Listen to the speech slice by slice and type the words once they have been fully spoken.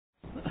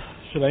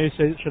Should I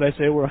say should I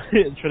say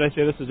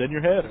this is in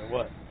your head or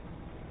what?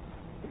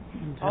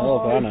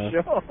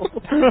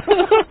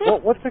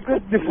 What's a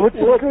good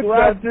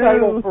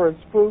title for a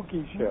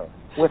spooky show?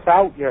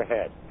 Without your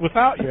head.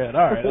 Without your head.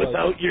 All right.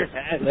 Without your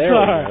head. There we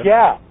go.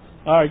 Yeah.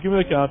 All right. Give me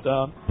the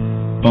countdown.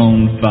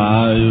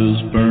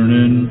 Bonfires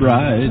burning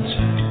bright,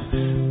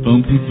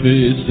 bumpy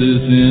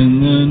faces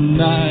in the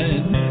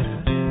night.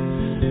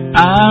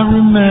 I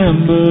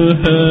remember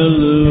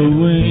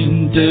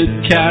Halloween,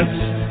 dead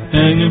cats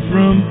hanging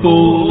from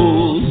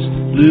poles,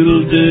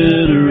 little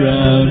dead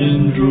around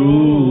in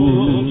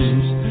droves.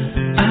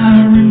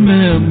 I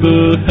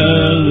remember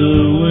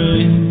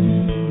Halloween.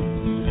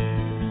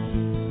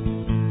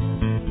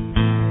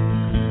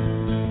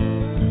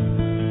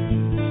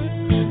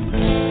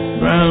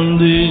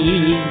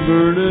 Rounded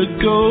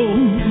vertigo,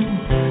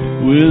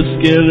 where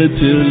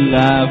skeleton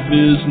life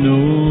is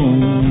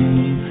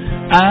known.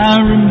 I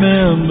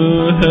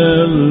remember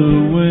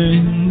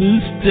Halloween,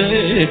 this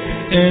day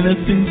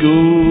anything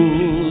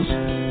goes,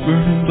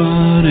 burning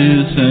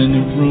bodies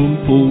hanging from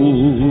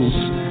poles.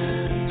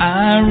 I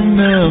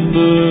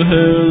remember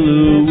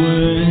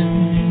Halloween.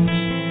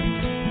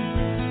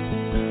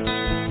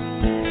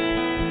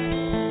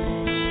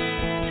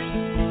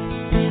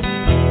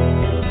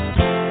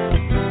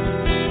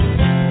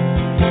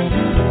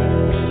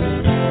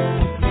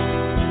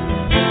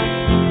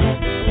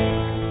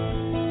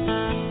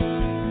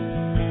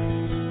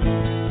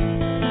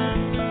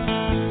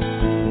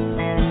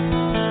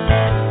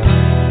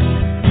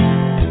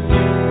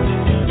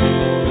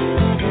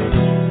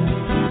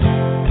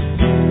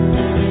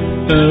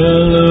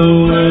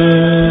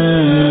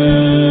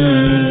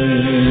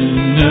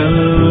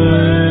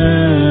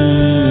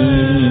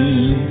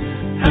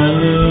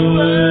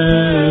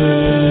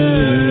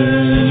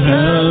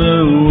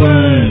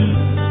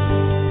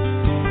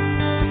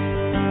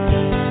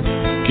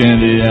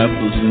 Candy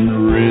apples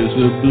and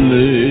razor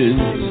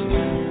blades,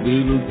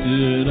 little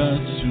did I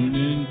soon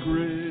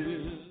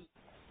ingraze.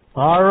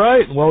 All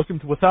right, welcome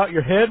to Without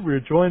Your Head. We're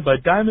joined by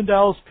Diamond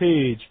Dallas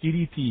Page,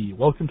 DDP.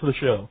 Welcome to the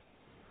show.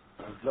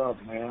 What's up,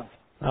 man?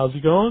 How's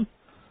it going?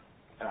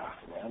 Man,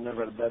 I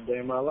never had a bad day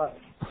in my life.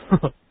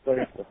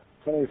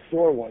 Plenty of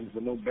sore ones,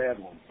 but no bad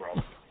ones, bro.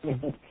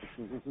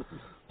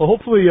 Well,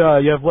 hopefully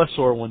you have less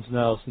sore ones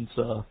now since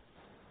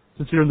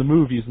you're in the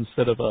movies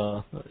instead of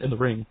in the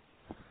ring.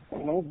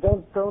 No,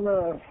 don't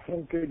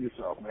kid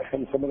yourself,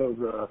 man. Some of those,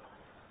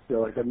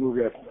 like that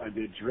movie I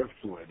did,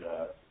 Driftwood.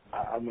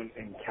 I went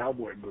in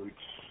cowboy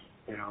boots,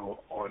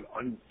 on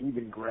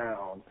uneven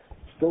ground,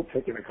 still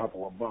taking a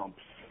couple of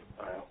bumps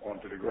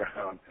onto the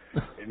ground,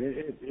 and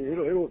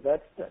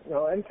that's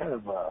any kind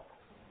of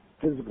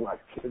physical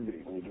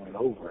activity when you're doing it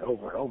over and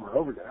over and over and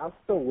over again, I'll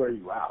still wear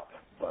you out.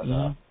 But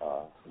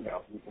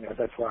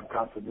that's why I'm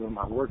constantly doing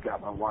my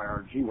workout, my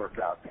YRG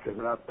workout, because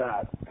without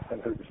that,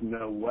 there's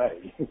no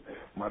way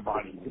my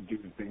body could do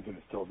the things that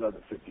it still does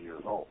at 50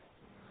 years old.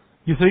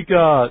 You think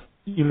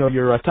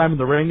your time in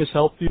the ring has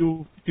helped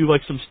you do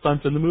like some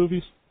stunts in the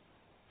movies?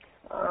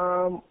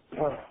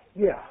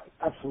 Yeah,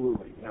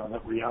 absolutely.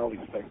 That reality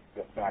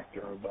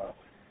factor of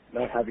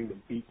not having to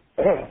beat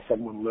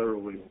someone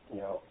literally,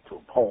 to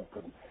a pulp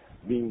and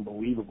being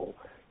believable.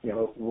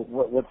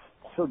 What's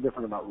so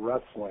different about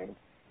wrestling,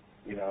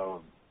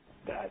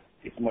 that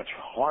it's much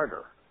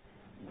harder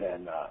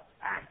than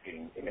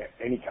acting in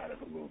any kind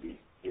of a movie,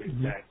 is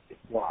that it's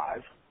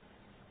live.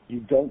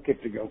 You don't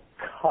get to go,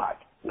 cut,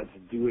 let's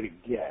do it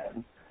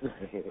again.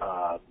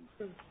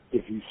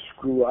 If you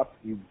screw up,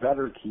 you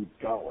better keep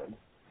going.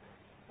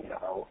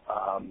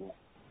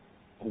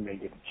 You may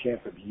get a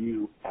chance of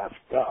you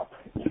effed up.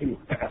 You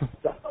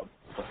effed up.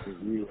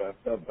 You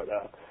effed up. But,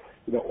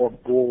 or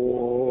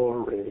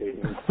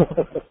boring.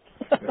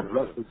 The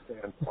wrestling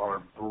fans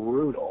are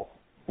brutal,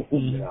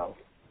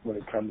 when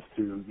it comes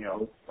to,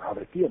 how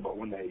they feel. But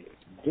when they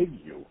dig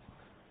you,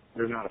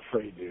 they're not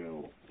afraid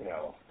to,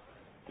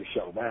 to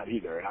show that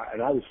either.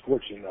 And I was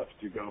fortunate enough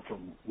to go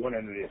from one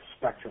end of the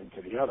spectrum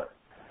to the other.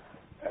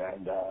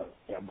 And,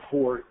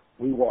 before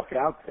we walk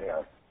out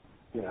there,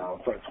 in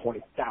front of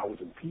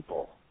 20,000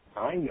 people,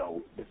 I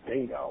know that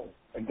they know,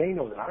 and they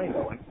know that I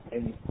know,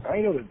 and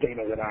I know that they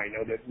know that I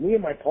know, that me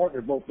and my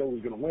partner both know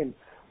who's going to win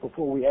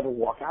before we ever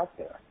walk out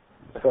there.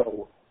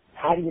 So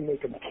how do you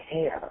make them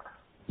care?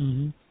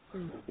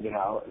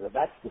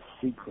 That's the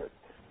secret.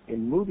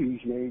 In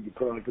movies, you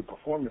put on a good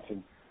performance,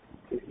 and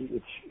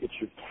it's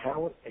your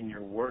talent and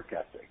your work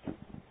ethic,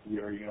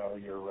 your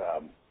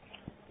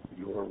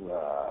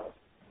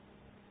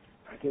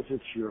I guess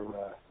it's your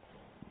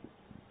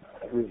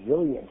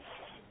resilience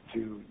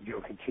to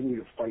continue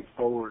to fight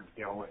forward,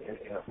 in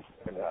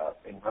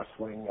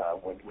wrestling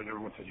when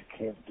everyone says you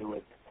can't do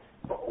it,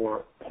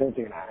 or same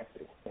thing in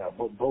acting.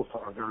 Both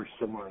are very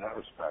similar in that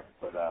respect.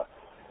 But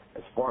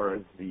as far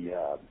as the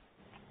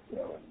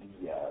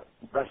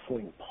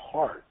wrestling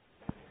part,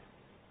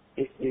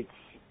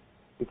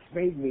 it's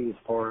made me, as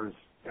far as,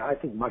 I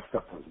think my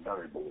stuff was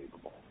very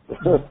believable.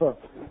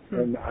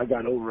 And I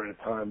got over at a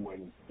time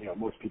when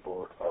most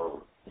people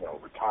are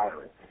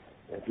retiring,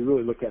 if you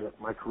really look at it,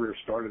 my career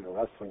started in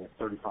wrestling at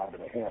 35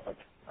 and a half.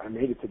 I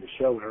made it to the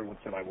show, and everyone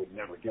said I would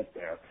never get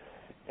there.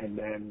 And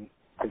then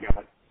I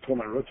told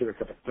my rotator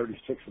cuff at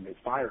 36, and they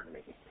fired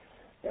me.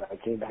 And I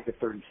came back at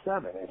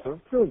 37. And so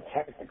really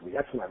technically,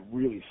 that's when I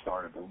really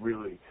started to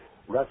really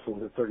wrestle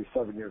at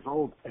 37 years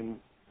old. And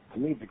to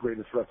me, the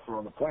greatest wrestler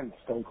on the planet,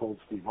 Stone Cold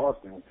Steve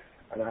Austin.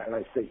 And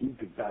I say he's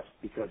the best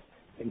because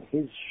in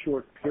his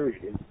short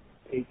period, his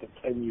 8 to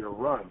 10 year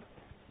run,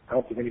 I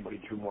don't think anybody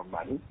drew more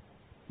money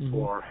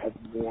or had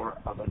more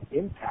of an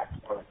impact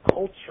on a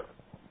culture.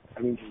 I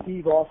mean,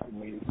 Steve Austin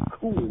made it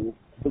cool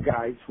for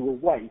guys who were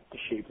white to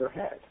shave their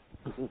head.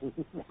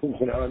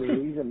 You know, I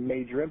mean, he's a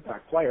major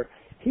impact player.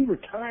 He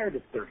retired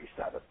at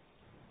 37.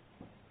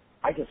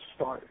 I just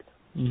started.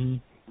 You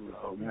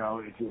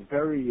know, it was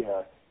very,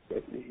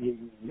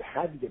 you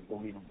had to get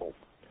believable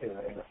in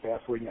a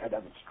fast way. You had to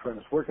have a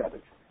tremendous work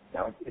ethic.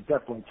 Now, it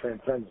definitely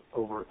transcends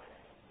over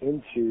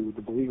into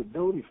the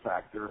believability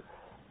factor.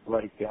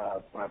 Like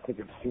when I think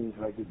of scenes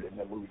that I did in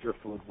that movie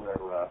Driftwood,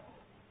 where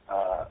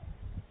a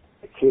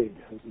kid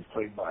who's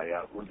played by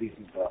Raviv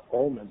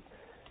Ullman,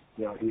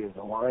 you know, he has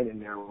a line in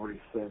there where he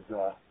says,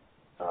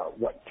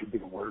 "What, too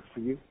big a word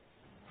for you?"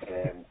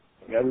 And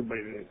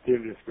everybody in the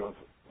theater just goes,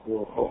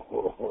 "Whoa, ho,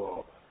 ho,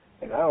 ho."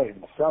 And I don't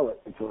even sell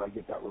it until I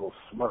get that little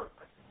smirk.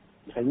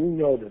 And you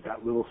know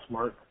that little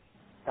smirk,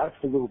 that's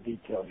the little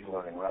details you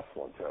learn in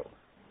wrestling too.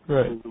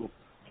 Right. The little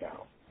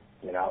detail,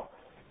 you know.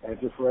 And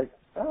it's just like,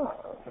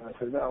 oh. And I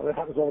said, no, that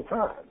happens all the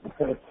time.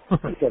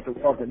 Because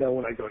we often know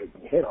when I go to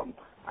hit him,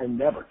 I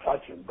never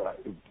touch him, but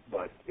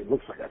it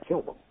looks like I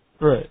killed him.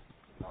 Right.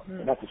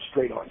 And that's a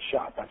straight-on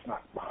shot. That's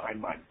not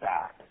behind my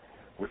back,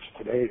 which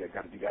today they've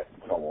got to do that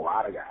with a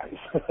lot of guys.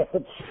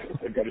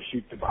 They've got to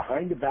shoot the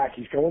behind the back.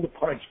 He's going to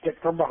punch,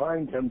 get from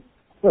behind him.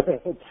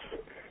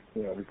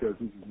 You know, because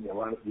a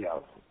lot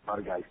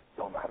of guys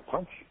don't know how to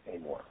punch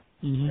anymore.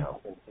 You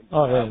know,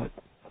 yeah.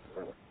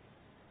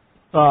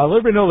 Let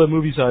everybody know the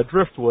movie's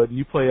Driftwood, and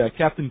you play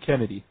Captain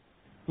Kennedy.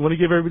 You want to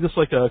give everybody just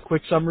like a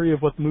quick summary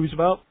of what the movie's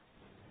about?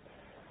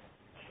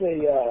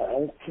 Say, I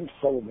think Tim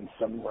Sullivan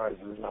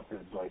summarizes it up as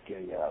like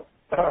a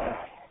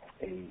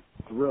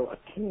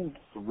teen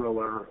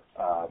thriller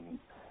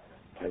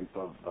type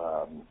of.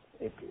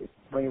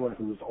 For anyone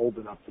who's old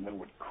enough to know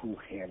what Cool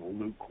Hand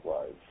Luke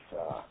was,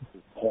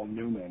 Paul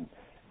Newman,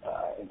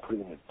 and put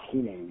in a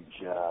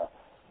teenage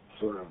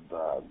sort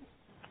of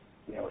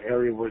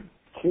area where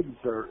kids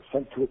are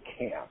sent to a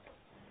camp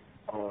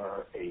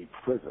or a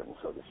prison,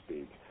 so to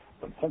speak,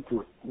 but sent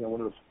to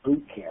one of those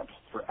boot camps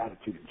for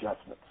attitude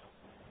adjustments.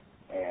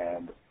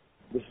 And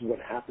this is what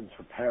happens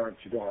for parents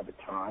who don't have the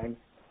time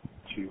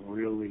to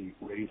really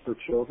raise their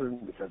children,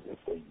 because if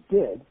they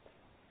did,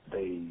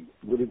 they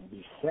wouldn't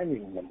be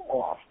sending them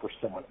off for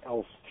someone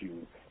else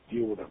to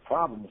deal with their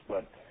problems,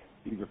 but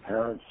these are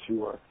parents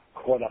who are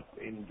caught up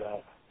in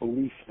the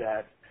belief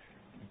that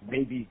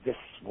maybe this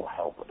will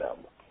help them.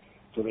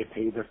 So they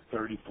pay their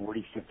 30,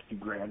 40, 50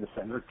 grand to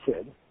send their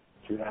kid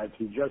to an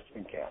attitude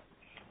adjustment camp.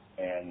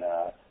 And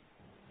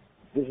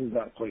this is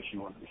not a place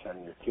you want to be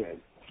sending your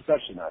kid,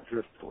 especially not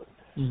Driftwood.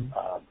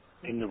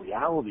 In the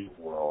reality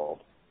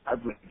world,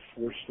 I've written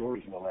 4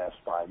 stories in the last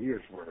 5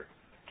 years where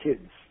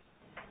kids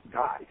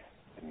died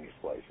in these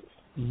places.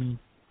 And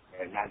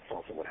that's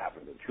also what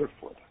happened in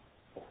Driftwood.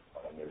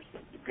 And there's the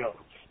ghost,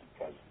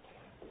 because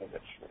I think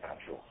that's the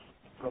natural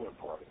thriller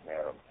part in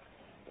there.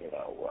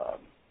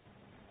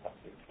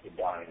 They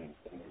die and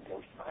the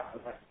ghost out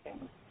of it.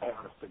 And I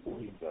honestly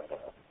believe that,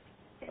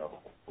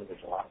 when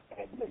there's a lot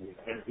of negative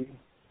energy,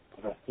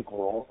 because I think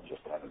we're all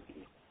just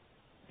energy.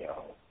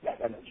 That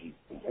energy,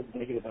 if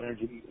negative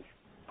energy is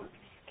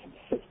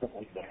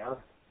consistently there,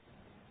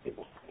 it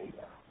will stay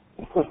there.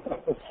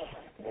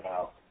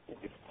 If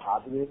it's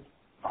positive,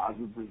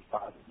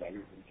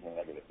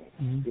 negative.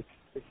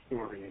 This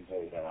story is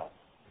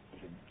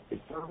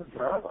it's sort of a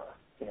drama,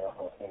 and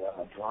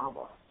a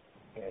drama,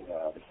 in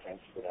the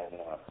sense that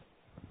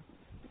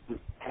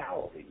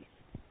brutality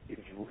is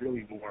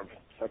really more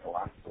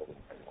psychological than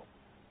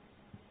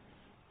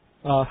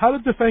real. How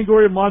did the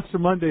Fangoria Monster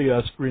Monday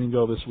screening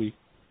go this week?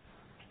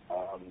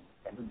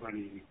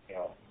 Everybody,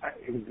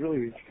 it was really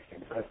interesting,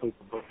 because I played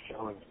for both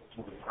showings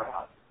with the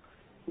crowd.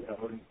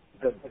 And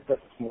that's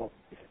a small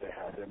piece they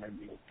had. There may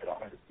be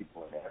 100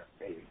 people in there,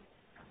 maybe.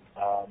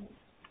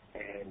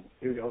 And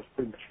it was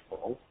pretty much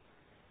full.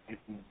 And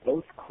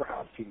both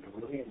crowds seemed to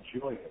really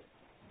enjoy it.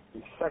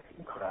 The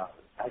second crowd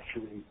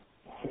actually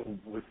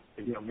was,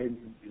 maybe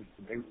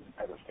they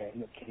had a fan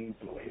that came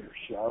to a later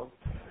show,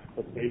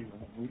 but they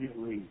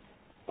really,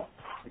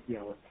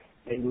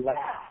 they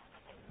laughed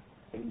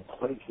in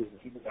places,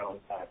 even though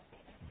that,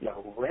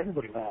 where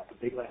everybody laughed, but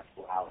they laughed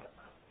louder.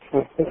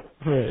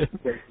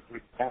 We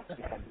have to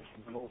have this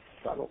little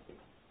subtlety,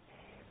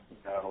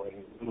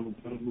 and little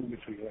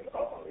movements where you're like,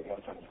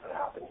 something's going to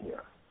happen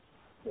here,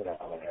 and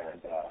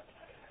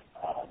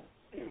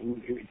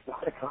it's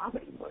not a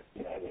comedy, but,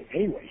 in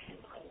any way,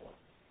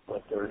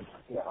 but there's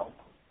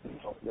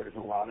a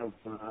lot of,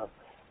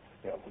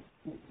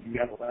 you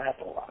got to laugh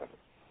at a lot of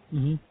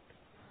it.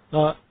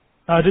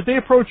 Did they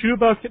approach you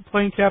about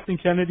playing Captain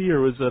Kennedy,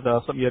 or was it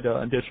something you had to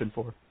audition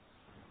for?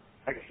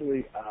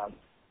 Actually,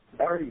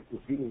 Barry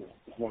Levine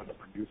is one of the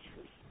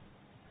producers,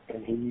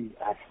 and he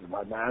actually,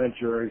 my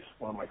manager, is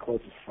one of my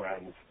closest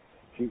friends.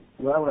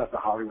 When I went out to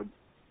Hollywood,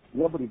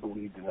 nobody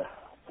believed in a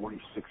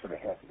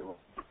 46-and-a-half-year-old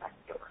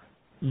actor.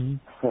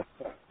 Mm-hmm.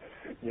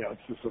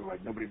 It's just sort of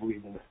like nobody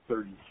believed in a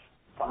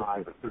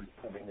 35 or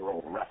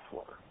 37-year-old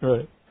wrestler.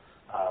 Right.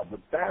 But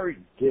Barry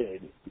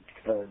did,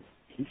 because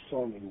he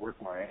saw me work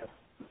my ass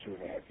for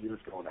 2.5 years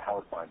ago in the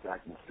Howard Fines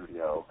acting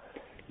studio.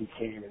 He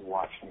came and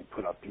watched me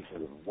put up pieces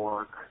of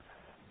work,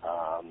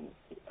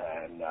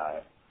 and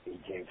he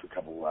came to a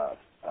couple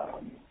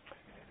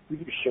we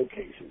do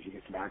showcases. You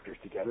get some actors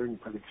together and you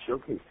put a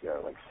showcase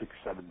together, like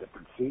 6-7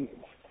 different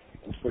scenes,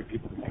 and expect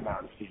people to come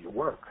out and see your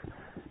work.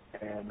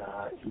 And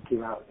he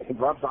came out, and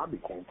Rob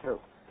Zombie came too.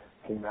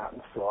 Came out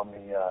and saw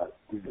me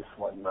do this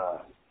one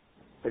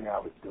thing I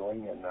was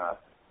doing, and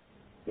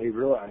they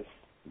realized,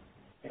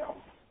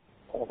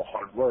 all the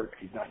hard work.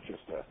 He's not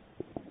just a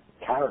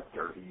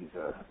character;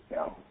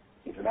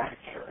 he's an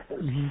actor.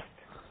 Mm-hmm.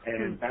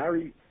 And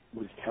Barry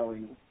was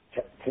telling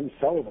Tim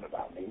Sullivan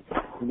about me.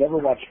 He never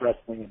watched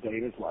wrestling a day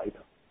in his life,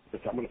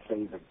 which I'm going to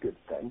say is a good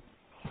thing,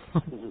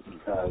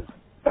 because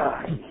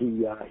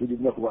he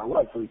didn't know who I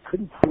was, so he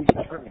couldn't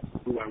predetermine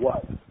who I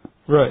was.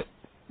 Right.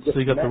 So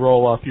you got the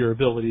role off your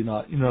ability,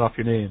 not off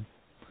your name.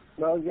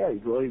 Well, yeah, he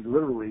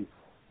literally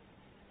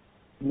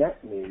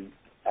met me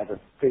as a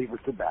favor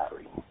to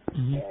Barry,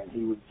 mm-hmm. and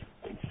he was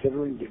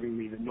considering giving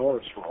me the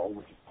Norris role,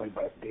 which is played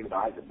by David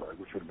Eisenberg,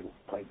 which would have been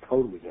played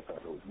totally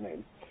different if it was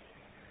me.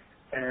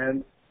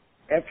 And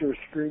after a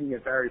screening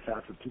at Barry's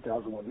house of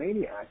 2001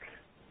 Maniacs,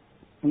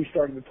 we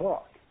started to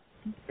talk,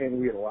 and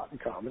we had a lot in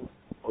common,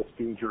 both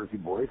being Jersey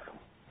boys,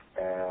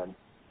 and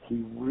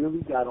he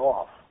really got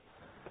off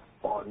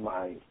on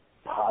my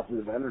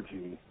positive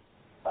energy.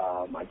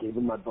 I gave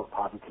him my book,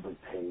 Positively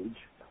Page.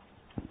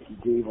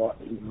 He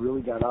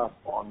really got up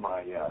on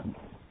my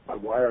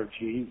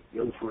YRG,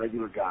 for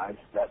regular guys,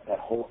 that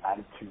whole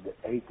attitude that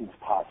anything's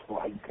possible,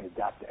 how you can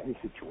adapt to any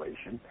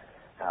situation,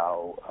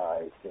 how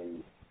it's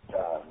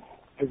a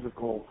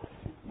physical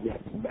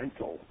yet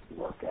mental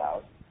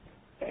workout.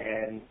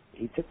 And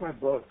he took my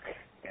book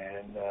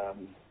and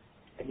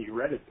he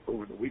read it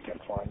over the weekend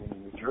flying into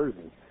New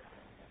Jersey,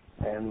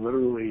 and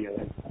literally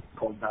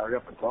called Barry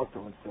up and talked to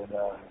him and said,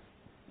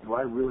 do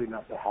I really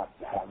not have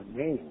to have a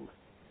name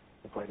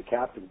to play the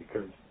captain?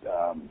 Because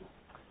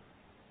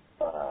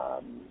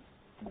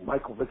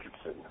Michael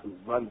Richardson, who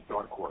runs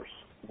Dark Horse,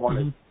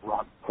 wanted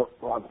Ron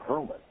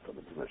Perlman for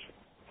the position.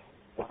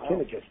 But Tim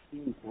had just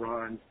seen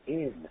Ron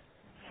in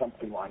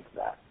something like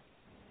that.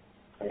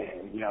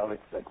 And,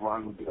 it's like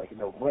Ron would be like a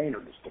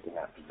no-brainer to stick in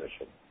that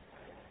position.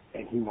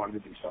 And he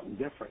wanted to do something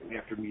different. And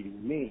after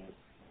meeting me,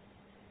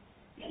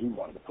 he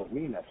wanted to put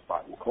me in that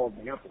spot. And he called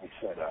me up and he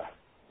said,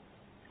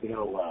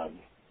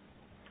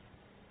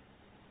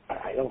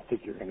 I don't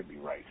think you're going to be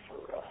right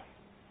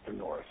for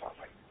Norris. I was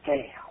like,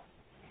 damn.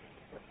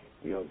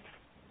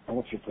 I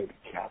want you to play the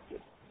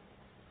captain.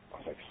 I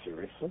was like,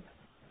 seriously?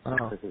 Oh.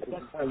 At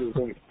that time, there was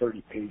only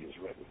 30 pages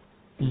written.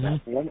 Mm-hmm.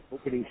 That one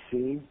opening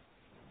scene,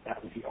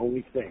 that was the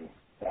only thing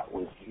that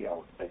was,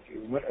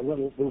 a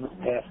little bit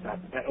past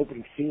that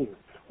opening scene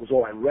was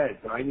all I read,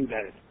 but I knew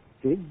that its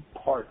big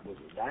part was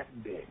that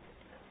big.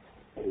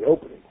 In the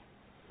opening,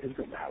 it's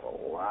going to have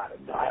a lot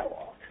of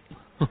dialogue.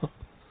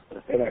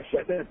 And I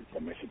said that to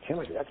him. I said,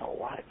 Timothy, that's a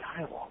lot of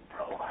dialogue,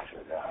 bro. I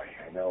said,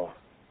 I know.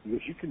 He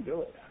goes, you can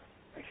do it.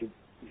 I said,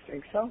 you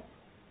think so?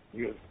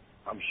 He goes,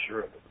 I'm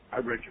sure of it. I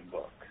read your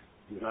book.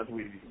 He goes, I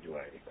believe you can do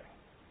anything.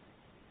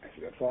 I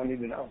said, that's all I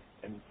need to know.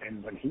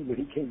 And when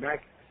he came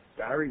back,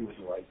 Barry was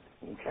like,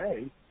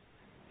 okay.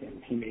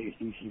 And he made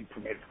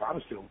a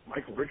promise to him.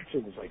 Michael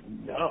Richardson was like,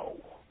 no.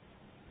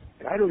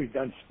 And I'd already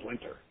done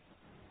Splinter,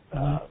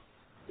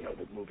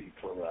 the movie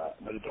for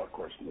another Dark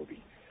Horse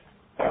movie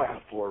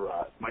for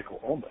Michael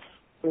Olmos.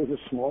 It was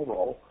a small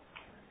role,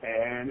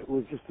 and it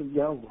was just a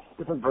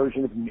different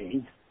version of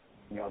me,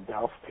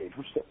 Dallas Page,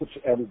 which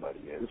everybody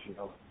is,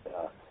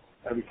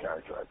 every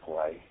character I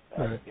play,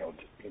 just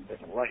in a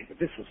different light. But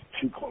this was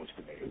too close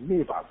to me. It was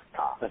me if I was a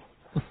cop.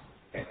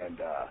 And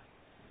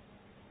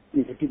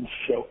it didn't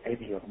show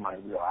any of my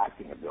real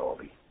acting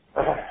ability.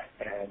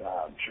 And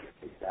I'm sure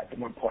that the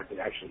one part that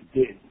actually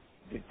did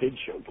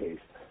showcase,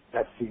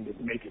 that scene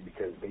didn't make it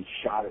because they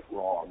shot it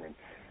wrong,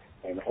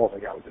 and all they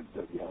got was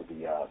the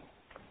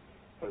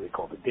what do they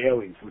call the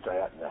dailies, which I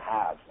happen to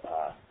have,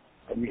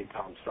 and me and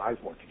Tom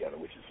Sizemore together,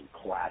 which is some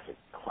classic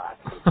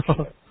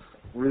shit.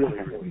 Really.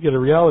 You get a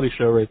reality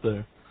show right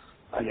there.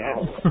 I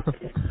know.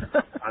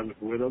 I was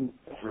with him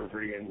for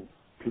friggin'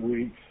 2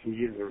 weeks. He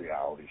is a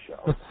reality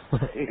show.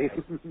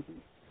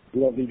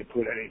 You don't need to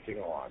put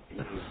anything on. He's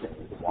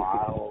a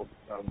wild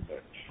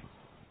bitch.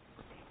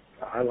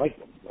 I like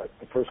him. But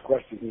the first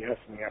question he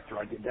asked me after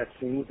I did that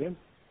scene with him,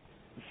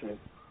 he said,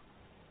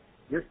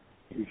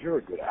 you're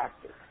a good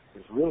actor.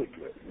 He's really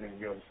good. And then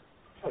he goes,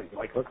 oh, you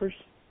like hookers?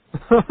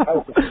 That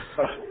was the first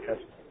question he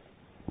asked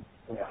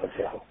me. Yeah,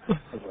 so I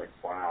was like,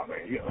 wow,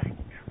 man. You know,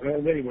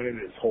 and then he went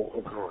into this whole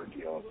hooker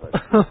ordeal. But,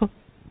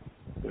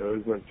 you know, it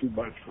was like too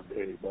much for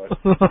me. But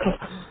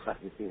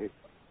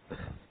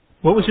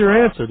what was your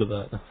answer to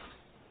that?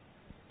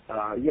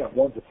 Yeah,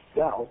 one to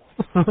sell.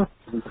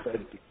 He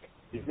said,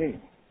 "You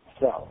mean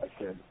sell?" I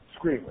said,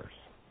 "Screamers."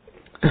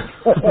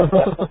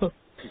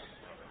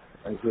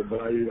 I said,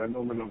 but I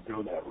normally don't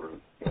go that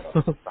route. You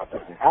know, not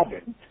that I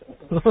haven't.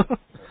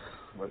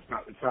 But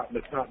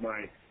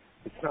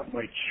it's not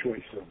my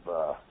choice of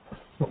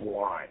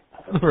line.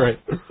 Right.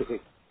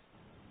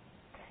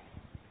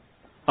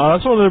 I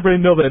just want everybody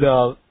to know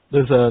that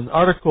there's an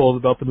article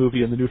about the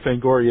movie in the new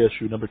Fangoria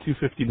issue, number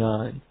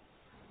 259.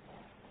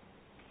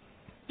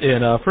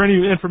 And for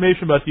any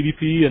information about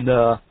DDP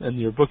and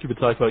your book you've been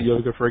talking about,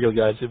 Yoga for Regular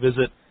Guys, you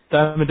visit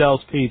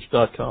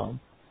DiamondDallasPage.com.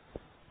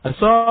 I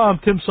saw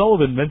Tim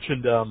Sullivan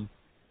mentioned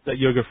that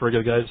Yoga for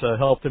Regular Guys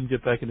helped him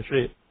get back into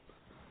shape.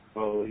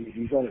 Well,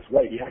 he's on his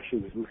way. He actually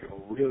was looking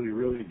really,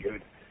 really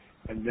good.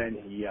 And then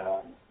he,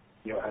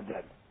 had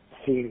that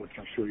scene, which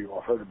I'm sure you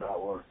all heard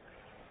about, where,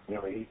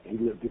 he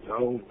lived his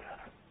own,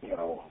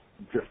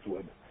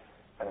 driftwood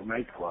at a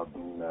nightclub,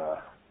 and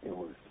it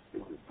was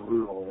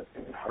brutal,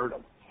 and it hurt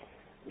him,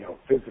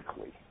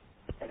 physically.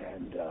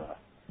 And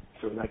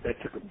so that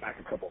took him back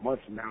a couple of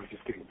months, and now he's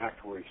just getting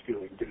back to where he's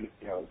feeling good,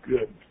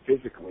 good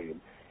physically. And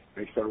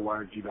they started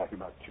YRG back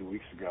about 2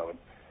 weeks ago. And,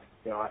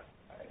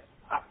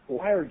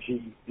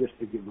 YRG, just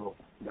to give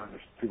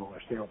people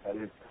understand what that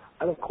is,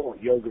 I don't call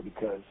it yoga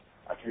because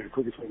I figure the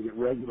quickest way to get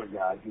regular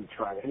guys who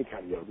try any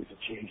kind of yoga is to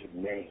change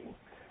the name.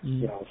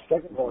 Mm-hmm.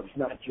 Second of all, it's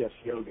not just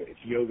yoga. It's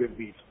yoga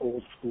meets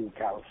old school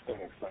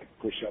calisthenics like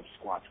push-ups,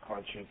 squats,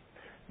 crunches.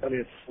 But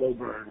it's slow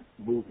burn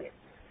movement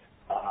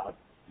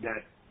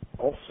that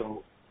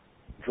also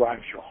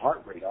drives your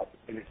heart rate up,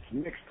 and it's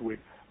mixed with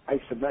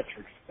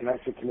isometrics and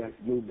isokinetic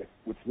movement,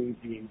 which means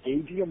the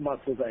engaging your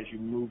muscles as you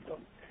move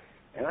them.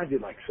 And I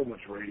did so much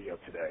radio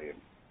today,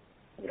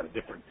 and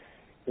different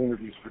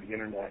interviews for the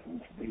internet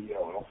and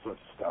video and all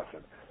sorts of stuff.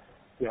 And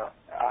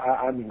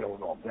I've been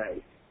going all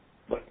day.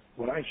 But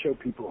when I show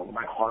people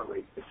my heart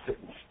rate is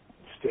sitting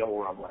still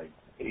where I'm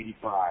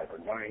 85 or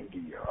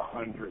 90 or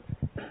 100,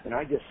 and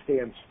I just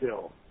stand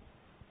still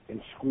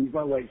and squeeze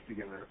my legs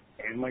together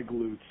and my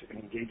glutes and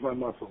engage my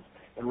muscles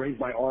and raise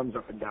my arms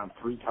up and down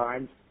 3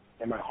 times,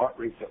 and my heart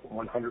rate's at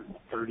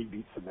 130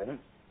 beats a minute.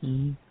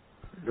 Mm-hmm.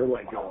 They're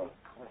going,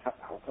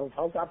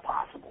 how's that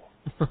possible?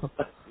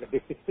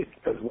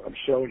 Because what I'm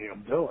showing you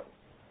I'm doing.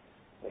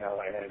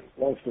 And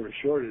long story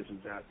short is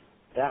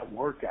that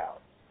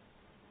workout,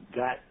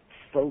 that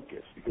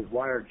focus, because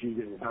YRG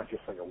is not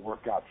just a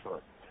workout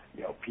for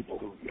people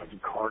who do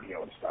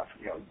cardio and stuff,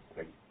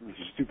 like this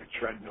stupid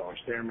treadmill or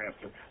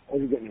Stairmaster. All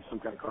you're getting is some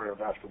kind of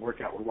cardiovascular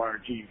workout. With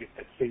YRG, you get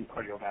that same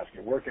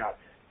cardiovascular workout,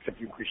 except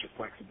you increase your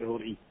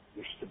flexibility,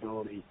 your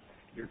stability,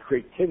 your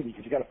creativity,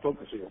 because you got to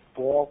focus on your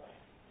fall,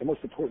 and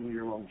most importantly,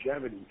 your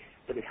longevity.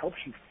 But it helps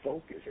you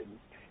focus. And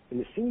in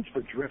the scenes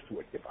for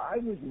Driftwood, if I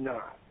was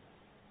not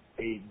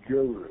a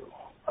guru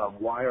of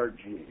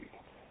YRG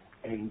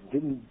and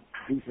didn't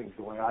do things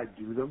the way I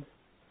do them,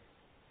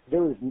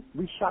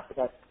 we shot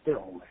that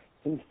film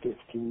in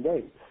 15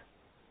 days.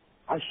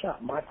 I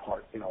shot my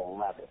part in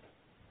 11.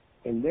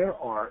 And there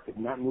are,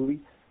 in that movie,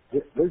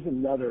 there's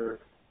another,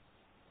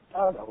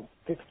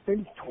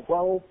 15,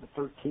 12 to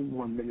 13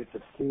 more minutes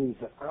of scenes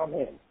that I'm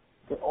in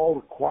that all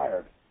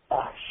required a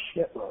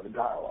shitload of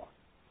dialogue.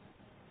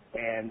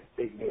 And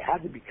they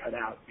had to be cut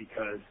out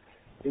because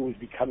it was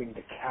becoming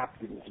the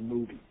captain's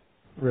movie.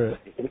 Right.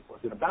 And it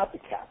wasn't about the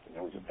captain.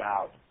 It was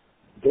about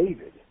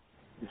David,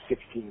 the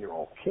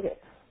 16-year-old kid.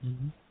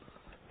 Mm-hmm.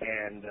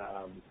 And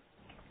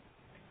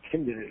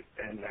Kim did it,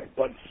 and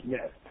Bud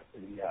Smith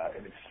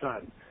and his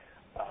son,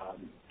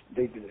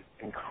 they did an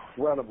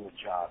incredible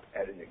job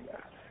editing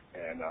that.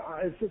 And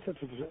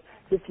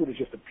Driftwood is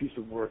just a piece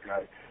of work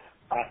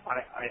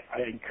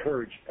I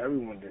encourage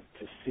everyone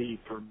to see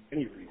for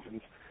many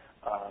reasons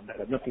that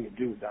have nothing to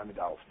do with Diamond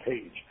Dallas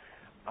Page.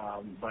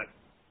 But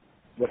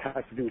what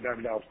has to do with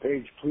Diamond Dallas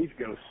Page, please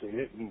go see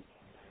it and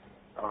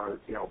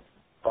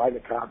buy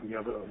the copy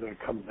of it when it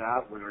comes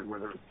out,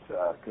 whether it's,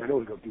 because I know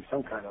we're going to do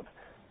some kind of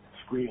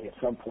screening at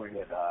some point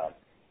at,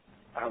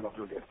 I don't know if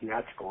we'll get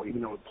theatrical,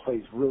 even though it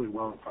plays really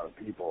well in front of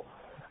people.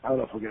 I don't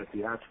know if we'll get a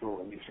theatrical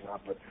release or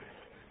not, but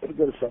it'll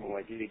go to something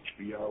like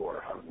HBO,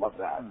 or I would love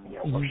that,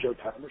 or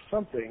Showtime or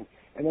something,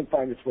 and then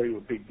find its way to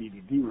a big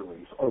DVD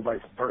release, or vice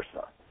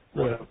versa.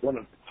 Yeah. One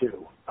of the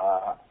two.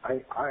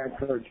 I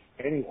encourage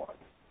anyone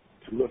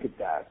to look at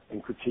that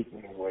and critique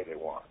me any way they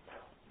want.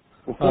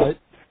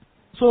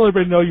 So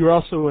everybody know you're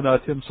also in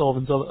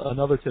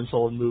another Tim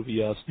Sullivan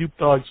movie, Snoop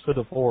Dogg's Fit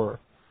of Horror,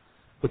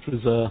 which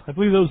was, I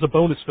believe that was a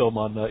bonus film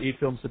on 8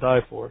 Films to Die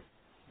For.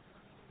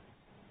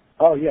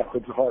 Oh, yeah,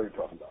 Hoods of Horror you're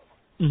talking about.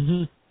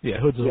 Mm-hmm. Yeah,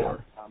 Hoods of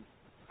Horror.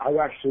 I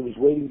actually was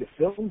waiting to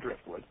film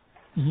Driftwood,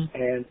 mm-hmm.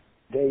 and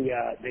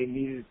they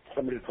needed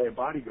somebody to play a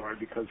bodyguard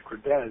because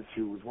Cordez,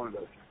 who was one of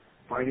the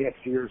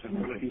financiers and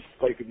he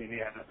played in the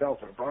NFL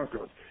for the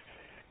Broncos,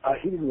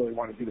 he didn't really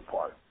want to do the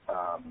part.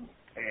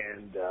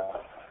 And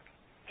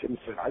Tim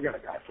said, I got a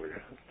guy for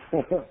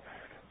you.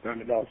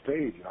 Diamond Dallas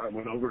Page. And I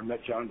went over and met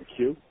John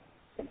McHugh.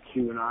 And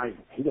Q and I,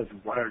 he does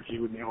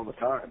YRG with me all the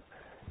time.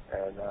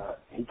 And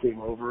he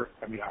came over.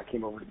 I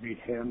came over to meet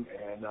him.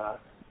 And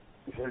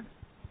he said,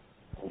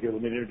 okay,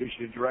 let me introduce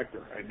you to the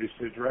director. I introduced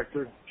her to the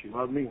director. She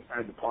loved me. I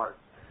had the part.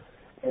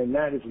 And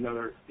that is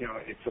another,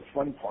 it's a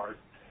fun part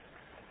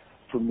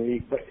for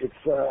me. But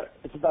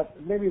it's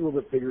about maybe a little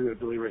bit bigger than the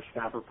Billy Ray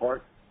Snapper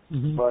part.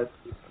 Mm-hmm. But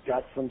it's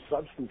got some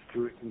substance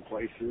to it in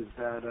places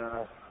that,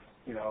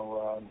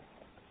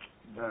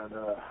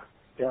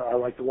 I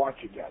like to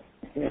watch again.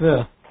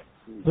 Yeah.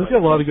 There's got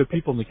a lot of good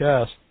people in the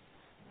cast.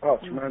 Oh,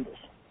 tremendous.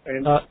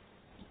 And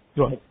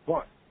go on. it's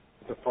fun.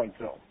 It's a fun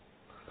film.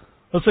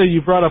 Let's say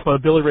you brought up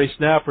Billy Ray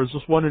Snapper. I was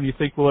just wondering, do you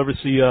think we'll ever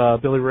see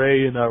Billy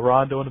Ray and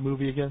Rondo in a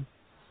movie again?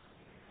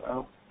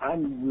 Well,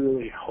 I'm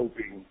really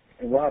hoping,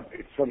 and Rob,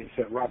 it's funny you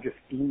said, Rob just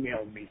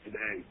emailed me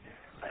today.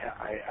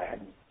 I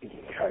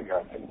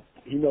been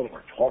emailing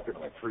or talking for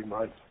like 3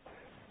 months,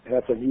 and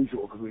that's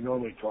unusual because we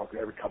normally talk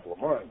every couple of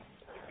months.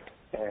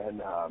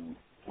 And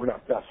we're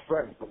not best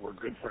friends, but we're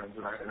good friends,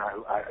 and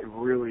I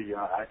really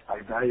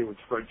I value his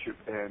friendship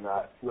and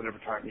whatever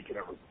time he can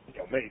ever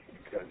make,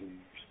 because he's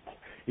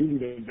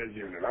even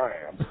busier than I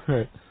am.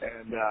 Right.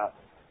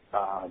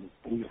 And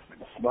he's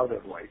been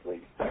smothered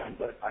lately.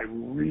 But I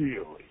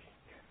really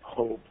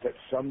hope that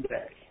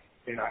someday,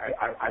 and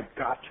I've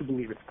got to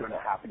believe it's going to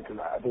happen because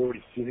I've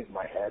already seen it in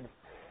my head,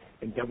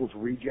 and Devil's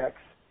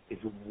Rejects is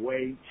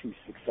way too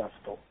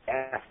successful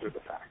after the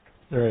fact.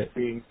 Right.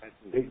 Being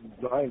that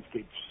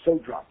Lionsgate so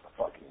dropped the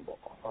fucking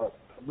ball.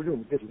 We're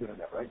doing this is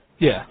internet, right?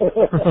 Yeah.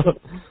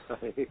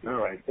 All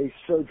right. They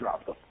so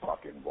dropped the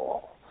fucking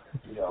ball.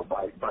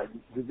 By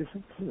this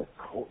isn't a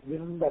cult.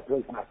 That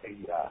really not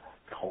a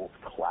cult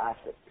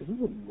classic. This is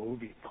a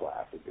movie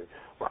classic.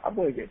 I'm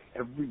going to get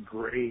every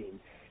grain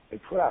and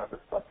put out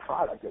a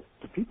product that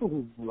the people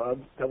who love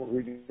Devil's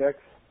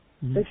Rejects,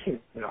 they've seen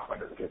it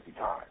 150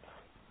 times.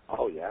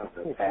 Oh yeah,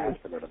 they're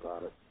passionate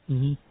about it.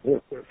 Mm-hmm.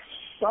 They're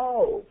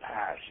so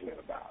passionate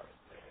about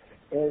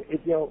it.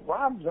 And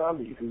Rob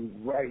Zombie, who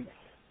writes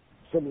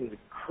some of the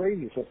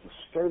craziest, most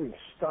disturbing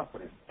stuff,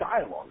 but his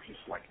dialogue is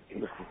just like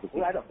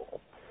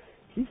incredible.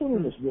 He's one of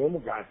the most normal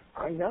guys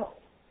I know.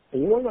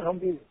 And you want to know how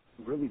many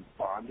really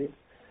bonded?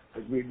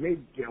 Because we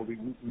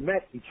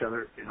met each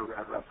other in a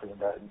wrestling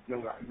event.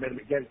 I met him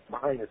again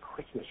behind a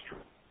Christmas tree.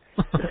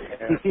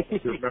 And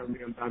you remember me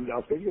on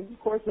Dallas Page? Of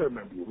course I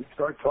remember you. We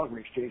started talking,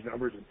 we exchanged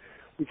numbers, and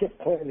we kept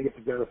planning to get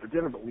together for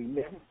dinner, but we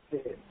never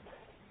did.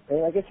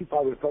 And I guess he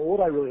probably thought, what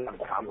do I really have in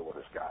common with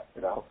this guy,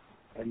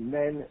 And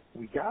then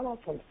we got off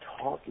on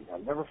talking. I'll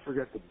never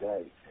forget the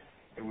day.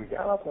 And we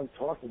got off on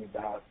talking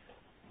about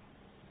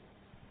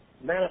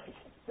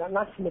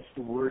not so much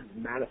the word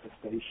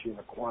manifestation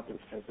or quantum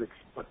physics,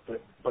 but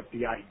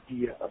the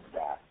idea of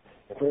that.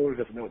 And for anyone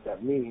who doesn't know what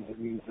that means, it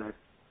means that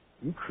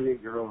you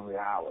create your own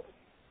reality.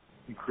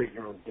 You create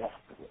your own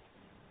destiny.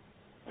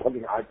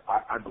 Something I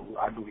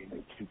believe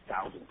in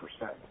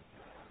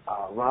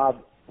 2,000%.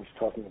 Rob was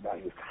talking about,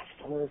 he goes, gosh,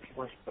 I don't know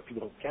if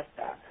people don't get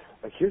that.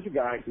 Like, here's a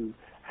guy who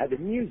had the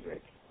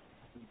music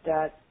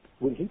that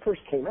when he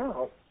first came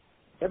out,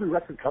 every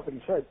record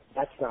company said,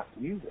 that's not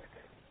music.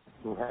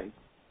 Right.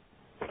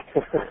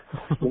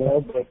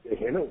 But to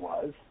him it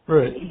was.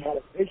 Right. And he had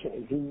a vision,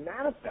 and he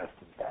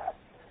manifested that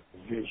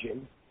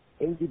vision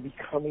into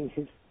becoming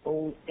his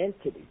own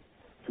entity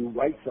through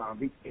White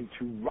Zombie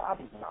into Rob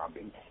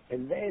Zombie,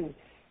 and then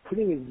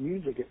putting his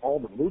music in all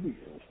the movies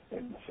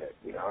and shit,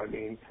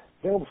 Then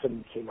all of a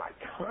sudden he became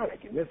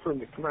iconic. And then for him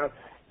to come out,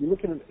 you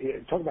look at him,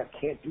 talk about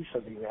can't do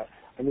something that,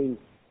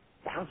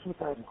 The House of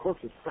 1,000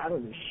 Corpses sat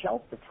on the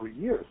shelf for 3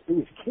 years. It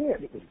was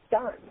canned. It was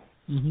done.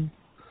 Mm-hmm.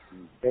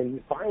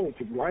 And finally,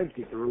 to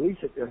Lionsgate to release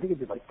it, I think it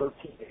did like $13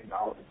 million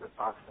at the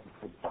box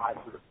for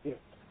 500 discs.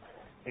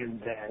 And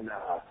then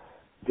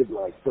did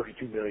like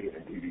 $32 million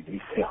in DVD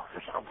sales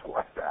or something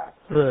like that.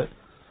 Right.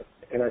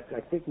 And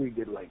I think we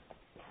did like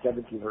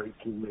 $17 or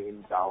 $18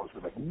 million.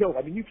 We're like, no,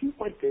 if you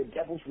went to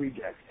Devil's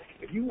Rejects,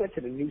 if you went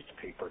to the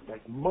newspaper,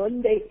 like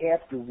Monday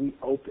after we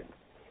opened,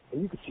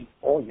 and you could see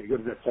you go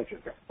to that section,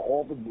 it's got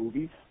all the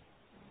movies.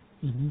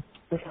 Mm-hmm.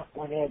 There's not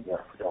one ad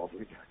there for Devil's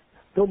Rejects.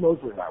 Bill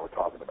Moseley and I were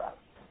talking about,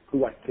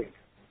 who I think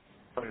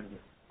is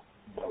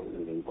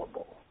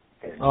unbelievable.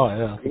 And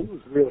he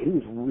was really,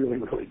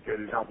 really good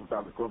in House of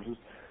 1,000 Corpses.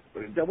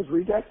 But in Devil's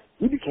Rejects,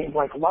 he became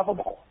like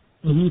lovable.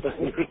 Mm-hmm.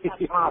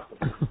 That's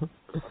awesome.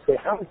 Okay,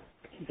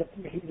 he's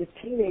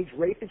a teenage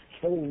rapist,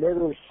 killing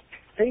murderous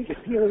things,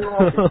 feeling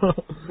wrong.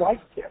 Like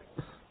him.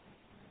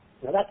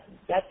 Now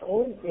that's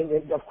only,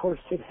 and of course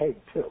Sid Haig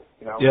too.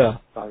 Yeah.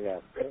 Oh yeah.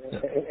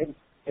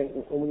 And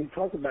when you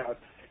talk about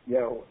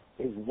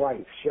his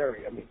wife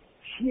Sherry,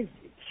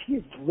 she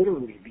is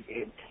literally the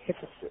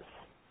antithesis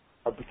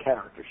of the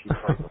character she's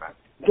playing.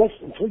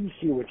 Just until you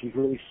see her when she's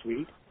really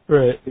sweet.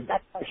 Right.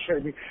 That's how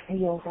Sherry, hey,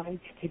 all right,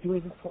 can I do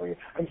anything for you?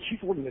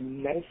 She's one of the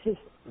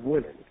nicest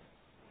women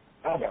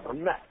I've ever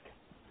met.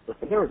 But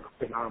they're a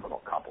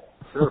phenomenal couple.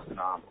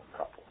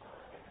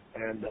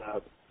 And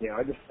You know,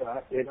 I just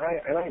and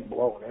I ain't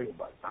blowing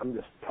anybody. I'm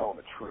just telling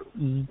the truth.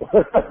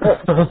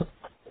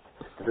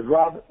 Because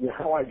Rob, you know,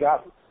 how I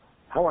got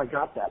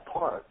that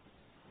part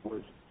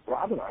was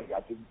Rob and I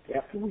got to,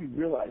 after we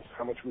realized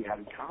how much we had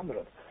in common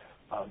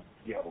of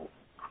you know,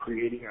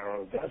 creating our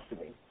own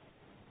destiny.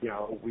 You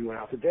know, we went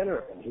out to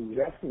dinner, and he was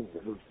asking me,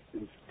 it was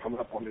coming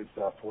up on his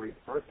 40th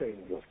birthday,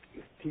 and he goes,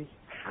 Steve,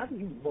 how do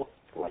you look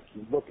like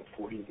you look at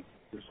 48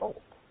 years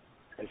old?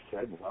 I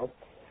said, well,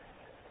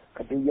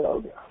 I do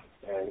yoga.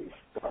 And he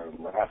started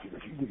laughing. He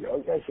goes, you do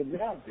yoga? I said,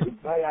 yeah, dude.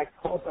 I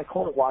call it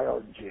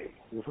YRG.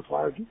 He goes, what's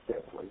YRG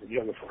stand for? I said,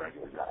 yoga for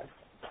regular guys.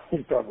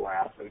 He started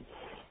laughing.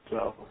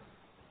 So,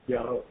 you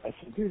know, I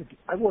said, dude,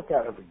 I work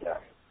out every day.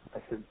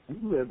 I said, you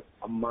live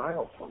a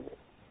mile from me.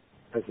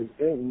 I said,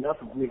 it ain't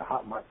nothing for me to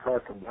hop in my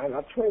car, come down.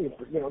 I'm training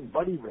for, you know,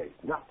 buddy race,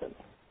 nothing.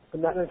 I'm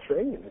not in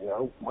training, you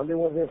know, Monday,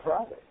 Wednesday, and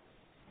Friday.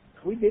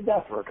 So we did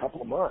that for a couple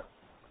of months.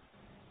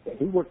 And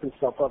he worked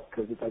himself up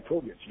because, as I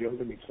told you, it's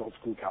yoga meets old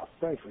school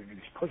calisthenics. We do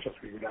these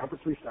push-ups where you go down for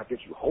 3 seconds,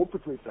 you hold for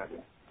 3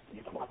 seconds, and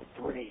you come up to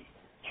 3,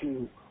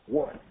 2,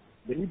 1.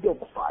 Then you build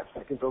to 5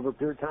 seconds over a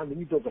period of time, then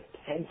you build to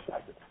 10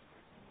 seconds.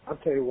 I'll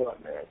tell you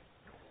what, man,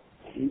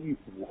 he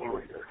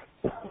warrior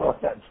on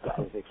that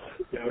stuff.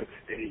 You know,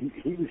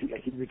 he was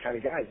the kind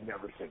of guy who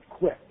never said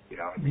quit. You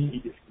know, I mean, he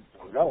just keeps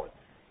on going.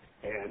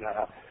 And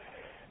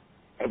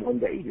one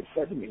day he just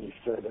said to me, he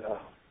said,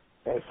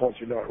 I just want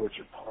you to know what's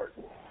your part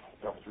in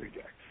Devil's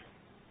Rejects.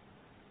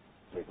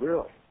 I was like,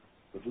 really?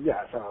 I said,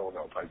 yeah, I don't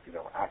know, like, you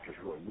know, actors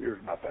are really weird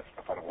about that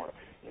stuff. I don't want to,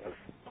 you know,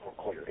 don't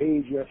call your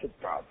age. I said,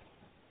 Bob,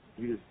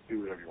 you just do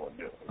whatever you want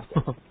to do.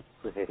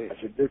 I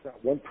said, there's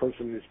not one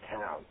person in this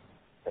town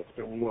that's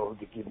been willing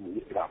to give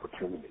me an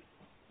opportunity.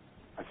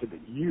 I said,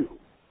 that you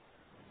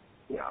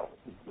know,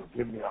 will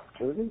give me an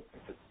opportunity. I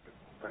said,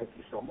 thank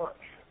you so much.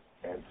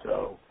 And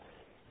so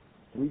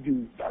we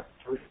do that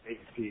first aid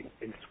scene,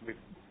 and it's with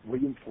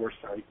William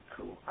Forsythe,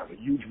 who I'm a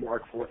huge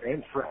mark for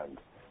and friend.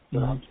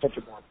 But I'm such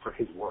a mark for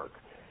his work.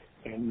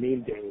 And me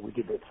and Danny, we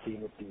did that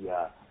scene at the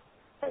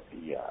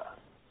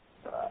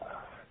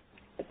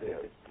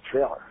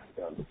trailer.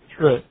 The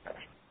trailer. Right.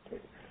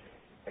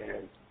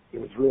 And it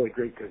was really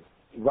great because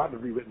Rob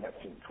had rewritten that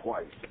scene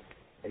twice.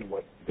 And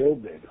what Bill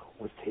did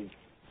was take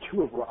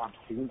 2 of Rob's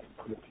scenes and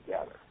put them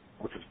together,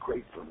 which was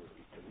great for me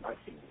because my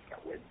scenes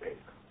got way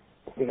bigger.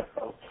 You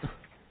know?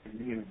 And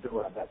me and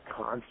Bill had that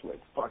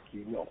conflict. Fuck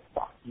you, no,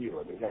 fuck you.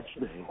 I mean, that's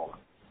just wrong.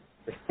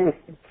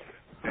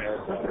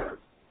 And,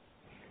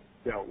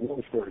 you know,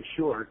 long story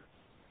short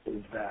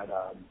is that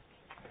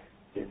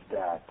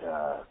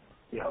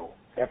you know,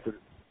 after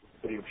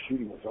the day of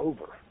shooting was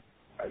over,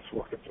 I just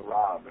walked up to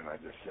Rob and I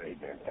just say,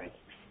 man, thank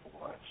you so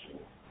much. And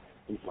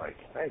he's like,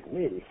 thank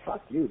me?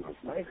 Fuck you. It was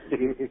nice.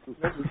 You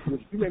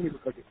made me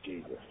look like a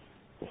genius.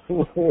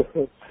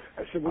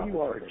 I said, well,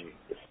 you are a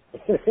genius.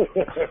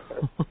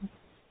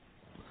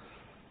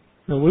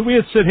 No, we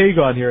had Sid Haig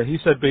on here, and he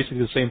said basically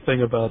the same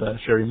thing about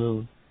Sherry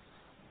Moon.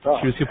 Oh,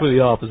 she was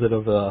completely opposite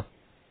of... the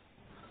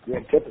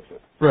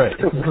antithesis. Right.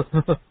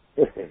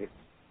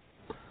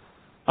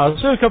 So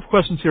a couple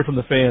questions here from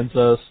the fans.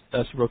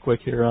 Ask you real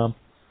quick here.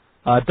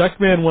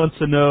 Duckman wants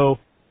to know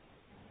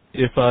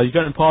if you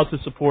got any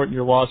positive support in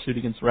your lawsuit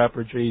against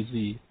rapper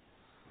Jay-Z.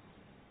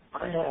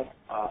 I have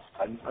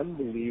an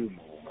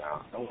unbelievable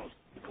amount. I don't want to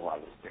speak a lot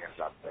of the fans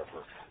out there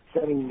for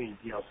sending me,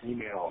 you know,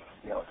 email,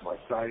 you know, to my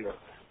site or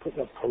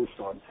putting up posts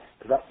on.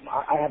 Because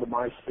I have a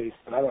MySpace,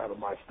 but I don't have a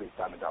MySpace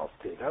Diamond Dallas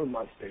page. I have a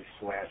MySpace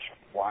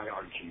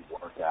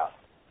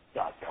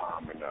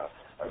 /YRGworkout.com, and I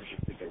was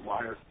just going to say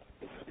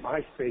it's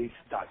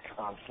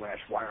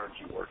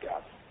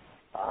myspace.com/YRGworkout.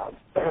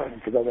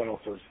 Because I want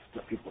also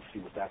let people see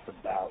what that's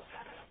about.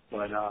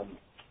 But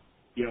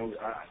you know,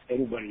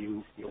 anybody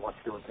who wants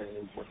to go and say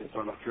what they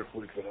thought about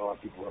Tripoli, because I know a lot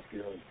of people up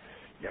here, and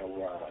as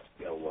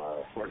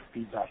far as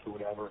feedback or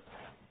whatever.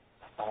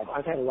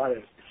 I've had a lot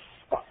of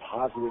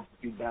positive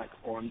feedback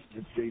on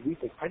the Jay-Z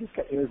thing. I just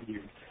got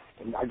interviewed,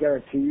 and I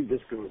guarantee you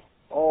this goes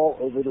all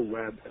over the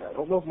web, and I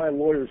don't know if my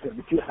lawyer's going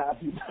to be too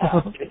happy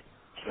about it.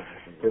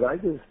 But I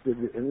just did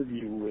an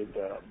interview with,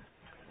 I'll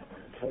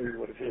tell you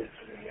what it is.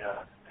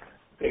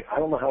 I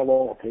don't know how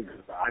long it'll take.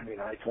 I mean,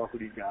 I talked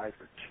with these guys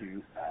for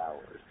 2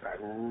 hours. I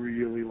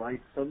really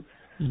liked them.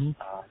 Mm-hmm.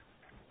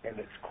 And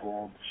it's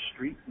called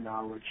Street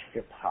Knowledge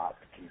Hip Hop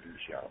TV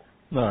Show.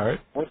 All right.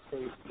 What's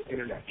the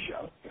internet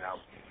show, you know?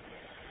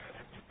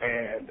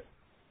 And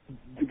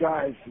the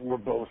guys were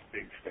both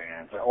big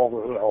fans.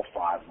 All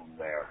 5 of them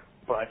there.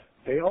 But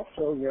they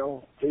also, you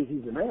know,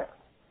 Jay-Z's the man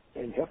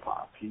in hip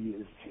hop.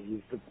 He's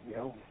the, you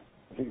know,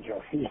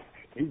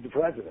 he's the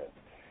president.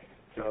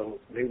 So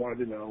they wanted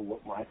to know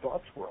what my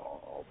thoughts were on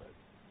all of it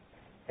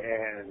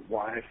and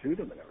why I sued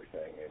him and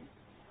everything. And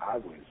I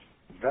was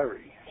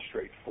very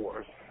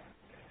straightforward.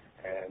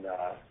 And,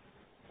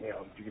 you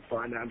know, you can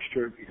find out, I'm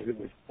sure, because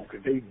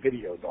they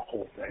videoed the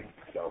whole thing.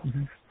 So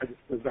as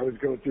I was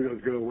going through, I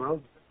was going,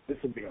 well, this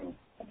will be on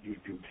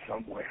YouTube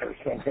somewhere.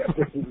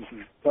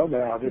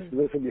 Somehow this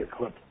will be a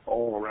clip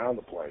all around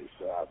the place.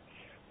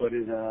 But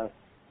it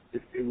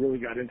really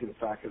got into the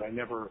fact that I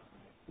never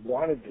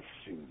wanted to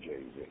sue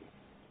Jay-Z.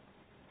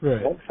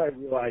 Right. Once I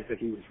realized that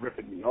he was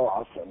ripping me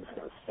off, so I'm just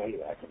going to say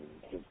that because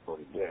he's what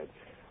he did.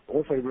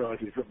 Once I realized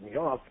he was ripping me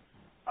off,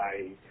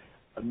 I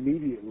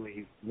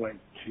immediately went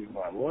to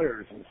my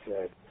lawyers and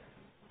said,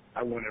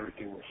 I want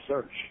everything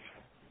researched.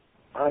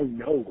 I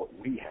know what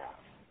we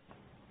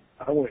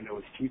have. I want to know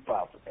if he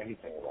filed for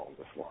anything along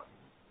this line.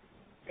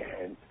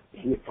 And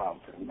he had filed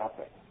for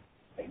nothing.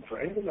 And for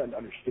anyone to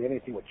understand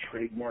anything what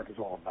trademark is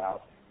all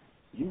about,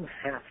 you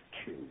have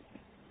to,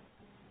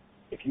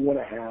 if you want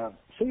to have,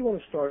 say you want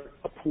to start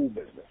a pool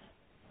business,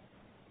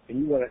 and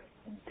you want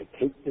to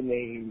take the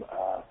name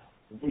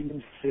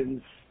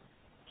Williamson's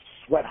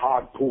Sweat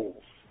Hog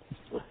Pools.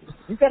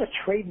 You've got to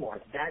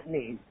trademark that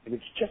name, and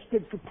it's just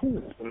good for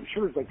pools. And I'm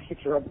sure there's like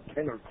 6 or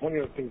 10 or 20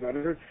 other things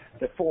under it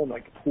that fall in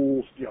like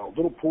pools,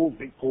 little pools,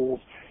 big pools,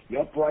 the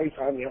uprights,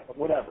 on the up,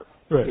 whatever.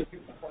 Right. If you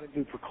want to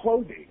do for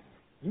clothing,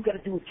 you got to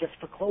do it just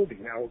for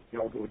clothing. Now,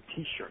 do a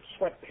T-shirt,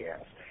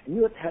 sweatpants, and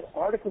you have to have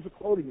articles of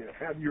clothing that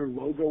have your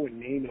logo and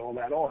name and all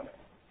that on it.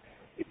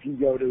 If you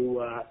go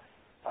to,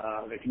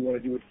 if you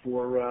want to do it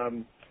for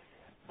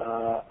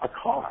a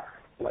car,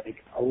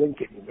 like a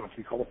Lincoln, it's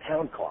be called a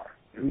town car.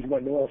 The reason why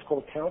no one else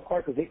called a town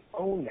car because they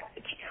own that.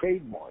 It's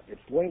trademark. It's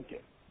Lincoln.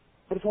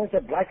 But it's only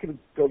that I could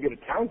go get a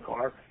town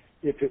car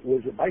if it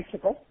was a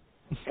bicycle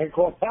and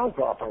call a town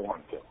car if I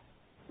wanted to.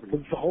 Because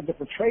it's a whole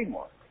different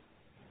trademark.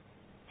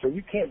 So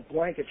you can't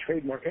blanket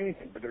trademark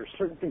anything, but there are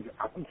certain things that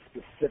I'm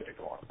specific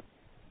on.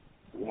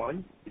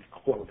 One is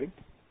clothing.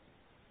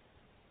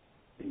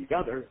 The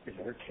other is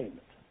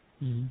entertainment.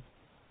 Mm-hmm.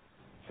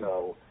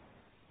 So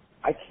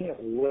I can't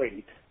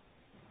wait,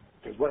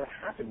 because what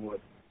happened was,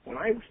 when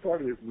I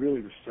started to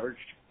really research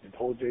the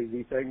whole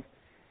Jay-Z thing,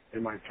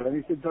 and my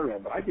attorneys did their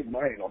own, but I did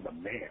mine on the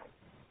man.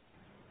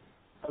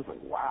 I was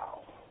like,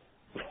 wow.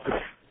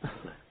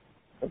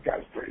 That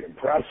guy's pretty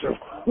impressive.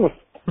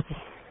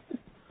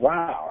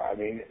 Wow. I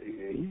mean,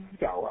 he's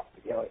got a lot,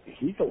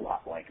 he's a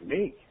lot like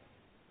me.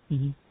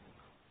 Mm-hmm.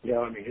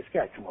 This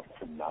guy come up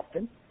from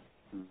nothing.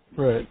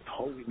 Right. He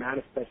totally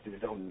manifested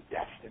his own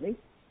destiny.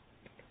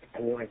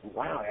 And they're like,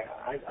 wow.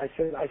 I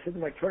said to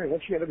my attorney,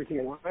 once you get everything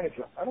in line, I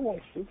said, I don't want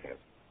to sue him.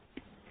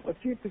 Let's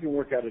see if we can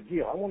work out a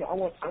deal. I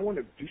want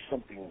to do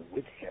something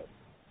with him.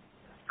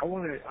 I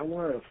want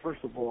to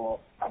first of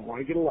all, I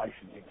want to get a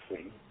licensing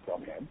fee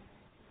from him.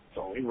 It's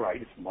only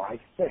right. It's my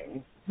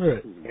thing.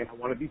 Right. And I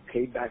want to be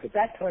paid back. At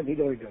that time,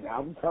 he'd only done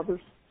album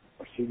covers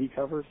or CD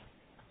covers.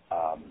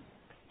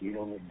 He'd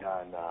only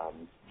done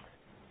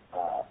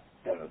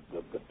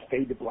the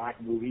Fade to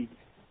Black movie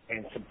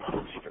and some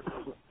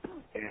posters.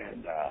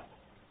 And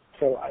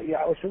so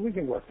we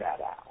can work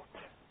that out.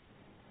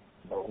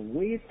 But when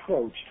we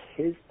approached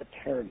his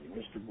attorney,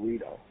 Mr.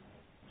 Guido,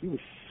 he was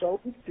so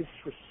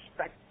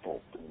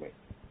disrespectful to me.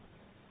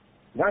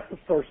 Not the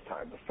first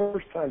time. The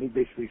first time he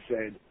basically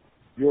said,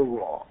 you're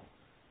wrong.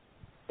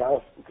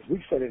 Because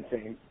we said in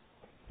saying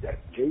that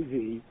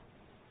Jay-Z,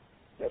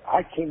 that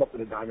I came up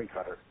with a diamond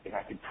cutter, and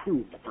I could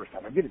prove the first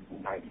time. I did it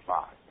in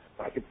 95,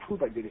 but I could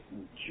prove I did it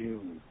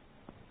in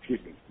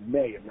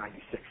May of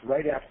 96,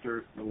 right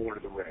after The Lord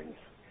of the Rings.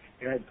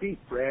 And I beat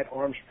Brad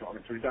Armstrong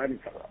and threw the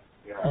diamond cutter up.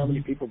 How many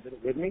people did it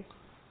with me?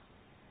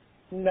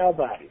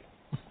 Nobody.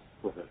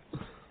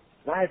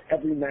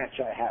 Every match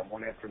I had,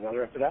 one after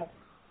another after that.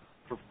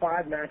 For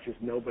 5 matches,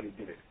 nobody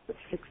did it. The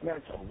 6th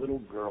match, a little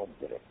girl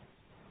did it.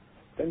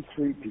 Then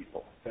 3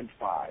 people, then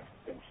 5,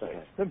 then 6,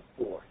 then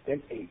 4,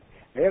 then 8.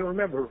 And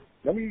remember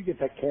you get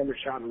that camera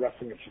shot of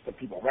wrestling, it's just the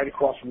people right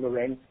across from the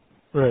ring?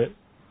 Right.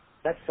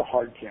 That's the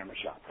hard camera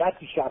shot. That's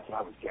the shots that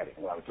I was getting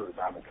when I would throw the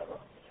diamond cutter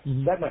up.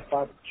 Mm-hmm. That my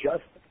father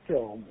just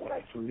filmed when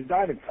I threw the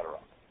diamond cutter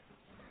up.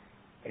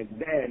 And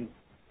then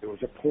there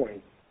was a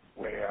point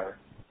where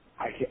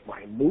I hit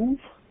my move,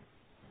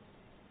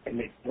 and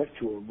it went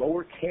to a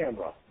lower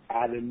camera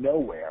out of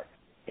nowhere,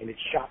 and it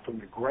shot from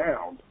the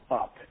ground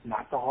up,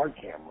 not the hard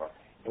camera.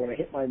 And when I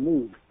hit my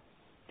move,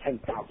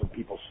 10,000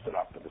 people stood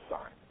up for the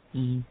sign.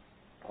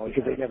 Mm-hmm.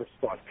 Because they never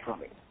saw it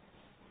coming.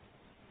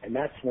 And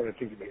that's one of the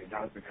things that made a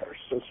diamond cutter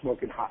so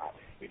smoking hot.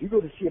 If you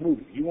go to see a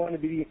movie, do you want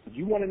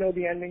to know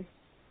the ending?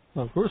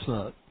 Well, of course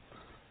not.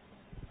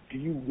 Do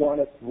you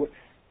want to?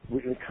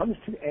 When it comes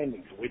to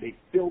endings, where they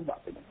build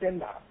up and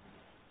bend up,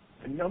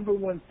 the number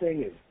one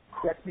thing is,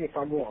 correct me if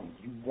I'm wrong,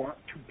 you want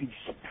to be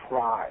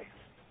surprised.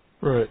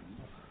 Right.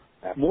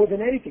 More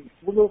than anything,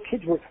 when little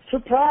kids were,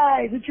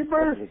 surprise, it's your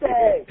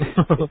birthday.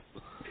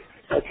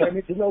 Okay,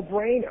 it's a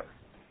no-brainer.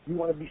 You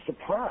want to be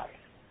surprised.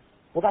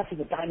 Well, that's what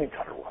the diamond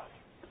cutter was.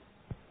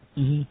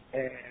 Mm-hmm.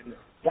 And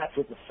that's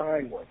what the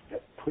sign was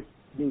that put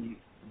me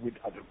with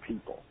other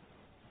people.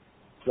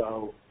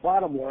 So,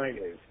 bottom line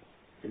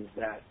is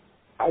that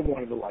I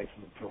wanted the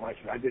license for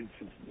license. I did it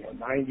since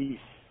 90s.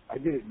 I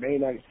did it May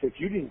 96.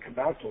 You didn't come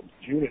out till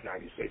June of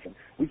 96, and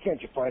we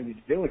can't find you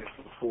doing it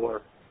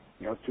before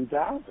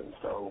 2000.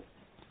 So,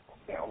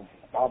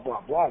 blah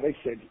blah blah. They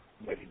said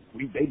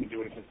they've been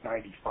doing it since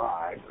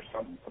 95 or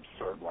something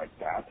absurd like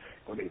that.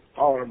 When they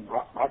followed them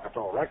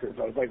Rockefeller Records,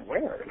 I was like,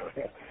 where? In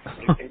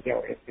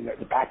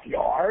the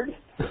backyard.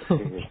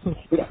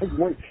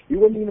 You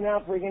wasn't even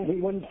out bringing. He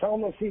wasn't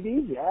selling no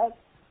CDs yet.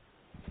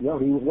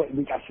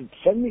 I said,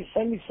 send me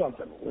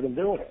something with him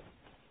doing it.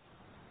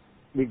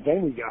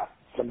 Then we got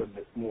some of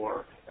it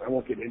more, and I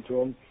won't get into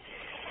them.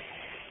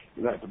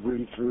 You know, I have to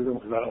read through them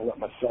because I don't let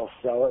myself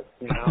sell it,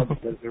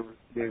 because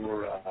they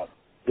were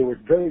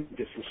very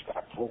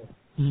disrespectful.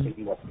 Mm-hmm.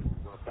 They were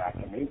back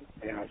to me,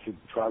 and I said,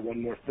 try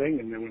one more thing,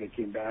 and then when they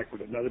came back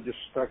with another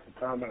disrespectful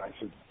comment, I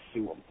said,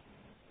 sue them.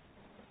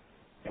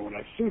 And when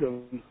I sued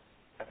them,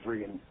 I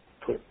friggin'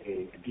 put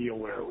a deal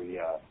where we,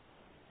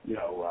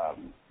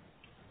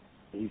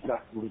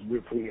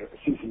 we're putting a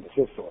cease and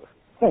desist order.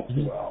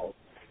 Mm-hmm. Well,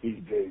 he's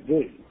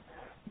busy.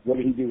 What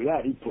did he do with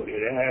that? He put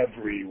it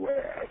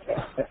everywhere.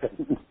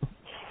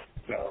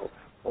 So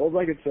all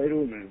I could say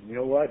to him is, you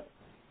know what?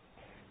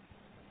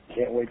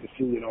 Can't wait to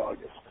see you in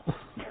August.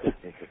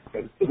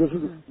 this is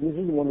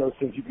one of those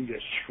things you can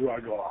just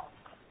shrug off.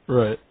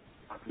 Right.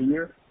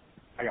 Here,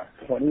 I got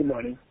plenty of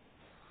money,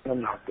 and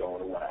I'm not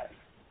going away.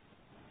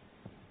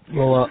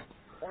 Well, As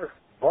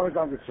far as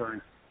I'm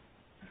concerned,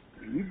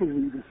 when you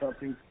believe in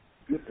something,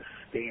 you have to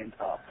stand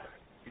up.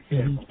 You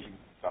can't believe in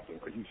something,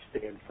 or you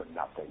stand for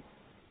nothing.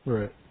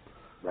 Right.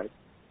 Right?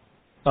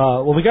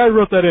 Well, the guy who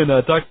wrote that in,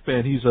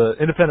 Duckman, he's an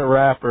independent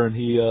rapper, and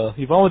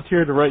he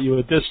volunteered to write you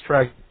a diss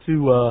track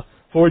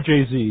for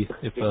Jay-Z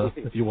if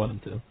you want him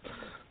to.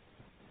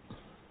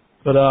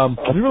 But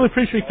we really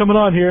appreciate you coming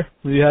on here.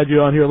 We had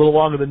you on here a little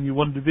longer than you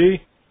wanted to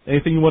be.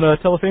 Anything you want to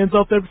tell the fans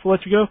out there before I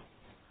let you go?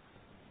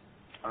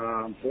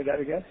 Say that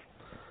again?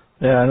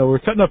 Yeah, I know we're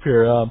cutting up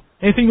here.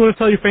 Anything you want to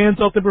tell your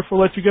fans out there before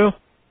I let you go?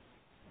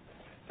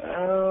 I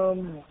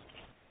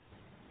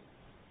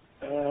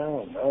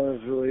don't know.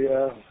 It's really,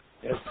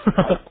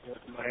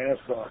 my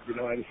ass off,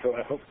 so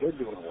I hope they're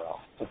doing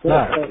well. I'll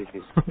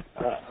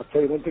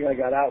tell you one thing I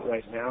got out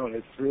right now, and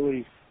it's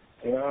really,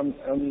 I'm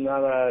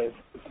not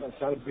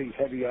it's not a big,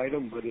 heavy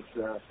item, but it's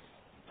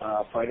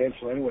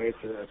financial anyway.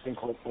 It's a thing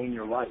called Own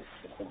Your Life.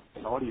 It's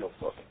an audio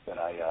book that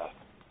I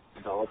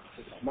developed.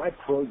 It's my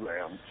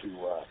program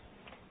to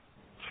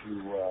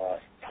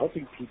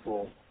helping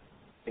people.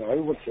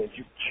 Everyone says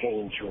you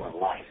change your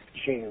life.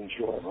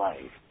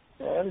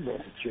 Everybody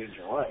wants to change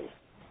your life.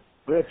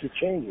 But if you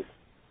change it,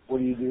 what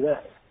do you do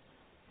then?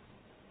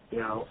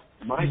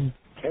 My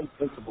 10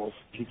 principles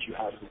teach you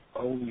how to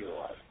own your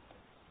life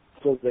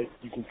so that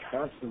you can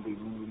constantly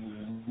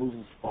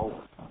move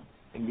forward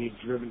and be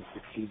driven to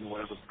succeed in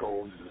whatever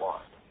goal you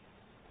want.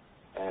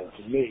 And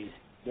to me,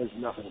 there's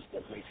nothing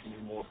that makes me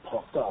more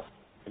pumped up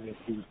than to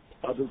see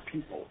other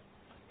people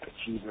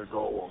achieve their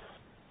goals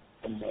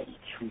and then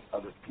treat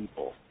other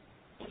people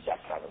with that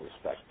kind of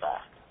respect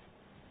back.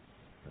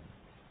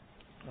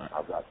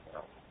 How's that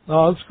sound?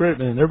 Oh, that's great,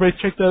 man. Everybody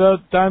check that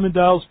out,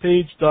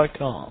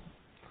 DiamondDialsPage.com.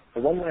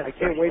 I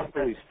can't wait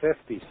till he's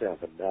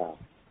 57 now.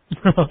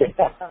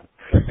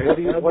 What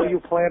do you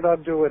plan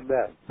on doing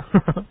then?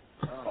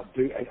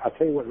 Dude, I'll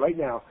tell you what, right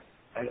now,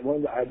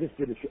 and I just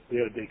did it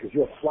the other day because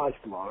you're a fly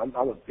Stallone.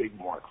 I'm a big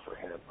mark for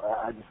him.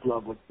 I just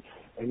love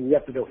and you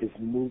have to know his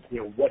move,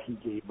 what he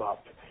gave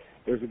up.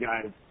 There's a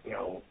guy,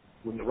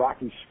 when the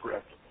Rocky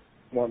script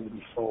wanted to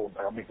be sold,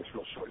 I'll make this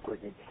real short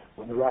quickly.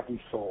 When the Rocky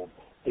sold,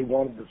 they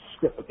wanted the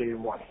script, but they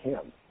didn't want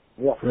him.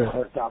 They offered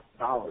 $100,000,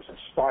 a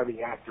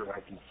starving actor in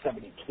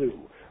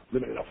 1972,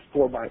 living in a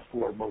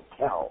 4x4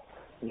 motel,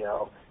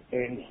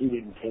 and he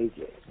didn't take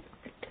it.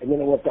 And then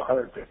it went to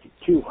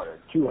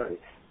 $150,000, $200,000,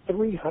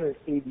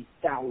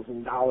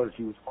 $380,000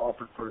 he was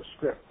offered for a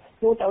script.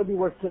 You know what that would be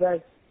worth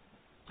today?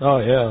 Oh,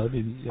 yeah.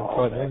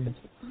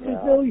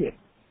 $5 million.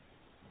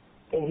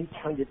 And he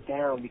turned it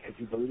down because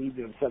he believed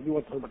in himself. You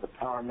want to talk about the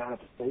power of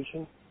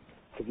manifestation?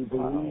 Because he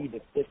believed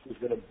that this was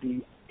going to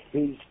be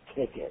his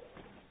ticket.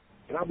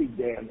 And I'll be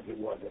damned if it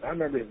wasn't. I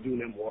remember him doing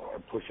them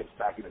one-arm push-ups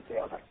back in the day.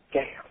 I was like,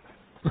 damn,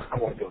 I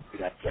want to go do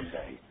that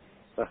someday.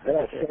 Then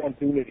I saw him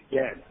doing it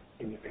again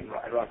in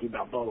Rocky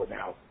Balboa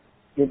now.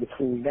 In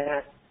between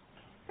that,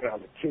 I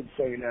was a kid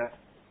saying that,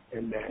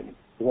 and then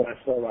when I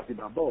saw Rocky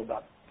Balboa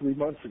about 3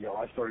 months ago,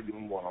 I started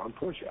doing one-arm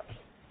push-ups.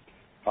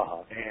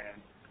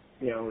 And,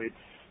 it's,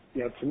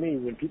 to me,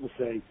 when people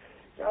say,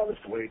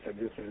 this weight, I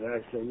this and that,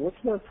 I say,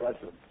 what's more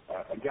impressive?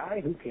 A guy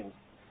who can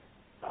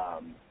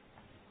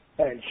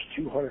bench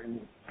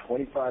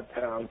 225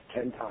 pounds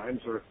 10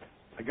 times, or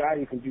a guy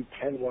who can do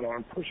 10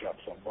 one-arm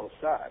push-ups on both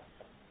sides.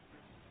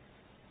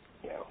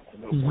 It's a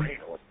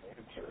no-brainer with the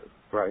answer.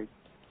 Right.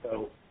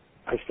 So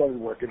I started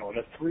working on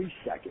a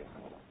 3-second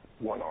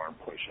one-arm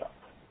push-up,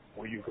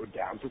 where you go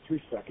down for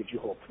 3 seconds, you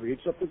hold 3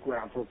 inches off the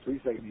ground for 3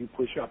 seconds, you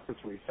push up for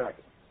 3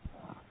 seconds.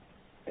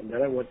 And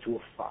then I went to a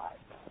 5.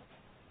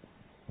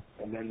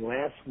 And then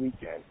last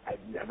weekend,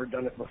 I'd never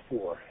done it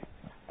before,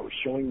 I was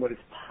showing what is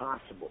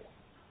possible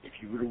if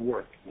you were to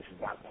work. This is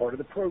not part of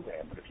the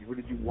program, but if you were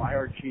to do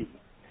YRG,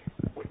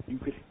 what you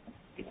could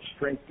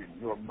strengthen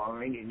your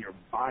mind and your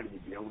body to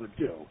be able to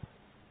do.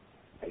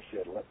 I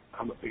said,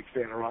 I'm a big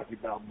fan of Rocky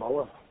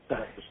Balboa.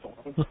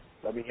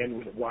 Let me end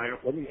with a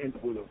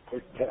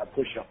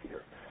push-up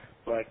here.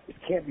 But it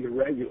can't be a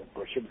regular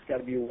push-up. It's got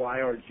to be a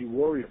YRG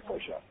warrior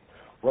push-up.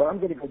 Well, I'm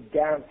going to go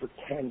down for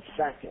 10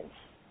 seconds.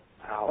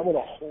 I'm going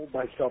to hold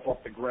myself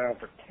off the ground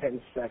for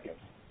 10 seconds.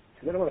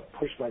 And then I'm going to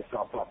push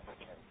myself up for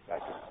 10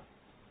 seconds.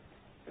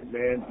 And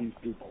man, these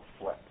people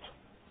flipped.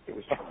 It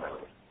was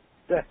tremendous.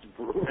 That's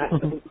brutal.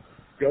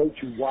 Go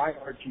to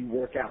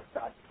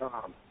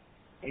yrgworkout.com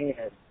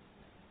and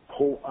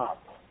pull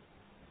up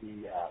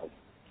the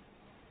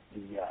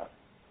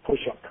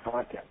push-up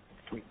content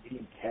between me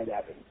and Ted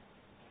Evans.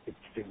 It's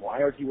in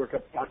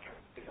yrgworkout.com.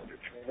 It's under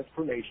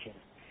transformation,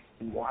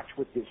 and watch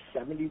what this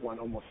 71,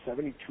 almost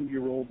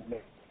 72-year-old man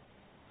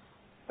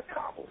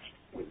accomplished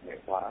with me.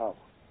 Wow.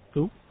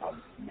 Who?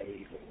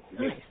 Amazing. His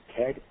name is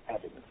Ted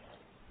Evans.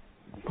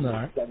 He's All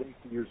right.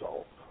 72 years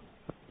old.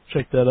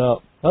 Check that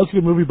out. That was a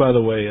good movie, by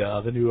the way,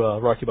 the new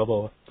Rocky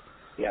Balboa.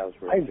 Yeah, it was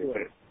I really enjoyed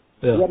good. it.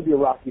 Yeah. You got to be a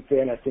Rocky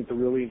fan, I think, to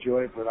really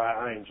enjoy it, but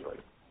I enjoyed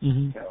it.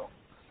 Mm-hmm. You know,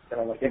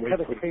 and I like It the way kind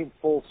he of put it. came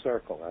full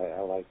circle. I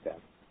like that.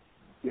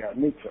 Yeah,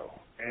 me too.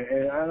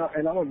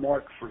 And I'm a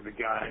mark for the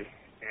guy,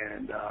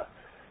 and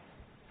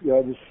you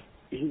know,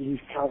 he's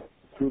kind of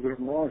proven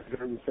him wrong. Because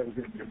everyone said it was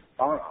going to be a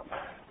bomb.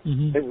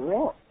 Mm-hmm. They were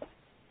wrong.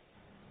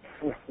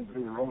 They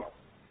were wrong.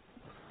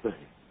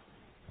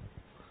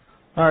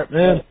 All right,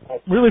 man.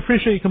 Really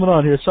appreciate you coming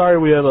on here. Sorry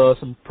we had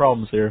some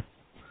problems here.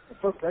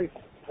 It's okay.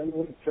 Send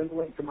a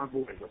link to my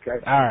boys, okay?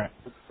 All right.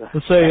 Let's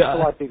say, Thanks a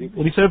lot, DDP.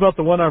 when you said about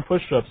the one-arm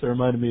push-ups, it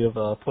reminded me of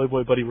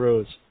Playboy Buddy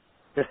Rose.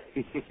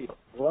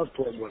 Love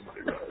Playboy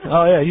Buddy Rose.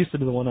 Oh, yeah, he used to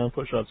do the one-arm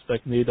push-ups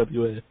back in the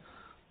AWA.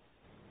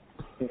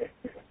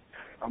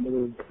 I'm a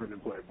little different than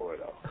Playboy,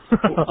 though.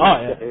 Oh,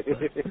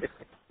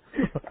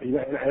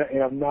 yeah.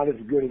 And I'm not as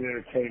good an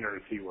entertainer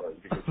as he was,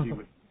 because he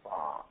was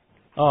bomb.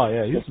 Oh,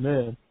 yeah, he's the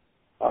man.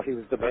 Oh, he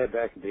was the man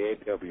back in the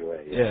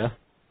AWA. Yeah.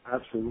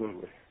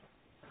 Absolutely.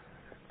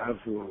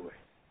 Absolutely.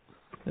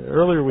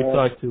 Earlier we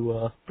talked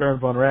to Baron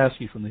Von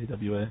Raschke from the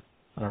AWA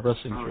on our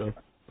wrestling show.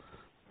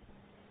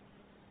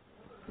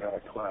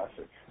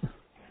 Classic.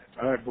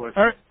 All right, boys.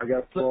 All right. I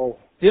got to roll.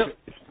 Yep. Okay,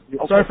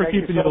 Sorry for thank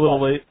keeping you you a little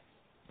late.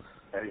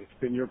 Hey, it's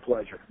been your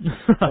pleasure.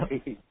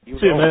 See you,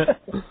 man.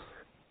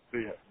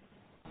 See ya.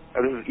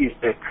 This is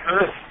EJ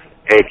Chris,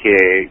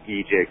 a.k.a.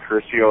 EJ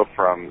Curcio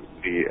from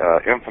the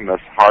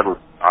infamous Hardwood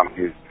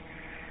Comedies,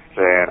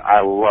 saying, I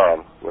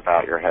love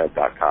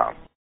WithoutYourHead.com.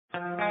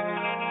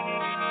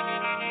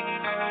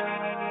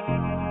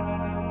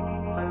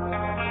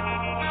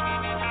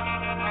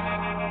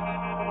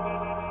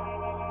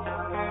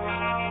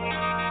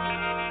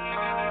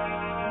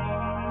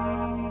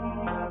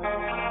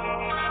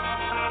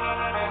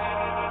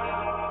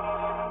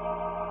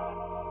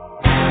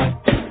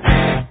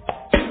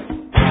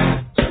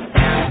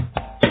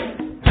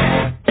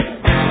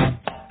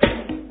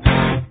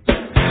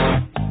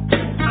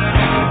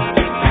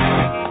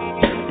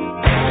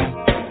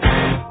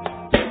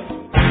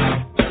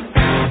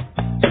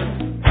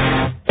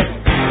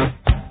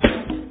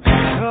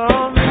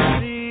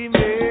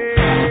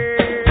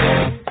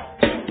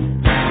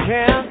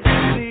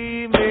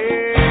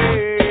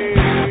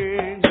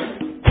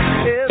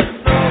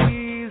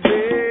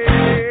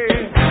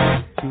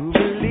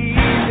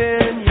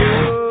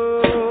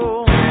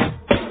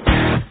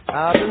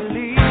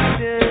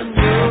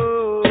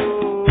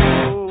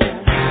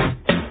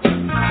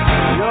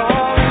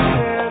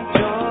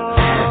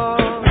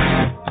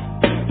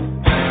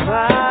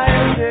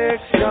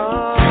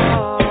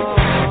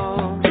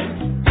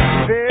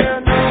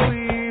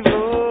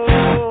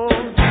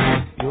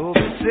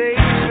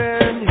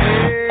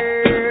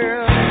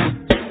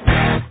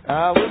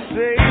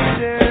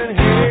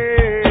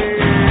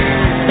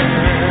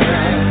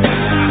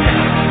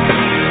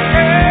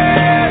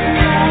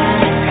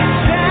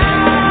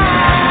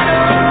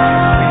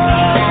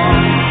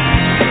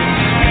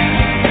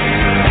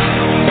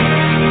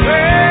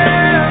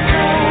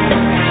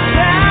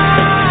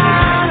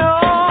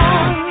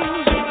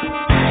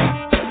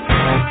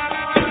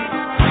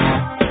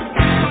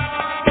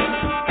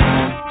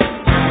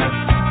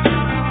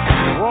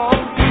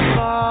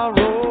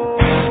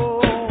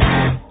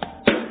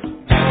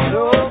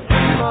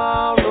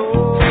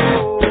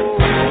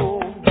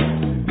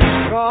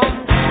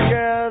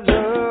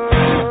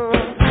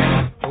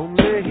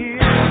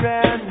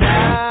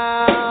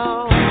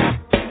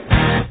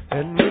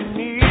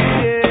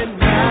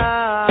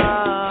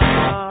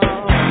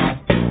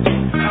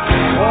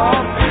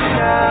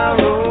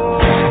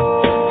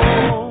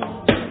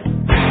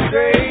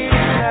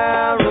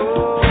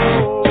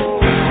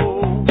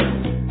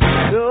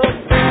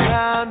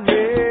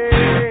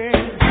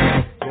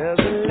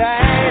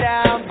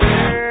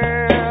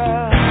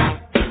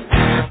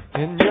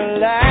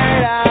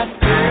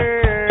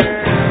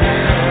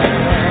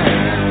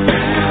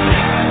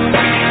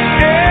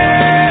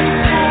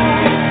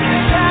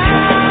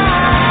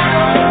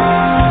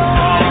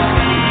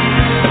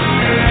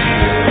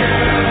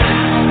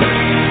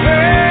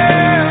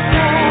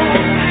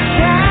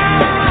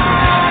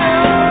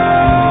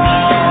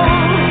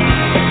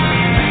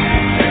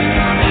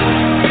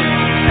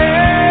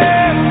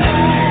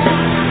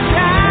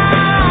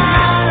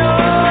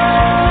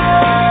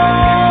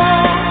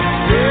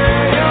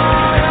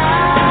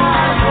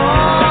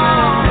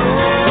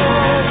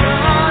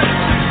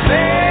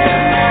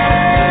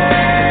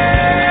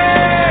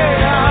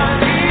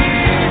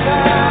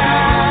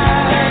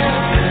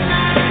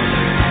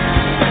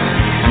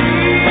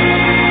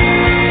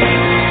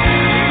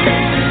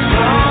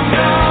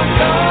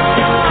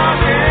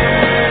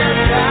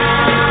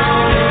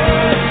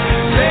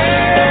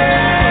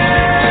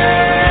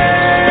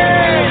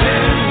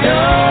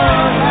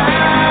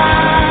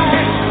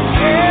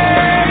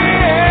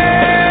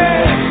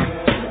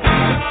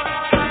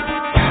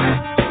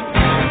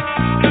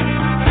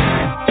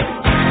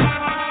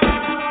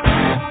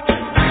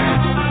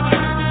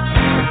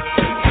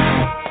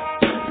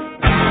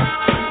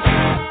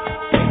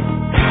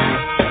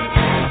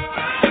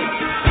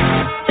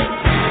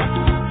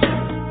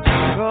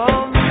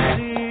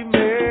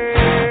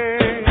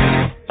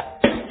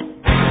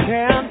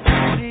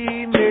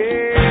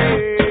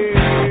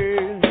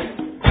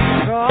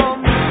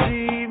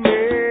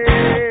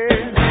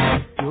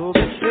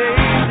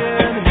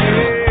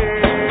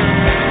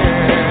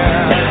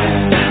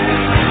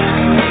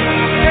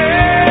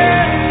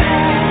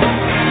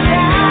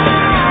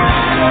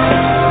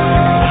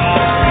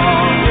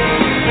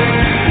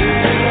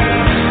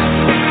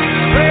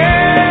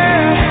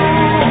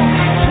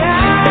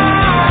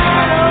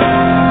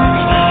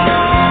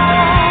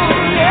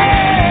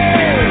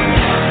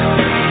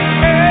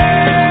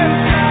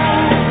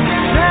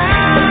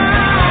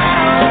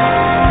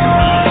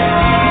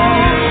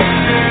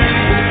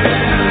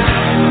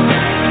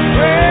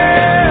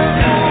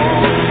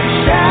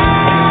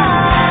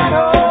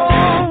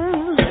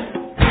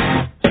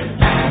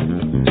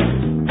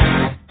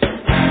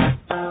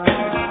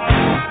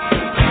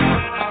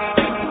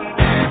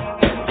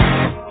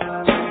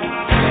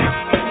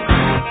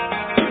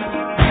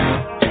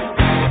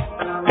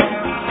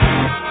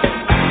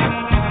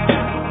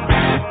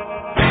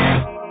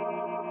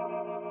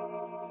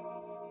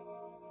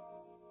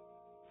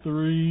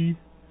 3,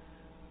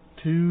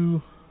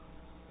 2.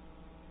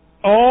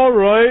 All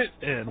right,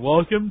 and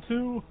welcome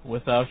to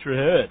Without Your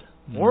Head,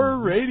 more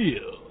radio.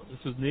 This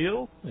is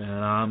Neil. And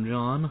I'm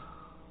John.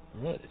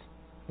 All right.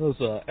 That was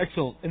an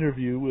excellent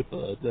interview with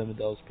Diamond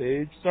Dallas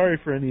Page. Sorry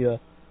for any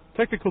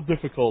technical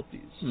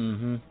difficulties.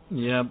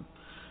 Yep.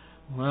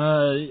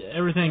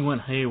 Everything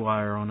went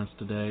haywire on us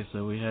today,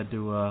 so we had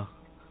to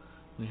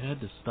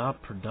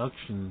stop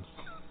productions.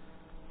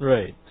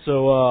 Right.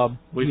 So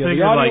we figured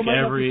like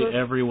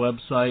every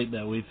website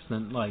that we've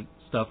sent like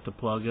stuff to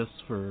plug us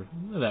for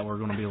that we're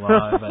going to be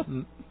live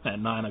at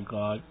 9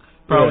 o'clock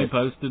probably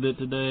posted it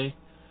today,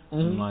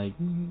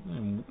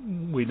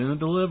 and we didn't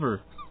deliver.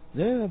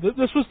 Yeah,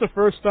 this was the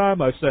first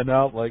time I've sent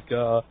out like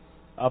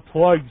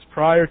plugs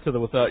prior to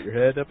the Without Your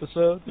Head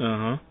episode.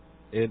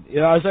 And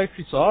I was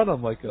actually saw it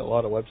on like a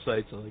lot of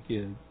websites, like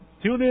tune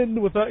in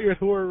to Without Your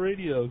Horror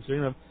Radio. So,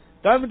 you know,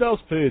 Diamond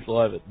Dallas Page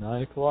live at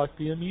 9 o'clock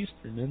p.m.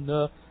 Eastern, and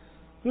it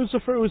was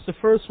the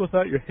first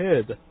Without Your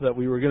Head that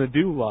we were going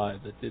to do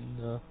live that didn't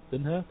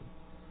happen.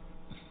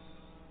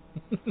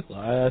 So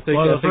I think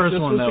the this first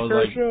one was that the was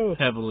first like show.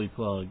 heavily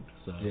plugged.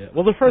 So yeah,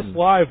 well, the first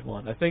live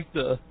one. I think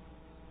the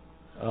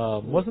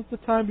wasn't the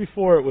time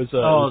before it was.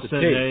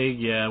 Sid Haig.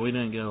 Yeah, we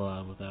didn't get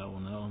live with that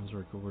one. That one's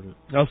recorded.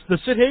 No, the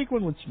Sid Haig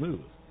one went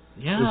smooth.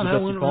 Yeah,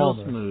 that went real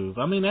smooth.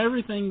 I mean,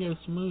 everything goes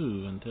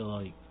smooth until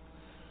like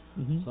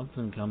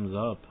something comes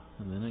up,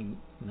 and then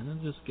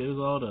it just goes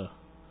all to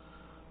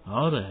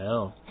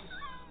hell.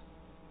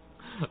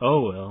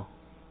 Oh well,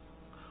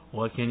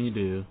 what can you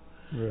do?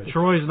 Right.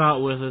 Troy's not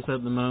with us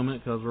at the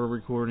moment because we're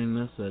recording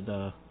this at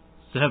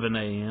 7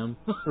 a.m.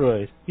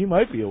 Right. He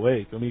might be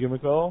awake. Let me give him a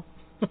call.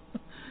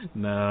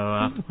 No,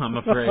 I'm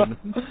afraid.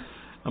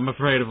 I'm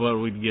afraid of what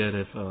we'd get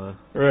if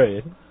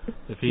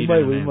he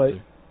didn't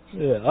answer.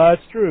 Yeah,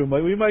 that's true.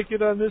 We might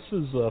get on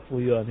Mrs.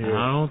 Flea on here.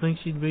 I don't think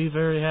she'd be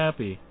very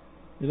happy.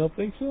 You don't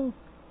think so?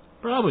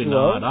 Probably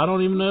not. I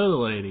don't even know the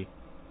lady.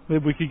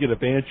 Maybe we could get a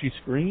banshee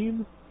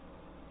scream.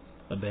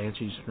 A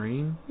banshee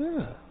scream?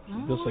 Yeah. She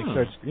just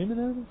start screaming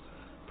at us.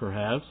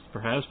 Perhaps.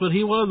 But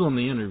he was on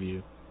the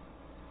interview.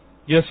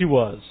 Yes, he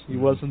was. He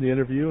was in the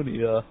interview, and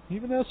he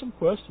even asked some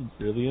questions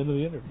near the end of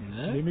the interview.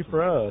 Excellent. Made me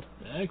proud.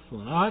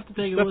 Excellent. I'll have to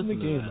take a listen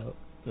to that. Up.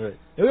 Right.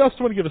 And we also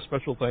want to give a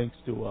special thanks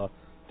to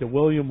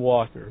William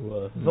Walker,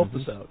 who helped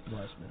us out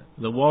last minute.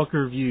 The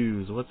Walker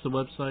Views. What's the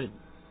website?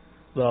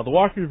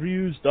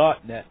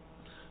 TheWalkerViews.net.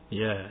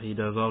 Yeah, he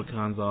does all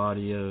kinds of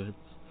audio.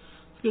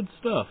 It's good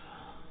stuff.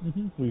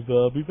 We've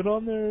been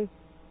on there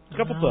a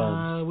couple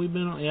times. We've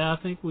been on, I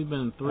think we've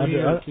been 3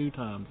 or 2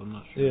 times. I'm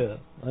not sure. Yeah,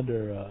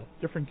 under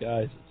different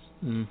guises.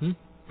 I'm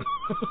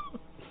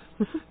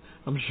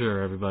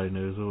sure everybody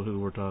knows who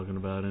we're talking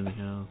about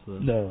anyhow. So.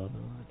 No,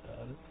 I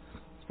doubt it.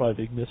 It's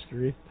probably a big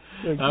mystery.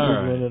 All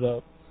right. It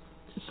up.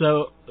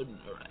 So,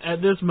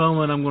 at this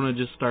moment, I'm going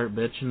to just start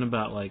bitching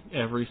about, like,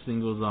 every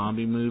single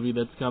zombie movie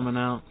that's coming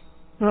out.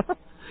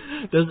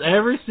 Does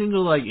every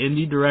single, like,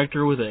 indie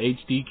director with an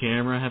HD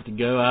camera have to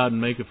go out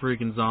and make a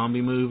freaking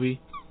zombie movie?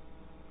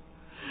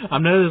 I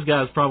know this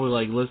guy's probably,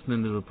 like,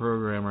 listening to the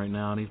program right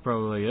now, and he's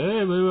probably like,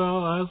 hey, maybe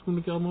I'll ask him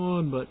to come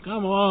on, but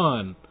come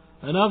on.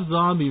 Enough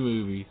zombie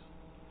movies.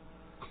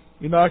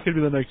 You're not going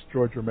to be the next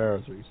George Romero,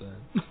 is what you're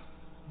saying.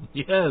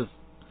 Yes.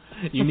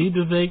 You need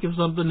to think of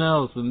something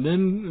else, and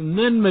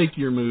then make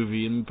your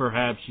movie, and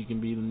perhaps you can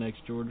be the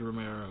next George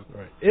Romero.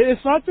 Right.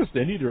 It's not just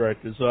indie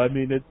directors. So I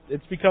mean,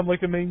 it's become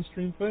like a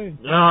mainstream thing.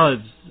 Oh,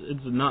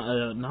 it's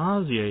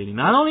nauseating.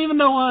 I don't even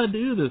know why I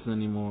do this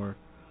anymore.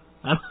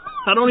 I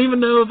don't even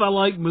know if I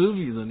like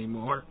movies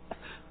anymore.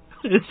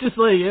 It's just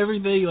like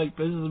everything like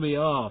pisses me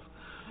off.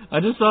 I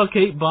just saw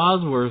Kate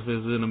Bosworth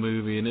is in a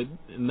movie,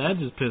 and that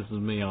just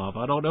pisses me off.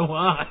 I don't know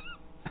why.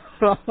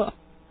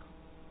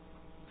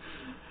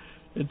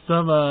 It's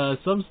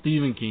some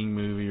Stephen King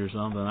movie or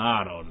something.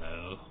 I don't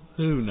know.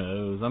 Who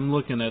knows? I'm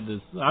looking at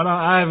this.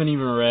 I haven't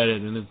even read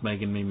it, and it's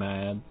making me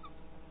mad.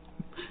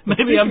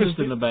 Maybe I'm just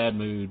in a bad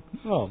mood.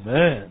 Oh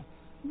man,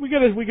 we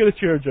gotta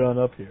cheer John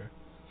up here.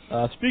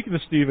 Speaking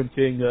of Stephen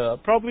King,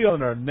 probably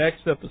on our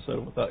next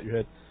episode, Without Your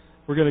Head,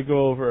 we're gonna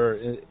go over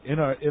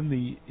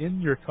in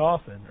your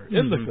coffin or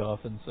in the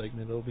coffin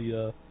segment. It'll be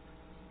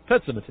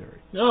Pet Sematary.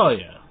 Oh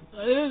yeah,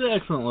 it's an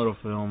excellent little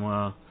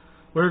film.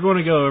 We're going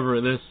to go over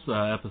this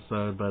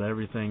episode, but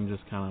everything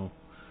just kind of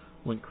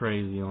went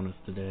crazy on us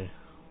today.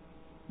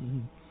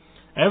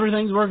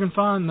 Everything's working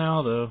fine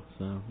now, though.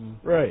 So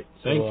right.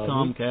 Thanks,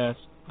 Comcast.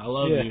 I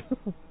love you.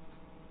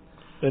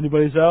 If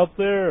anybody's out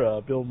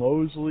there, Bill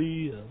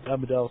Mosley,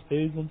 Diamond Dallas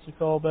Page wants to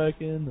call back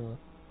in.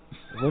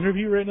 We'll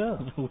interview right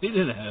now. We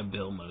didn't have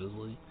Bill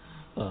Mosley.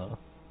 I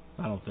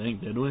don't think,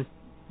 did we?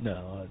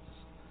 No,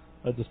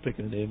 I just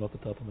picking a name off the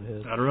top of my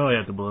head. I'd really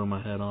have to blow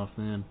my head off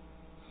then.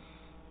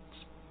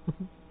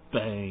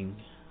 Bang.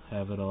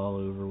 Have it all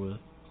over with.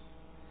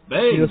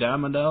 Bang! Yes.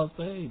 Diamond Dallas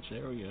Page.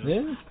 There we go.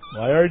 Yeah.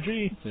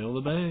 YRG. Feel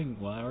the bang.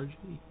 YRG.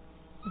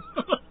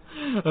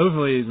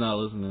 Hopefully he's not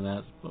listening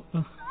to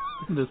that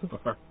this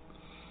part.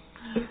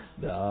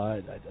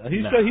 No,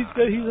 he's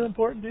an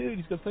important dude.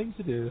 He's got things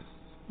to do.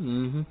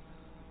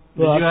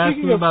 Did you ask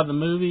me about the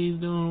movie he's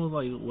doing with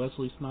like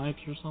Wesley Snipes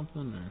or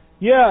something? Or?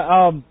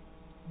 Yeah,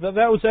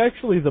 that was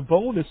actually the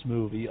bonus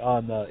movie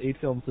on 8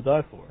 Films to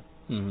Die For.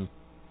 Mm-hmm.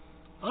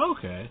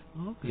 Okay.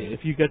 Yeah,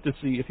 if you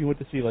went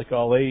to see like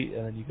all 8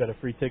 and you got a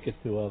free ticket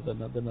to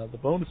the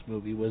bonus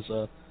movie was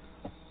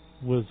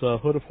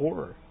Hood of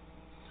Horror.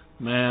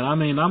 Man, I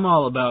mean, I'm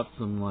all about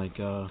some like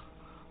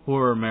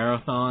horror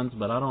marathons,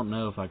 but I don't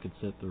know if I could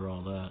sit through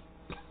all that.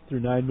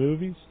 Through 9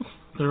 movies?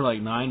 There are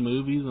like 9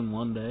 movies in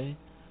one day.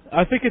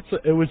 I think it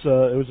was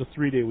a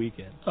 3-day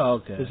weekend. Oh,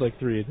 okay. It was like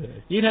 3 a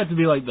day. You'd have to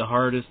be like the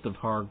hardest of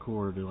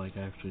hardcore to like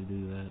actually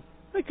do that.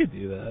 I could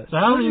do that. So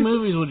how many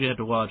movies would you have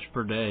to watch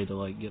per day to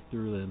like get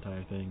through the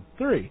entire thing?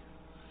 3.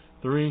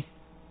 3?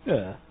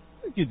 Yeah,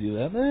 I could do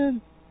that,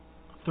 man.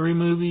 3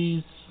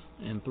 movies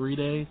in 3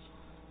 days?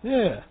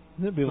 Yeah,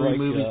 that'd be 3 like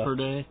movies per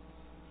day?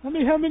 How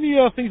many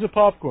things of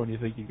popcorn do you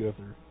think you go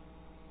through?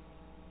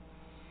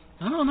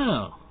 I don't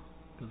know,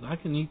 because I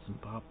can eat some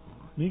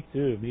popcorn. Me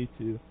too.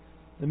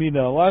 I mean,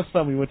 last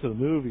time we went to the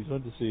movies, we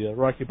went to see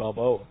Rocky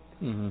Balboa.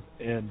 Mm-hmm.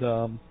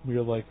 And we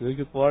were like, they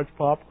get the large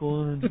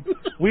popcorn.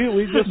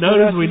 we just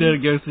noticed we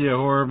didn't go see a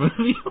horror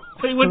movie.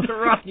 We went to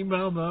Rocky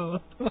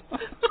Balboa.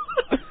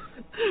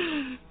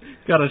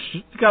 Kind of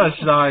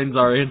shines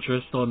our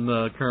interest on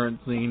the current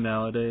scene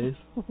nowadays.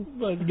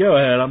 But go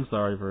ahead. I'm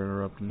sorry for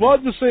interrupting. Well,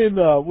 I'm just saying,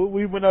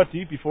 we went out to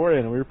eat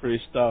beforehand, and we were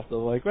pretty stuffed. They're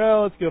like,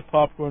 well, let's get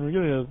popcorn. We're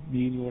gonna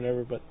meet you,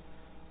 whatever. But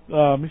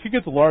if you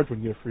get the large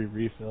one, you get a free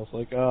refill. It's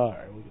like, all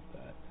right, we'll get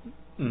that.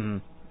 Mm-hmm.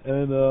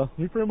 And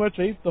we pretty much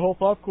ate the whole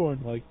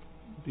popcorn like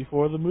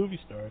before the movie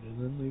started, and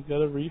then we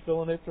got a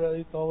refill and ate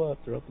all that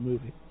throughout the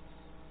movie.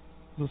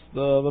 Just,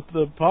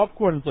 the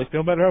popcorn is like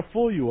no matter how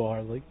full you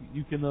are, like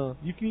you can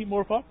eat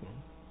more popcorn.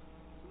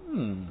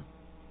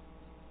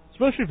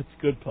 Especially if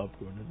it's good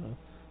popcorn. And,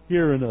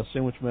 here in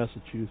Sandwich,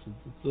 Massachusetts,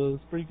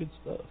 it's pretty good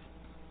stuff.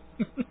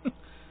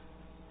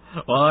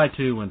 Well, I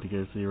too went to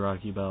go see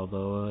Rocky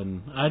Balboa,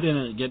 and I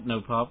didn't get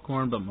no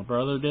popcorn, but my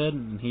brother did,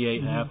 and he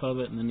ate half of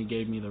it, and then he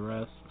gave me the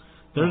rest.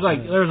 There's like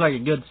a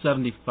good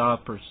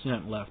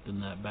 75% left in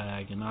that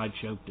bag, and I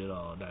choked it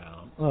all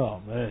down. Oh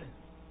man,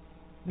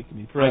 making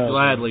me proud. I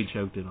gladly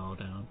choked it all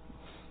down.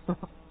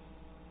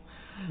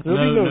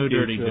 no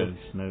dirty jokes.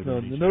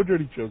 jokes. No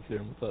dirty jokes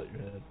there without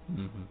your head.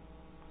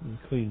 Mm-hmm.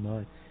 Clean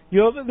mind. You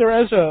know,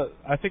 there is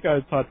I think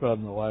I talked about it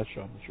in the last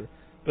show, I'm not sure,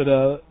 but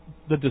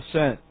The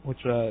Descent, which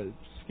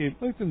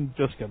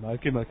just came out.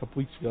 It came out a couple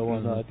weeks ago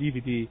on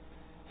DVD,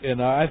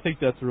 and I think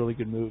that's a really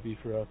good movie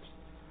for us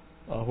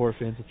horror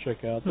fans to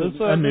check out. It's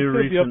a new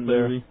recent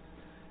movie.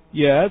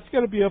 Yeah, it's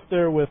got to be up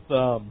there with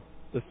The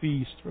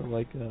Feast for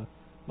like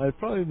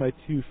probably my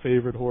 2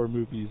 favorite horror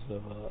movies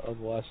of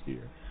the last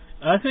year.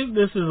 I think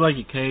this is like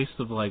a case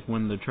of like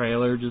when the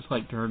trailer just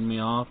like turned me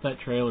off. That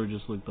trailer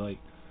just looked like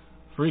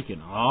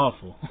freaking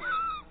awful.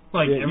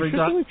 Like yeah, every you should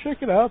time, really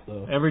check it out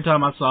though. Every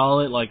time I saw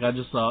it, like I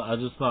just thought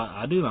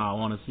I do not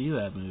want to see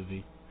that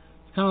movie.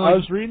 It's kind of like I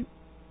was reading.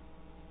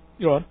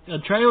 Go on. A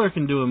trailer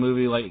can do a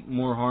movie like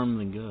more harm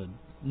than good.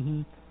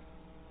 Mm-hmm.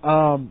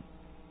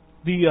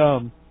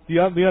 The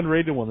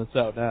unrated one that's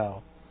out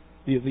now,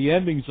 the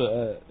ending's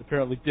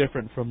apparently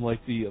different from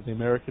like the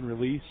American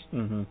release.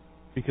 Mm-hmm.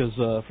 Because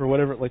for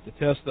whatever, like the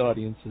test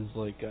audience is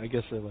like, I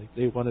guess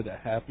they wanted a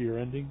happier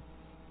ending.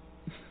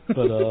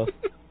 But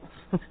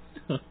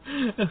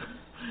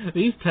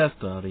these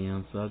test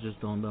audience, I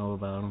just don't know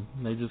about them.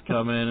 They just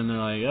come in and they're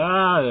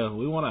like,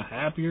 we want a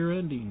happier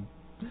ending.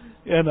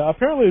 And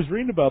apparently, I was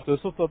reading about this.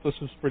 I thought this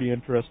was pretty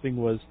interesting.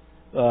 Was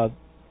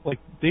like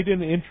they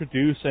didn't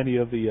introduce any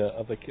of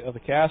the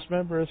cast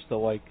members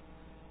to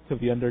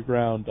the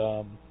underground.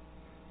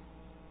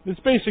 It's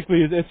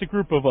basically a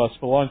group of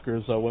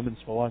spelunkers, women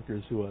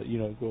spelunkers who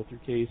go through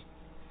caves,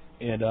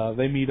 and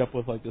they meet up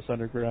with like this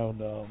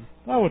underground.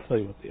 I won't tell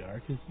you what they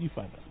are because you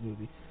find out in the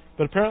movie.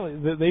 But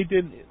apparently they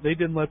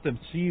didn't let them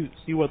see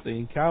what they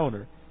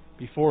encounter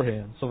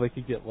beforehand, so they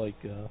could get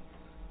like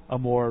a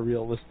more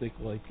realistic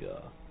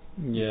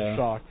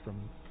shock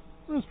from.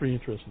 It was pretty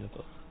interesting, I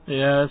thought.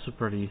 Yeah, it's a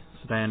pretty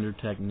standard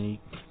technique.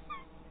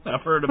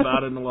 I've heard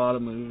about it in a lot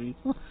of movies.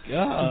 God.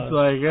 It's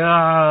like,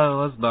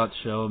 let's not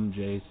show them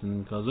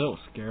Jason because it'll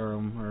scare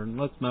them, or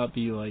let's not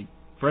be like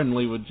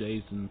friendly with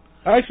Jason.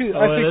 Actually,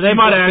 I think they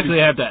might actually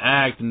have to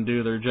act and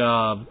do their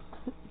job.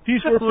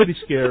 These were pretty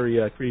scary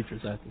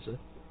creatures, I have to say.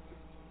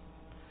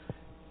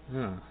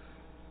 Huh.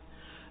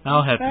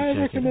 I'll have to check it out.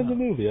 I recommend the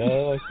movie.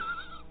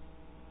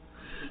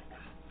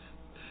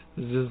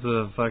 It's just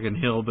a fucking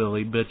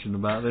hillbilly bitching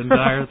about the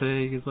entire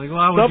thing. It's like,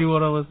 why would you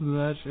want to listen to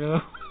that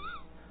show?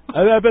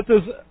 I bet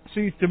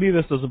to me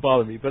this doesn't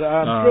bother me, but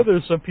I'm sure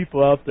there's some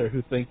people out there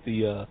who think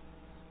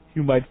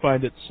who might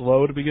find it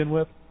slow to begin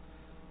with,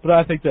 but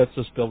I think that's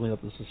just building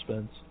up the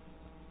suspense.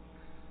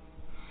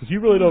 Because you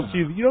really don't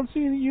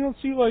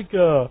see like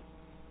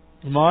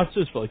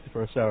monsters for like the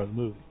first hour of the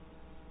movie.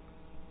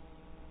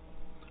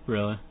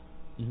 Really?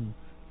 Mm-hmm.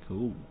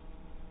 Cool.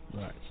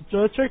 All right,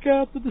 so check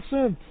out The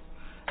Descent.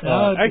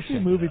 Actually,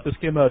 a movie that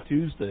came out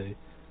Tuesday,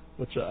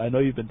 which I know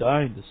you've been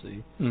dying to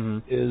see,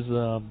 is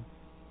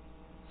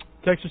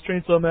Texas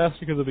Chainsaw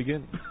Massacre: The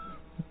Beginning.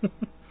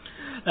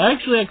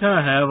 Actually, I kind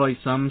of have like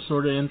some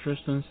sort of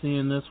interest in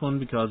seeing this one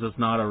because it's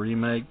not a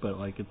remake, but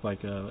like it's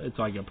like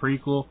a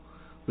prequel.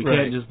 We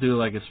can't just do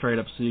like a straight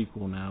up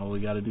sequel now. We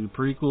got to do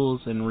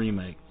prequels and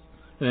remakes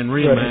and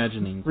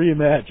reimaginings. Right.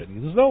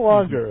 Reimagining. It's no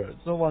longer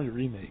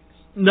remakes.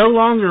 No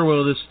longer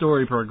will this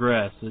story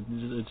progress.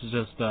 It's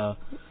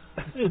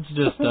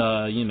just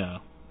you know.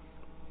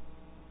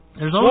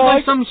 There's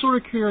always some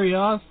sort of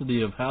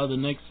curiosity of how the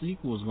next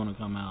sequel is going to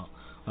come out.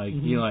 Like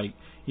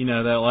you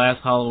know, that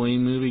last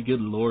Halloween movie, good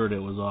lord, it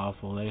was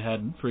awful. They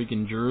had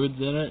freaking druids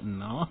in it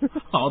and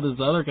all this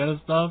other kind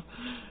of stuff.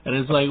 And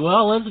it's like,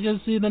 well, let's go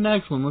see the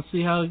next one. Let's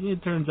see how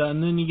it turns out.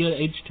 And then you get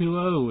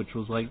H2O, which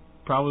was like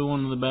probably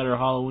one of the better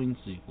Halloween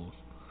sequels.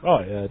 Oh,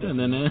 yeah.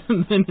 Definitely.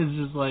 And then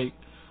it's just like,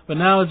 but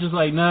now it's just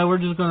like, no, we're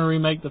just going to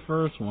remake the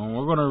first one.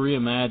 We're going to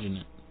reimagine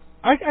it.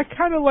 I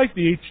kind of like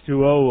the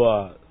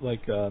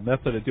H2O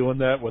method of doing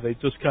that, where they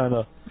just kind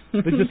of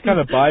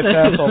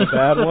bypass all the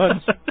bad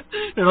ones.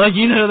 They're like,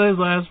 you know, those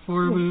last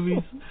 4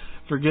 movies,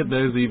 forget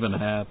those even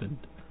happened.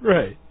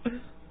 Right.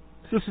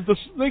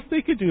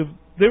 They could do.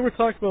 They were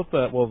talking about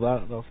that. Well, I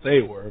don't know if they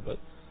were, but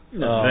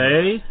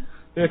they.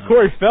 Yeah,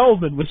 Corey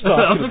Feldman was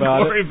talking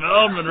about Corey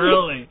Feldman,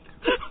 really.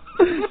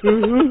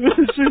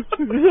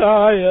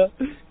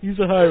 He's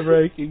a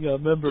high-ranking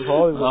member of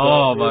Hollywood.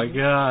 Oh my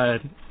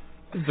God.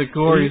 The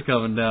Corey's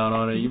coming down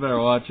on it. You better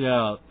watch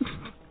out.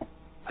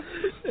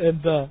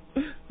 And,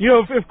 you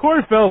know, if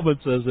Corey Feldman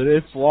says it,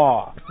 it's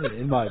law,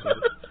 in my book.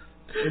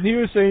 And he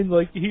was saying,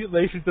 like,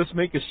 they should just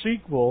make a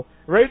sequel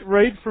right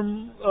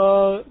from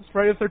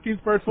Friday the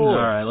 13th Part 4. All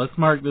right, let's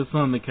mark this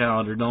on the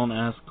calendar. Don't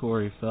ask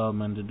Corey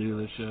Feldman to do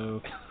the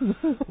show.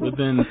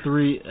 Within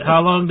 3... How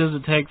long does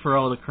it take for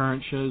all the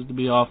current shows to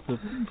be off the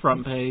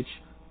front page?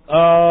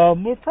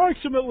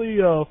 Approximately,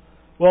 well,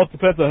 it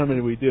depends on how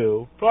many we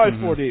do. Probably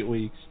 4 to 8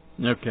 weeks.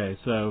 Okay,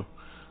 so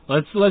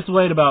let's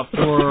wait about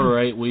 4 or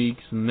 8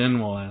 weeks, and then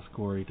we'll ask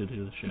Corey to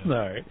do the show. All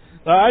right.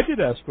 I did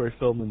ask Corey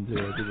Feldman to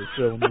do the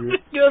show.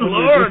 Good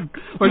Lord!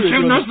 We're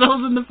shooting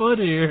ourselves in the foot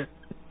here.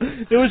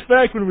 It was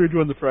back when we were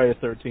doing the Friday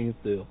the 13th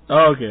deal.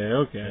 Okay.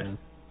 Yeah.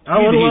 I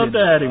would have loved to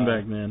add him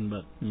back then,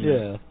 but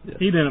yeah.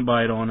 He didn't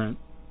bite on it.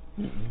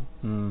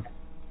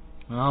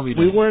 I'll be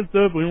we weren't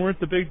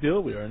the big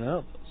deal we are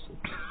now.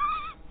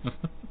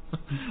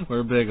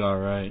 We're big, all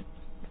right.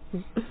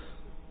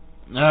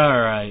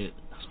 All right.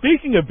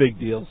 Speaking of big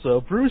deals,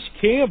 so Bruce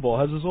Campbell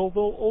has his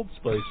Old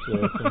Spice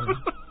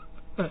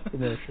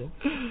commercial.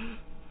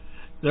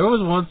 There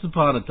was once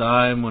upon a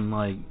time when,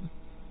 like,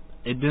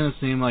 it didn't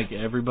seem like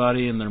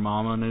everybody and their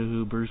mama knew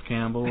who Bruce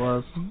Campbell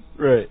was.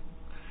 Right.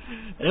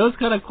 It was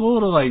kind of cool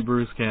to like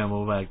Bruce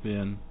Campbell back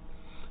then.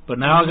 But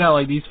now I got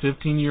like these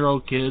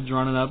 15-year-old kids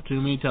running up to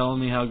me telling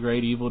me how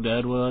great Evil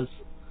Dead was.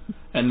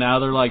 And now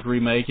they're like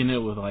remaking it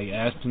with like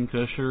Ashton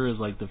Kutcher as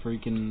like the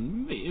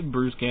freaking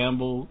Bruce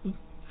Campbell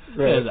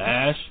as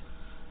Ash.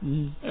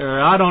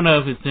 Or I don't know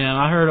if it's him.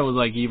 I heard it was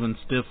like even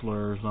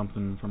Stifler or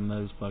something from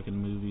those fucking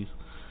movies.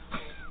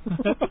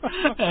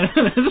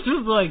 And it's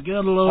just like,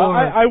 good lord.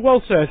 I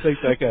will say I think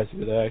that guy's a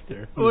good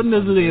actor. When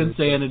does the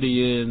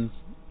insanity end?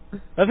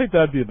 I think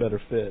that'd be a better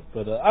fit,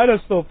 but I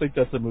just don't think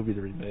that's a movie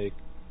to remake.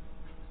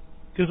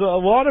 Because a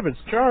lot of its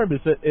charm is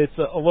that it's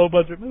a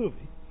low-budget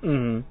movie.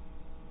 Mm-hmm.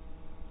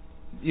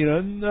 You know,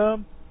 and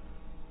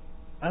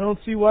I don't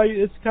see why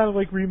it's kind of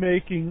like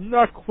remaking,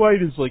 not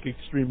quite as like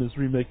extreme as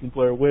remaking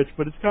Blair Witch,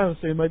 but it's kind of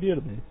the same idea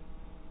to me.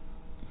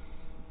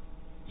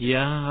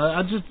 Yeah,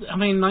 I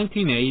mean,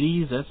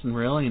 1980s, that's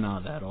really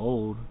not that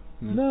old.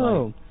 And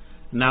no. Like,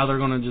 now they're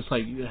going to just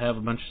like have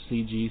a bunch of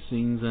CG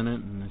scenes in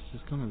it, and it's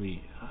just going to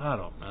be, I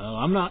don't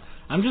know.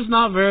 I'm just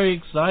not very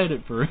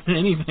excited for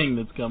anything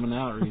that's coming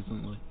out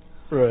recently.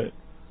 Right.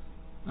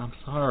 I'm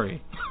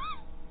sorry.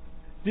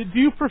 Do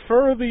you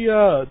prefer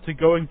the to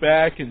going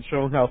back and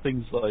showing how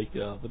things like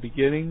the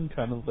beginning,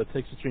 kind of the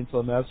Texas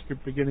Chainsaw Massacre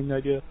beginning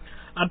idea?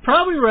 I'd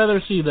probably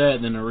rather see that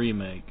than a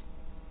remake.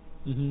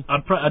 Mm-hmm.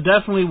 I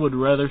definitely would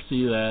rather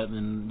see that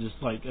than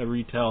just like a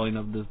retelling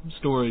of the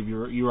story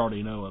you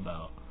already know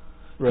about.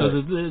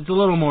 Because it's a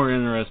little more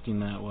interesting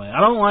that way. I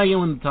don't like it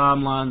when the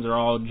timelines are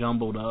all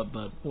jumbled up,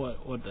 but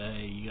what the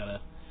hey,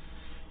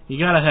 you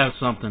gotta have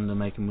something to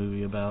make a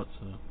movie about.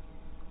 So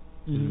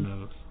who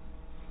knows?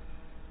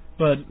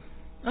 But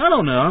I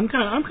don't know. I'm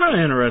kind of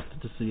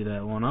interested to see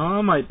that one.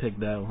 I might pick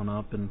that one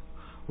up and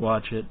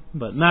watch it.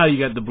 But now you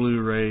got the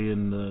Blu-ray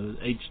and the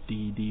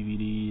HD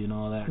DVD and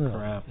all that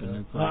crap, and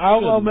it's like,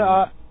 I'll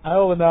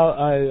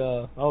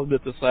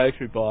admit this. I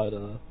actually bought it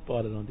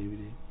on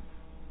DVD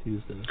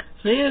Tuesday.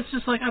 See, it's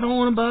just like I don't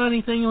want to buy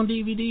anything on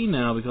DVD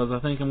now because I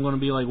think I'm going to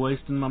be like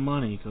wasting my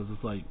money because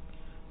it's like,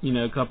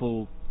 a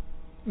couple,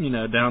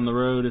 down the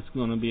road it's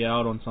going to be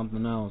out on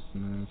something else,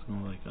 and then it's going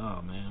to be like,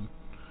 oh man.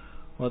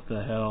 What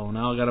the hell?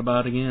 Now I gotta buy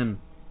it again.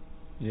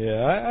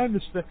 Yeah, I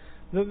understand.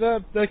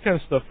 That kind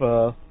of stuff,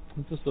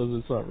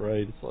 it's not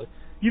right. It's like,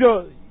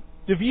 the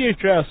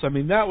VHS, I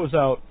mean, that was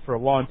out for a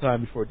long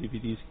time before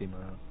DVDs came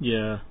around.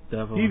 Yeah,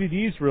 definitely.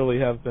 DVDs really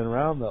haven't been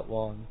around that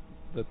long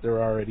that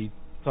they're already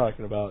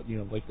talking about,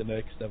 like the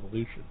next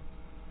evolution.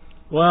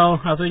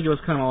 Well, I think it was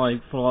kind of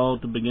like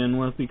flawed to begin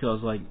with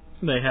because like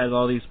they had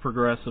all these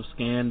progressive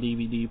scan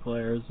DVD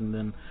players, and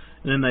then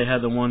they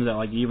had the ones that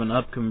like even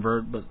up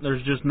convert. But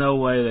there's just no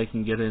way they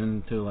can get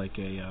into like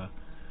a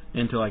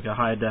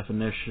high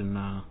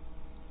definition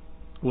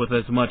with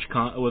as much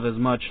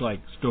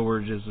like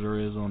storage as there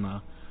is on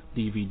a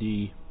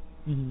DVD.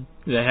 Mm-hmm.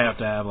 They have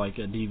to have like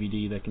a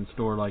DVD that can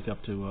store like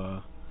up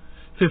to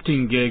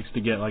 15 gigs to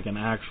get like an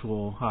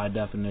actual high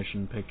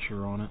definition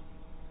picture on it.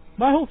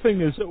 My whole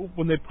thing is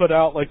when they put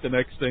out like the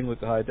next thing, like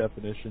the high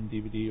definition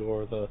DVD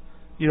or the,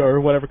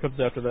 or whatever comes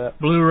after that.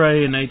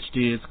 Blu-ray and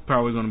HD, it's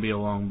probably going to be a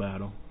long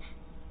battle.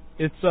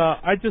 It's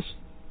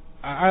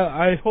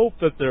I hope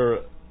that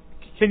there.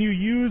 Can you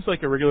use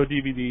like a regular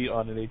DVD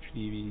on an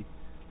HDV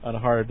on a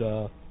hard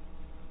on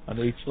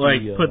HD?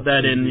 Like put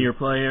that DVD. in your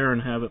player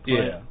and have it play.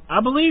 Yeah.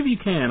 I believe you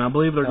can. I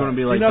believe they're going to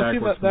be like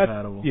backwards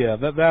compatible. Yeah,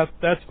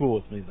 that's cool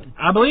with me then.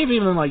 I believe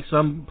even like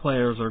some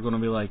players are going to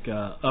be like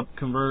up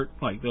convert,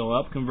 like they'll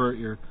up convert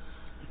your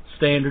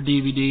standard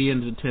DVD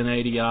into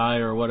 1080i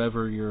or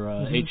whatever your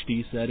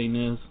HD setting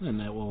is, and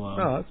that will.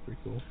 Oh, that's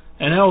pretty cool.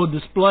 And it will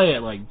display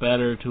it like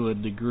better to a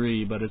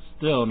degree, but it's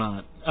still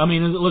not. I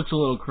mean, it looks a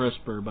little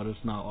crisper, but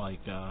it's not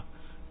like a.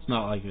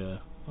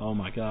 Oh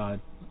my God,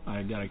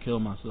 I gotta kill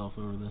myself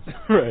over this.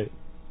 Right.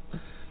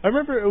 I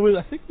remember it was.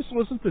 I think this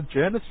wasn't the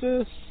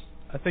Genesis.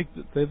 I think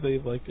that they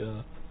like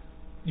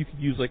you could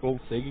use like old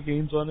Sega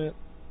games on it.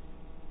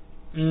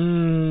 I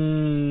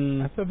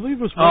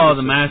believe it was.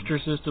 The Master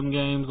System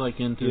games, like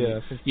into.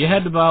 Yeah. You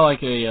had to buy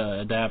like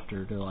a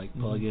adapter to like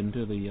plug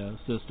into the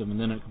system, and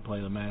then it could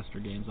play the Master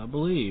games. I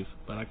believe,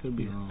 but I could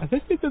be wrong. I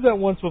think they did that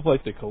once with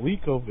like the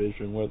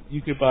ColecoVision, where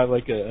you could buy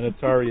like an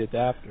Atari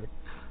adapter.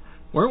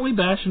 Weren't we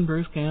bashing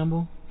Bruce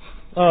Campbell?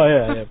 Oh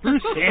yeah,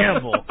 Bruce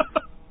Campbell.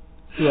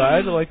 Yeah, I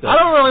like that. I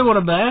don't really want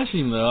to bash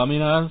him though. I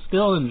mean, I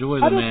still enjoy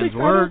the man's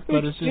work,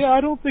 but it's just. Yeah,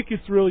 I don't think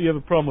it's really you have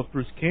a problem with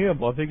Bruce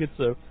Campbell. I think it's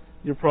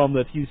your problem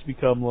that he's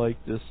become like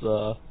this.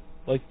 I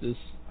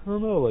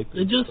don't know, like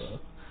this, it just.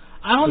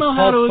 I don't know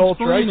how to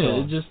explain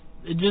it.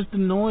 It just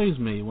annoys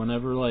me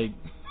whenever like.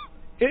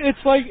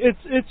 It's like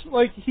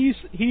he's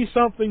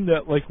something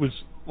that like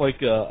was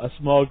like a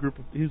small group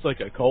of. He's like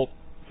a cult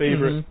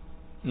favorite.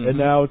 Mm-hmm. And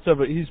now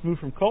he's moved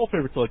from cult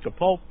favorite to like a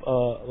pop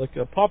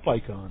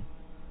icon,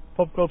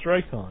 pop culture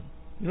icon.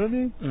 You know what I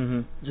mean?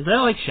 Mm-hmm. Is that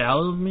like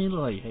shallow of me to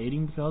like hate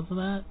him because of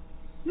that?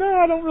 No,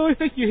 I don't really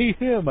think you hate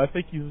him. I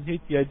think you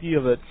hate the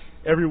idea that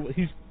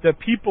that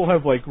people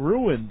have like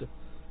ruined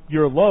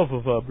your love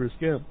of Bruce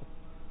Campbell.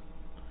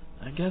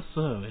 I guess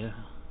so. Yeah.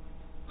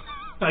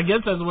 I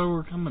guess that's where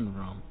we're coming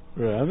from.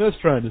 Right, I'm just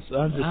trying to.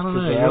 I don't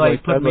know. You're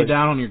like putting me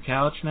down on your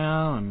couch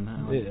now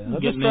and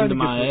getting into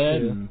my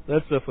head. And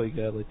that's definitely a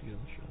guy I'd like to get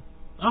on the show.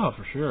 Oh,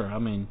 for sure. I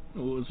mean,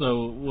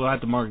 so we'll have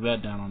to mark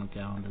that down on the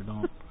calendar.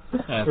 Don't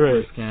ask right.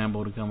 Bruce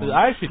Campbell to come on.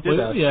 I actually did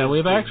ask him.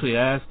 We've actually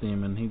asked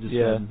him, and he just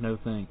said no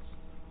thanks.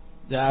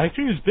 Yeah,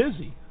 actually he was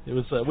busy. It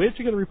was we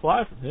actually got a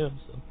reply from him.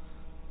 So.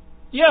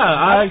 Yeah,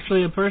 I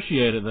actually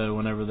appreciate it though.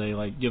 Whenever they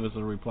like give us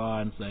a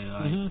reply and say,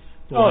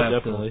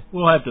 definitely,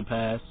 we'll have to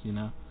pass.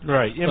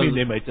 Right. I mean,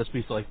 they might just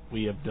be like,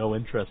 we have no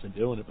interest in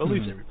doing it, but at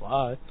least they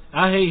reply.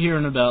 I hate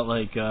hearing about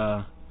like,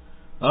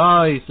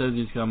 he says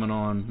he's coming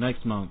on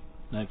next month.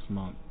 Right.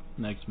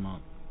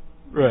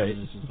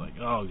 And it's just like,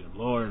 oh, good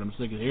Lord, I'm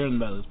sick of hearing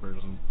about this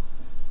person.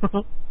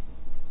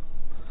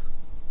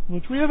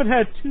 Which we haven't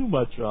had too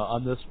much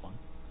on this one.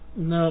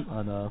 Nope.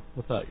 On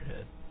Without Your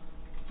Head.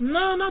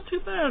 No, not too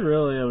bad,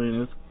 really. I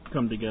mean, it's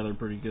come together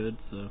pretty good,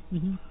 so.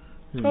 I'm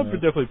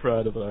definitely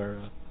proud of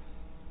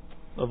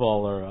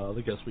all our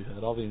the guests we've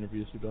had, all the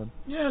interviews we've done.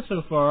 Yeah,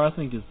 so far I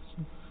think it's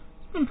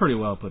been pretty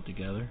well put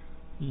together.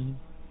 Mm-hmm.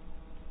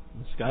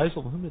 The sky's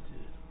the limit, dude.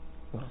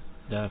 Oh,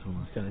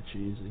 definitely. It's kind of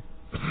cheesy.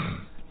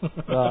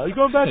 You're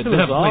going back to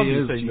the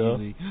zombie thing,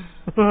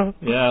 though.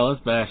 Yeah,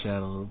 let's bash that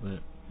a little bit.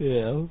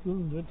 Yeah, we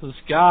went to the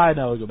sky,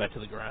 now we go back to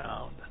the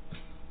ground.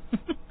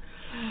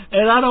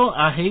 And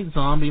I hate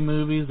zombie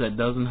movies that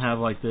doesn't have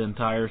like the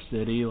entire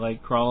city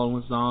like crawling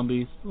with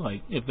zombies.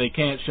 Like if they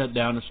can't shut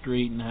down a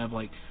street and have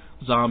like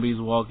zombies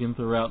walking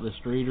throughout the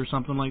street or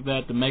something like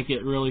that to make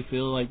it really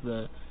feel like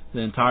the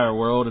entire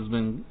world has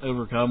been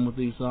overcome with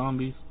these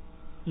zombies.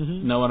 Mm-hmm.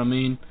 You know what I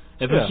mean?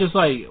 If it's just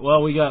like,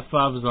 well, we got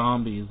 5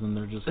 zombies and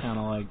they're just kind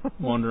of like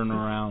wandering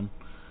around.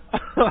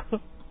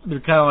 They're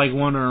kind of like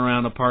wandering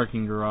around a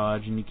parking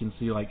garage and you can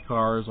see like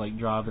cars like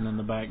driving in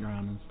the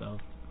background and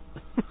stuff.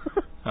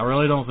 I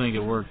really don't think it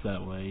works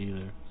that way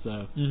either.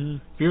 So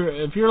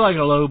if you're like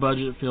a low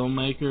budget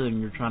filmmaker and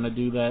you're trying to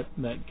do that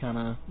kind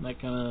of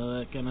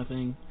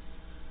thing,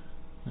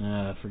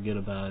 forget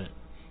about it.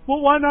 Well,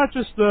 why not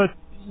just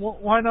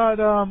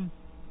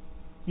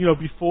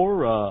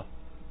before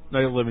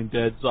Night of the Living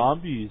Dead,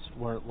 zombies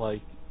weren't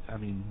like, I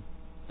mean,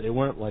 they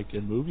weren't like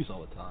in movies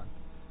all the time.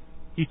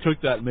 He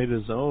took that and made it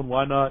his own.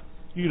 Why not?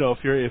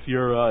 If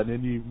you're an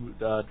indie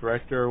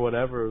director or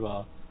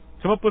whatever,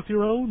 come up with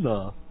your own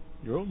lore.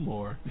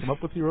 Come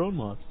up with your own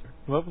monster.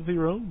 Come up with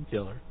your own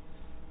killer.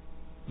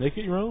 Make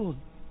it your own.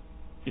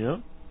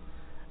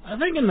 I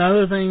think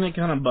another thing that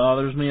kind of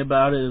bothers me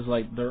about it is,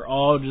 like, they're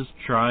all just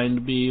trying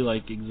to be,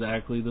 like,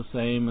 exactly the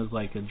same as,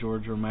 like, a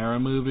George Romero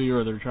movie,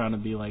 or they're trying to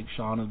be, like,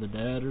 Shaun of the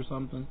Dead or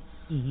something.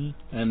 Mm-hmm.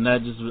 And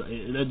that just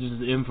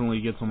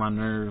infinitely gets on my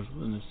nerves.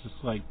 And it's just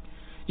like,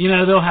 you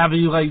know, they'll have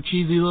these, like,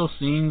 cheesy little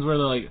scenes where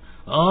they're like,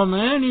 oh,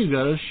 man, you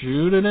gotta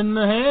shoot it in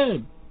the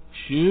head.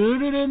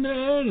 Shoot it in the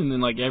head. And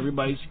then, like,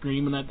 everybody's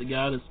screaming at the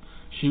guy to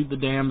shoot the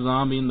damn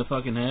zombie in the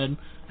fucking head.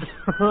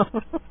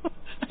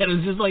 And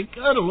it's just like,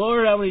 good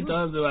Lord, how many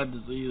times do I have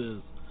to see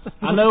this?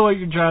 I know what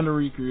you're trying to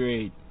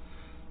recreate.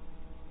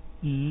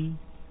 Mm-hmm.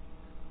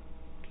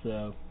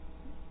 So,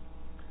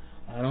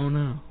 I don't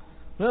know.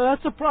 No, I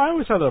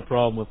always had that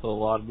problem with a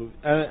lot of movies.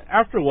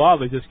 After a while,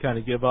 they just kind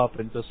of give up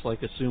and just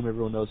like assume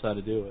everyone knows how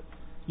to do it.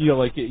 You know,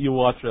 like you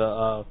watch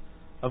a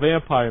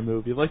vampire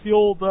movie, like the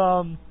old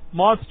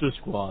Monster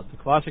Squad, the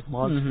classic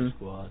Monster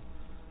Squad.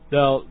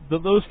 Now,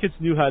 those kids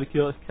knew how to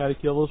kill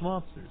those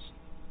monsters.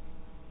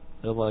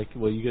 They're like,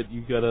 well, you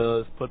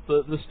gotta put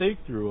the stake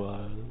through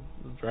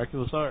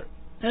Dracula's heart.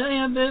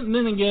 And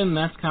then again,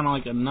 that's kind of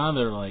like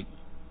another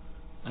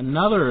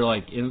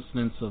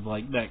instance of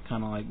like that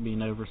kind of like being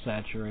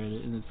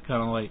oversaturated, and it's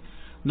kind of like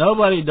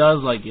nobody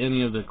does like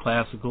any of the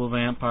classical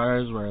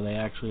vampires where they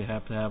actually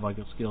have to have like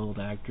a skilled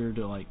actor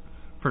to like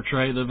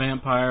portray the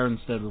vampire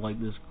instead of like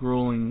this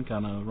grueling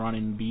kind of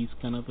running beast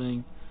kind of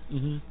thing.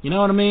 Mm-hmm. You know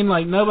what I mean?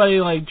 Like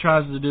nobody like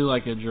tries to do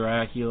like a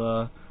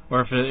Dracula,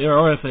 or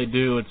if they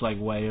do, it's like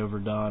way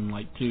overdone,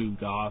 like too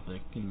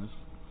gothic in this.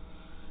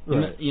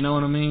 Right. You know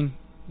what I mean?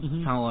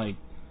 Mm-hmm. Kind of like,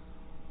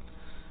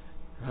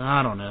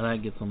 I don't know,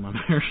 that gets on my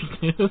nerves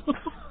too.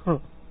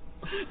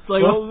 It's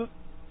like, well,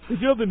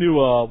 did you have the new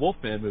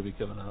Wolfman movie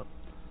coming out?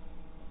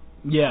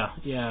 Yeah.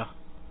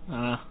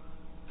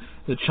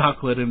 The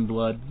Chocolate and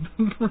Blood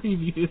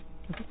preview.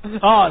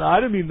 Oh, no, I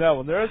didn't mean that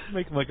one. They're actually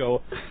making like a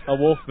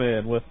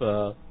Wolfman with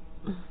a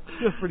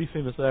pretty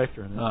famous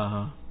actor in it.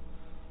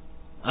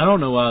 I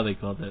don't know why they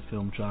called that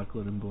film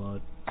Chocolate and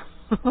Blood.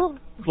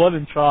 Blood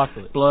and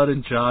Chocolate. Blood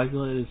and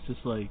Chocolate is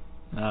just like,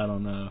 I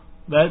don't know.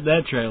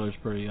 That trailer's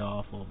pretty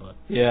awful, but...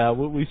 Yeah,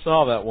 we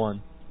saw that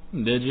one.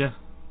 Did you?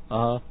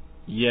 Uh-huh.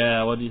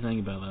 Yeah, what do you think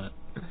about that?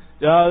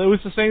 Yeah, it was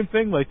the same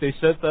thing. Like they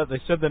said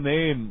the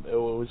name. It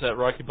was at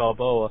Rocky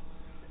Balboa,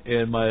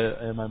 and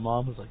my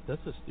mom was like,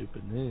 "That's a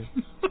stupid name."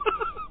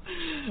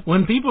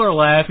 When people are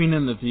laughing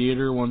in the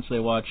theater once they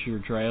watch your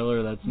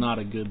trailer, that's not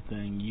a good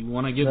thing. You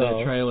want to get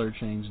that trailer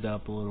changed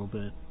up a little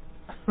bit.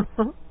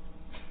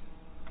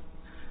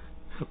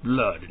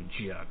 Blood and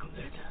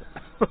Chocolate.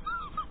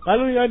 I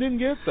didn't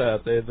get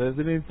that. They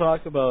didn't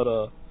talk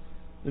about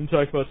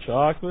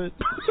chocolate.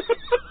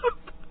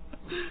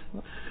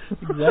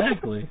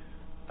 Exactly.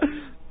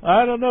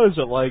 I don't know. Is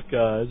it like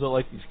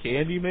these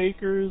candy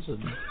makers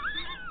and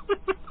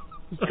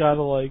it's kind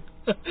of like.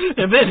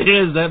 If it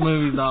is, that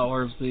movie's not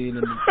worth seeing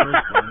in the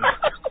first place.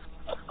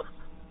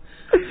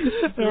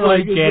 They're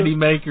like candy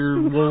maker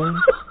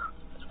wolves.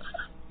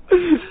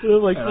 They're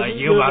like,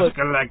 you must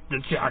collect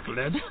the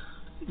chocolate.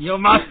 You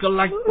must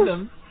collect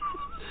them.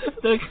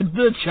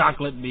 The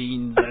chocolate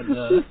beans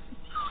and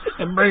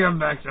bring them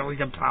back so we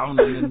can pound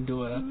them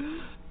into it.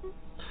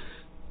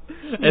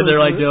 And they're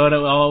like doing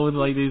it all with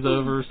like these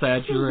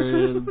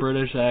oversaturated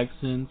British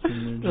accents.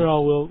 And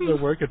they're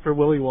working for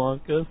Willy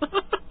Wonka.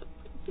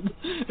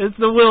 It's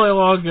the Willy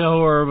Wonka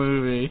horror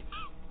movie.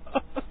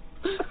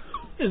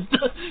 It's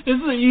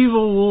the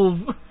evil wolf.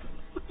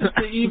 It's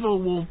the evil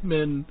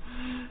wolfman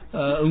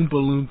Oompa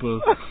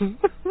Loompas.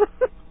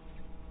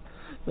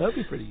 That'd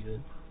be pretty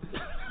good.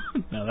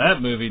 Now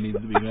that movie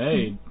needs to be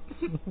made.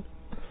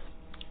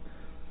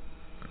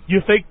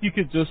 You think you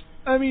could just?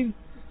 I mean,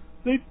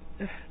 do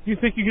you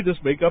think you could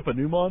just make up a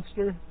new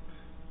monster?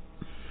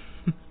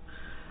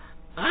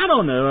 I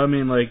don't know. I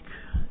mean, like,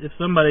 if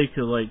somebody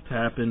could like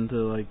tap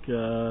into like,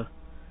 kind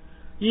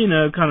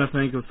of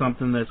think of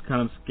something that's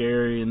kind of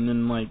scary, and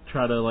then like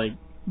try to like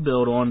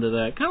build onto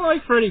that, kind of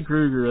like Freddy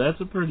Krueger.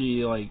 That's a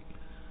pretty like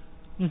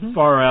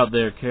far out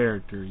there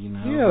character, you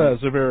know. Yeah,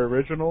 that's a very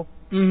original.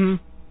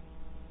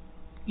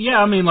 Yeah,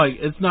 I mean, like,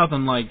 it's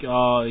nothing like,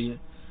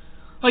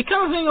 like,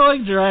 kind of thing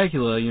like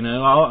Dracula, you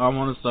know, I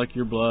want to suck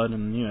your blood,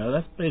 and, you know,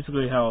 that's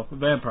basically how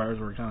vampires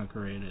were kind of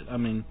created. I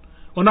mean,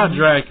 well, not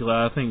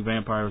Dracula, I think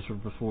vampires were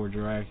before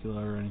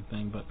Dracula or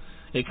anything, but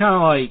it kind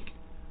of, like,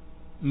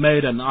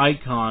 made an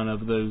icon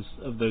of those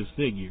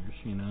figures,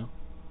 you know.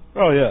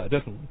 Oh, yeah,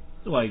 definitely.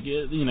 Like,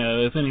 you know,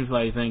 if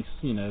anybody thinks,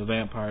 you know,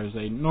 vampires,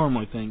 they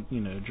normally think,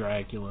 you know,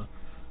 Dracula,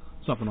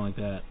 something like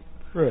that.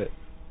 Right.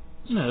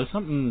 You know,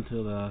 something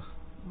to the...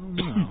 I don't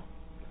know.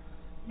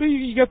 But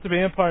you got the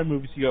vampire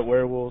movies, you got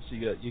werewolves, you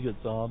got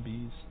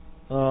zombies.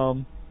 I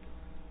don't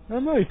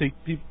know. You think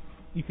you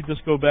could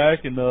just go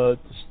back and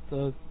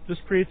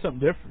just create something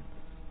different?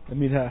 I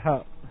mean,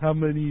 how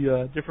many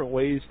different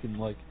ways can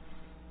like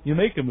you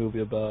make a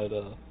movie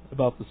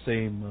about the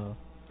same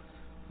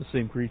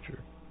creature?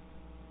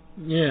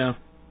 Yeah.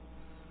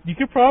 You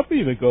could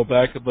probably even go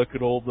back and look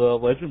at old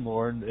legend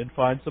lore and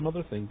find some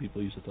other thing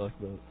people used to talk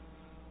about.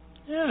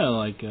 Yeah,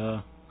 like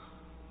I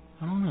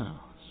don't know.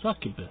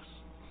 Succubus.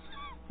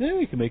 Yeah,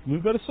 you can make a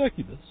movie about a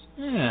succubus.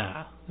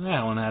 Yeah,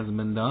 that one hasn't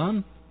been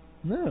done.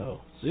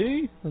 No.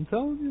 See? I'm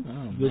telling you.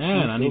 Oh, This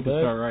man, I is need so to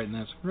bad. start writing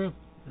that script.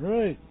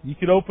 Right. You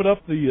could open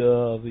up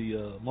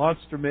the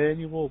Monster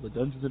Manual, the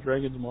Dungeons and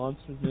Dragons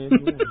Monsters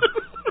Manual.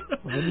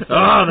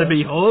 The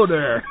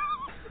Beholder.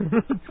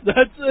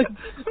 That's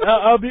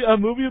a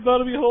movie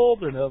about a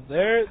beholder. Now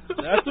there,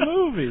 that's a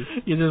movie.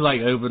 You just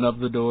like open up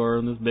the door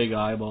and this big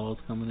eyeball's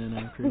coming in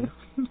after you.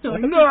 You're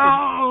like,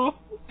 no!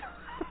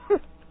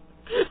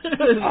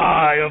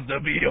 Eye of the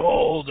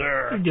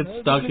beholder. You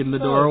get stuck in the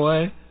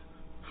doorway.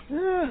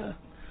 Yeah.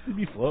 You'd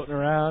be floating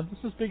around.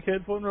 Just this big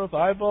head floating around with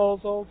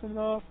eyeballs all coming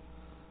off.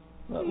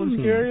 That wouldn't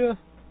scare you.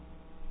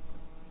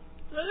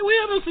 We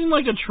haven't seen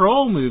like a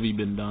troll movie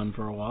been done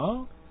for a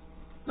while.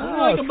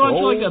 Ah, Like a bunch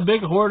of like a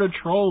big horde of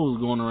trolls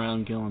going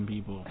around killing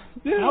people.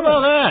 Yeah. How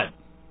about that?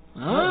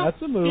 Huh? Yeah,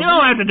 that's a movie. You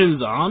don't have to do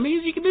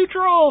zombies. You can do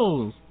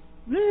trolls.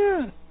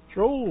 Yeah.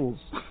 Trolls.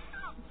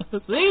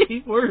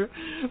 See,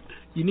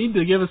 you need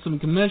to give us some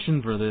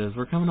commission for this.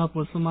 We're coming up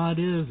with some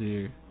ideas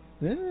here.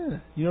 Yeah.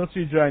 You don't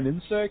see giant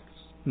insects?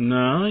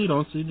 No, you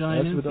don't see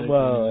giant That's insects.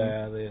 well,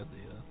 yeah, they have the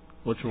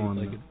Which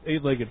one?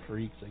 eight-legged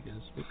freaks, I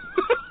guess.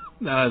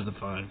 That is a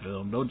fine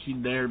film. Don't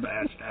you dare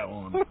bash that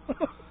one.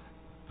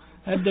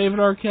 Had David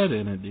Arquette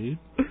in it, dude.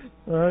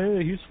 Yeah,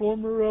 he's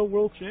former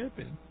world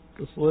champion,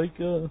 just like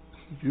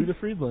Judah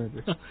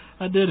Friedlander.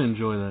 I did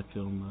enjoy that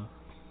film,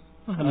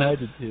 though. I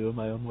did too, in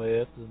my own way, I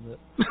have to admit.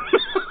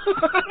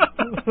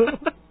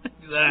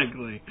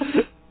 Exactly.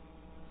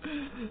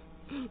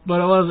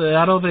 But it wasn't.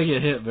 I don't think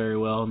it hit very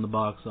well in the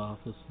box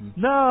office.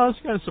 No, I was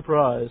kind of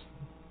surprised.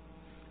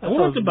 I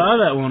wanted to buy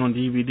that one on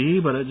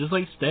DVD, but it just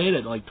like stayed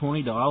at like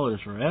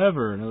 $20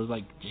 forever, and it was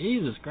like,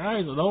 Jesus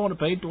Christ, I don't want to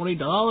pay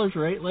 $20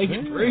 for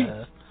eight-legged freaks.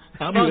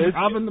 How about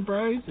dropping the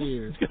price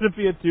here? It's going to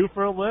be a 2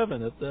 for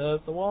 $11 at the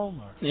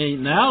Walmart. Hey,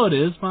 now it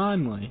is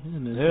finally.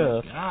 And it's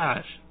like,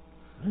 gosh.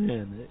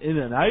 Man,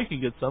 and now you can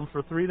get some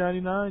for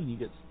 $3.99.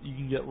 You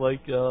can get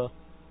like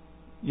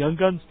Young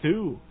Guns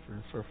 2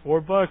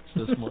 for $4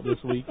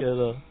 this week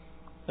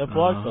at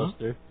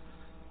Blockbuster.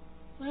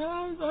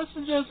 Well, I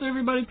suggest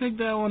everybody pick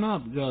that one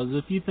up, because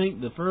if you think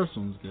the first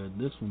one's good,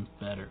 this one's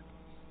better.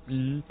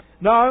 Mm-hmm.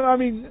 No, I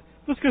mean,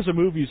 just because of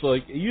movies,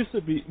 like, it used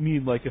to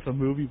mean, like, if a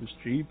movie was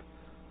cheap,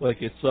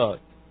 like, it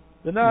sucked.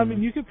 But now, I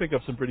mean, you can pick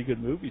up some pretty good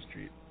movies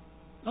cheap.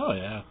 Oh,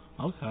 yeah.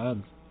 All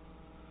kinds.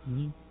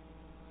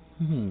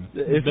 Mm-hmm.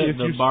 If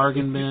the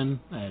bargain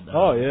bin at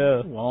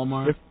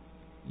Walmart.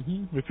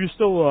 If you're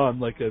still on,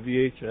 like, a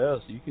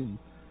VHS, you can...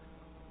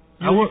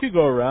 You could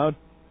go around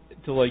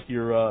to, like,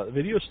 your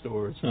video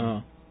stores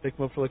and pick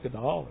them up for, like,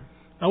 $1.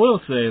 I will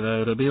say,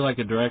 though, to be, like,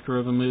 a director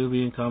of a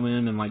movie and come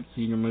in and, like,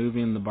 see your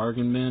movie in the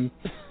bargain bin,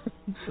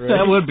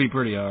 that would be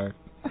pretty hard.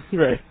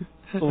 Right.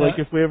 So, like,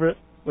 if we ever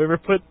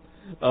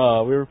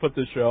put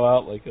this show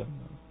out, like,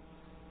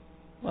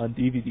 on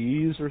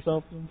DVDs or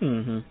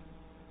something,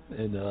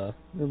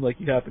 and, like,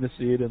 you happen to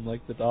see it in,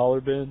 like, the dollar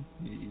bin,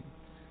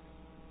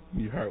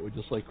 your heart would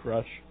just, like,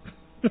 crush.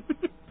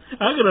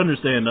 I could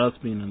understand us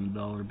being in the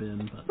dollar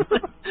bin, but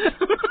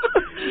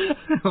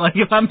like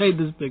if I made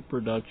this big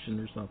production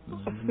or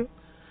something,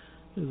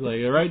 it's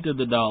like right to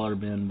the dollar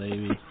bin,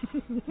 baby.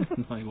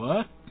 I'm like,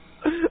 what?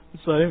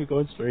 It's not even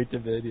going straight to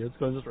video; it's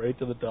going straight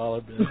to the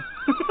dollar bin.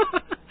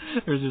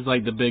 There's just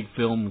like the big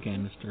film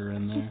canister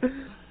in there.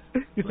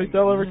 You think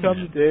there'll ever come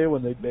a day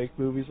when they make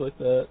movies like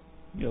that?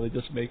 You know, they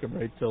just make them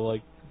right to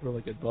like for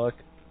like $1.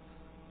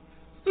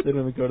 They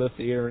don't even go to the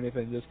theater or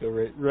anything. Just go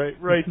right to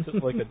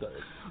like $1.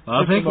 Well,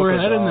 I think we're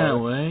heading that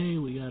way.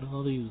 We got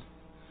all these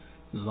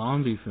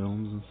zombie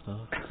films and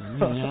stuff.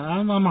 So,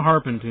 I'm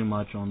harping too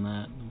much on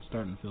that. I'm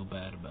starting to feel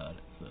bad about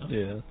it. So.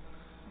 Yeah.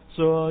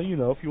 So you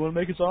know, if you want to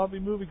make a zombie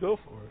movie, go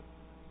for it.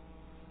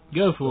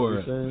 Go for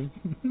it.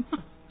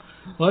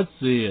 Let's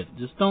see it.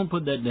 Just don't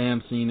put that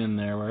damn scene in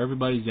there where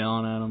everybody's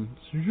yelling at them.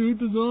 Shoot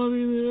the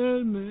zombie in the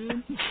head,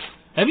 man.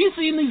 Have you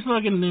seen these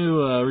fucking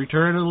new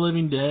Return of the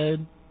Living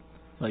Dead?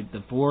 Like the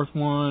 4th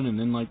one, and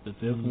then like the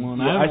 5th one.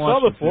 Yeah, I saw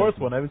the 4th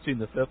one. I haven't seen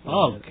the 5th one.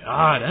 Oh yet.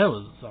 God, that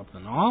was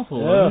something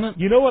awful, wasn't it?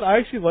 You know what? I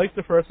actually liked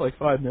the first like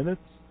 5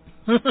 minutes.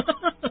 That's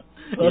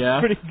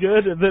pretty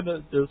good, and then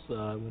it just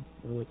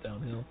went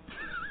downhill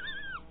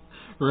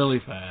really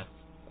fast.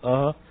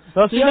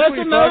 See, that's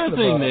another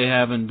thing they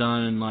haven't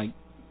done in like,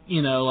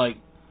 you know, like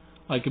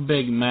a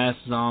big mass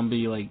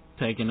zombie like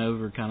taking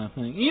over kind of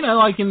thing. You know,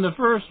 like in the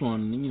first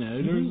one, you know,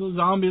 there's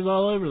zombies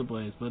all over the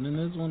place, but in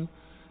this one.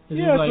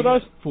 Yeah,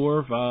 like 4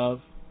 or 5,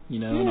 you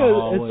know, in the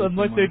hallway. It's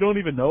like they don't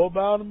even know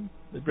about them.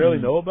 They barely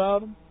know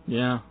about them.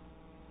 Yeah.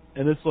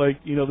 And it's like,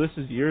 you know, this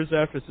is years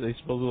after they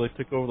supposedly like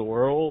took over the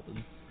world,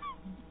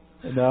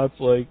 and now it's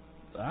like,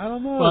 I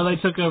don't know. Well, they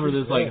took over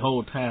this like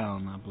whole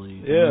town, I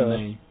believe.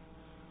 Yeah.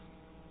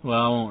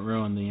 Well, I won't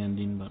ruin the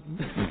ending, but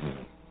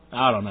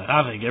I don't know.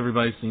 I think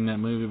everybody's seen that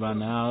movie by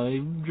now. They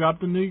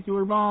dropped a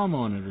nuclear bomb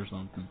on it or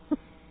something.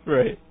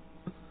 Right.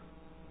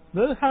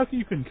 How can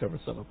you couldn't cover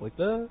something up like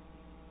that?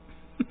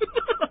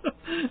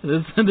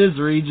 This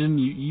region,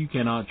 you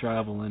cannot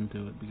travel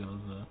into it because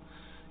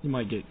you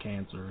might get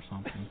cancer or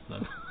something.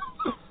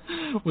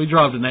 So We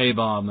dropped an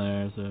A-bomb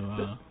there,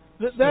 so...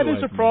 that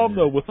is a problem,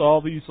 though, with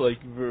all these,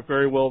 like,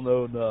 very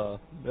well-known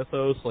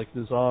mythos, like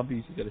the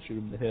zombies, you gotta shoot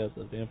them in the head,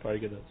 the vampire,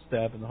 you gotta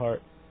stab in the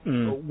heart.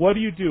 Mm. What do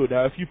you do?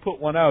 Now, if you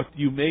put one out,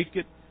 do you make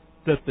it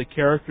that the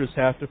characters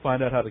have to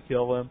find out how to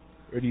kill them,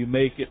 or do you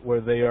make it where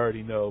they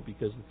already know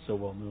because it's so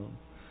well-known?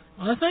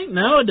 I think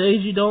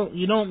nowadays you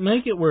don't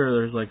make it where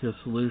there's, like, a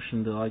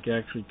solution to, like,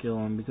 actually kill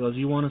them, because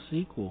you want a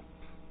sequel.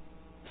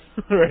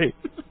 Right.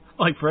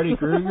 Like Freddy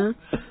Krueger.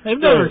 They've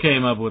never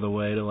came up with a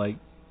way to, like,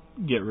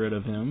 get rid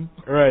of him.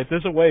 Right,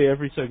 there's a way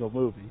every single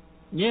movie.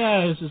 Yeah,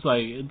 it's just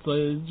like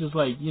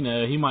you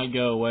know, he might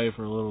go away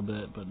for a little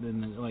bit, but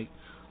then it, like,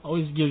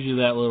 always gives you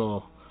that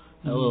little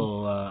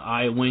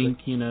eye wink,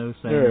 you know,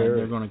 saying that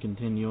they're going to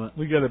continue it.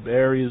 We gotta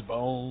bury his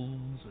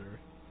bones, or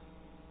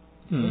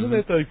wasn't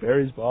it like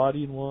bury his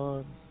body in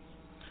one?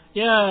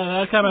 Yeah,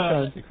 that kind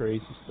of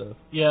crazy stuff.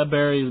 Yeah,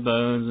 bury his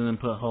bones and then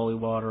put holy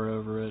water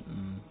over it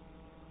and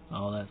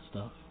all that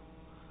stuff.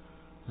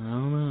 I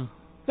don't know.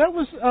 That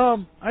was,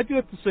 I do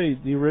have to say,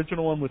 the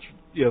original one, which,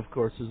 yeah, of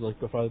course, is, like,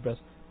 by far the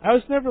best. I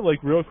was never,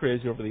 like, real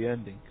crazy over the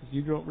ending, because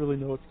you don't really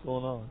know what's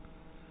going on.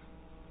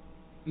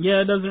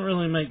 Yeah, it doesn't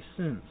really make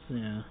sense,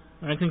 yeah.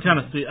 I can kind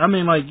of see, I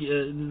mean, like,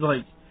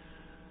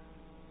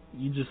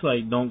 you just,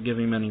 like, don't give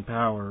him any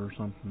power or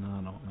something, I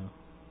don't know.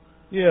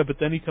 Yeah, but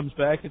then he comes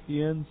back at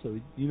the end, so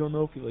you don't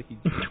know if he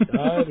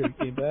died or he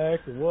came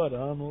back or what. I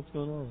don't know what's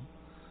going on.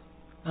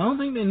 I don't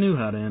think they knew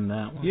how to end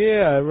that one.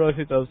 Yeah, I really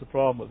think that was the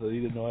problem with it. He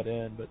didn't know how to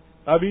end, but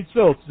I mean,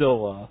 still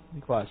a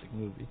classic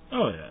movie.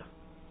 Oh yeah.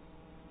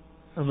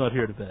 I'm not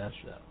here to bash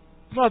that.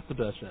 Not the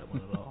best that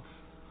one at all.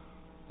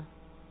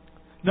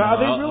 Now, are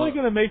they really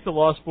going to make The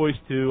Lost Boys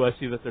 2? I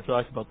see that they're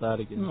talking about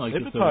that again. Like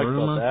They've been talking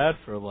about that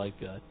for like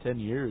 10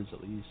 years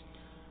at least.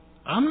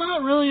 I'm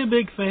not really a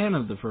big fan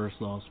of the first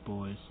Lost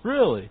Boys.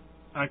 Really?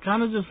 I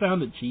kind of just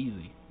found it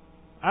cheesy.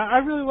 I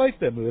really liked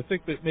that movie. I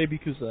think that maybe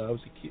because I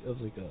was a kid,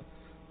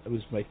 it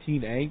was my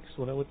teen angst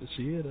when I went to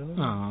see it. I don't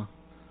know. Uh-huh.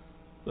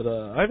 But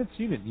I haven't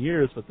seen it in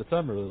years, but at the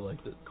time I really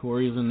liked it.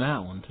 Corey's in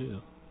that one,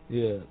 too.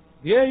 Yeah.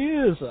 Yeah, he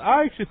is.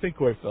 I actually think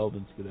Corey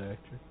Feldman's a good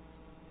actor.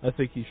 I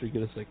think he should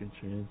get a second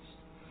chance.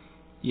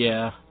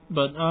 Yeah,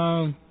 but,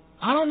 I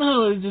don't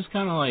know, it's just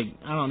kind of like,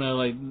 I don't know,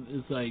 like,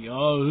 it's like,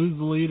 oh, who's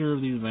the leader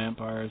of these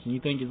vampires? And you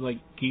think it's like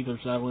Kiefer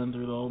Sutherland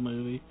through the whole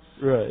movie.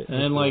 Right.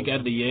 And then, like,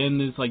 at the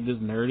end, it's like this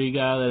nerdy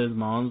guy that his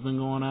mom's been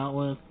going out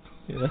with.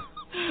 Yeah.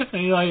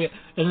 And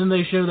then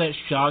they show that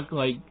shock,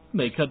 like,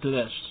 they cut to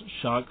that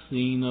shock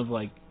scene of,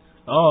 like,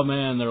 oh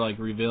man, they're, like,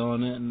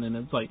 revealing it, and then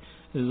it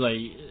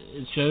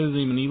shows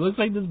him, and he looks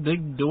like this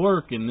big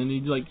dork, and then he,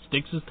 like,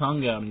 sticks his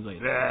tongue out, and he's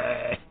like,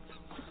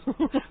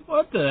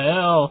 what the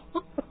hell?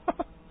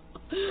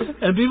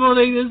 And people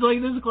think it's,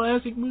 like, this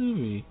classic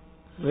movie.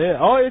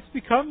 Yeah, it's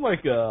become,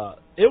 like,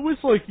 it was,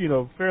 like, you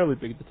know, fairly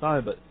big at the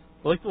time, but,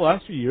 like, the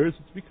last few years,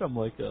 it's become,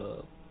 like,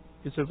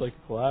 considered like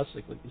a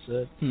classic, like you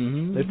said.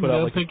 Mm-hmm. They put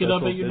out like pick it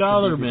up at your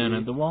dollar bin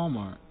at the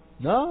Walmart.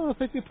 No, I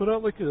think they put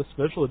out like a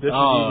special edition.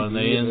 Oh,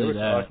 DVD, and they were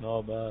that. talking all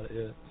about it.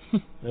 Yeah,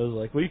 it was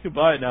like, well, you can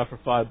buy it now for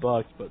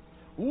 $5, but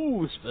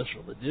ooh,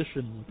 special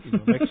edition, you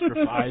know, an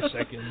extra 5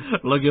 seconds.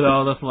 Look at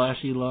all the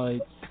flashy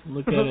lights.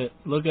 Look at it.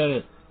 Look at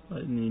it.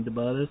 I need to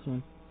buy this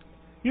one.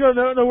 You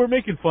know, no, we're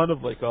making fun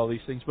of like all these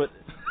things, but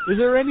is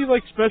there any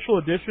like special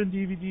edition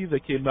DVD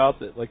that came out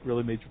that like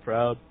really made you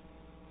proud?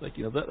 Like,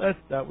 you know,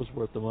 that was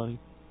worth the money.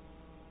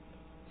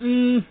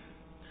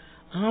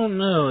 I don't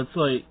know. It's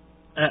like,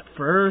 at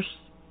first,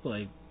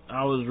 like,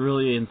 I was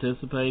really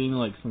anticipating,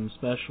 like, some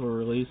special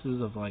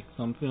releases of, like,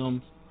 some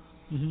films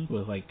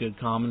with, like, good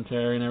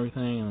commentary and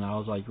everything, and I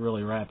was, like,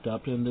 really wrapped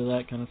up into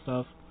that kind of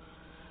stuff.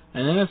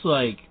 And then it's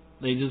like,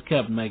 they just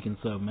kept making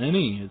so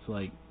many. It's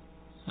like,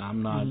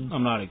 I'm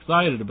not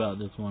excited about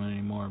this one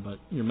anymore, but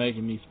you're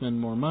making me spend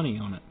more money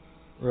on it.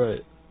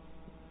 Right.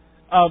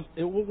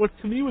 What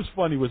to me was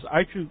funny was,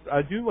 I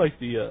do like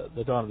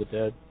the Dawn of the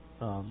Dead,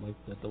 like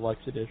the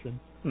deluxe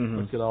edition.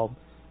 Look at all.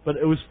 But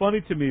it was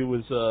funny to me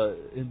was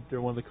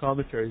during one of the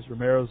commentaries,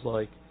 Romero's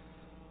like,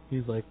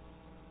 he's like,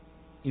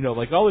 you know,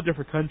 like all the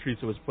different countries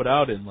it was put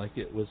out in, like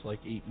it was like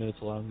 8 minutes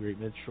longer, 8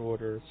 minutes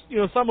shorter. You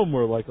know, some of them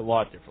were like a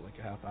lot different, like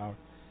a half hour.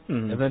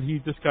 And then he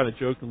just kind of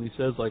jokingly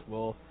says like,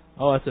 well,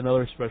 oh, that's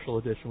another special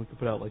edition. We could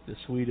put out like the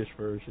Swedish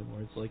version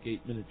where it's like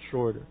 8 minutes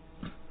shorter.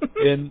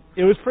 And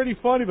it was pretty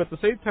funny, but at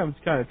the same time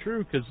it's kind of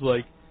true because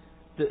like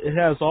it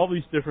has all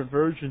these different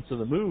versions of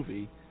the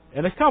movie.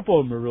 And a couple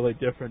of them are really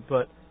different,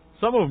 but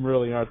some of them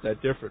really aren't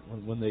that different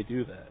when they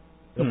do that.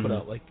 They'll put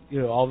out, like,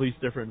 you know, all these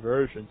different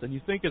versions, and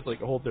you think it's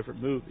like a whole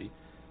different movie.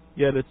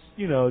 Yet it's,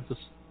 you know, just,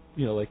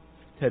 you know, like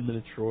 10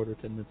 minutes shorter,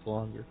 10 minutes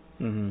longer.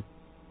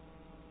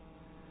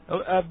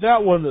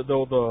 That one,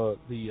 though,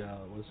 the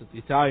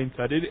Italian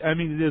cut, it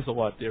is a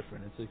lot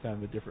different. It's a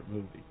kind of a different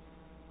movie.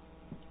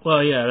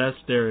 Well, yeah, that's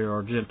Dario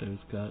Argento's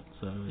cut,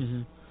 so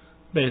it's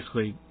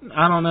basically,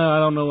 I don't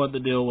know what the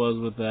deal was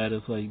with that.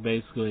 It's like,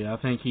 basically, I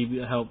think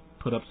he helped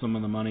put up some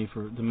of the money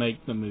to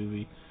make the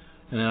movie,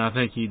 and then I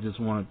think he just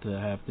wanted to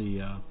have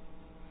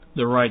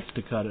the rights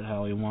to cut it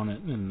how he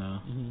wanted and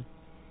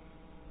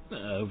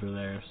over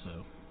there.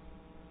 So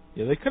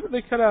Yeah, they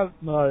cut out.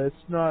 It's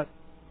not.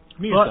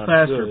 To me, A it's lot not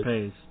faster good.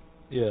 pace.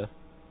 Yeah.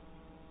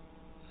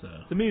 So.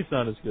 To me, it's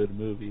not as good a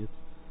movie.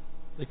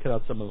 They cut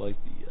out some of like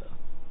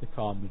the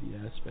comedy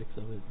aspects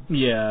of it.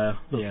 Yeah.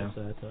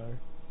 Satire.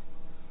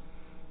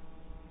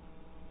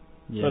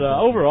 Yeah. But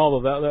overall,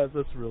 though,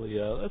 that's really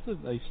that's a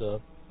nice.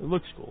 It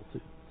looks cool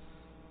too.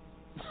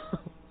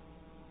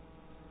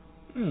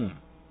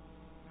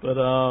 But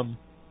I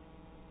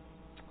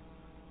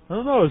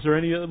don't know.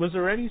 Was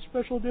there any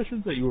special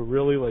editions that you were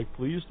really like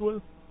pleased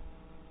with?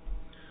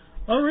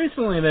 Well,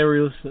 recently they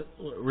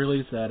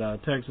released that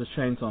Texas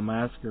Chainsaw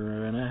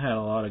Massacre, and it had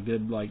a lot of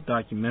good like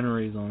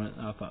documentaries on it.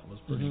 I thought was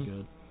pretty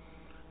good.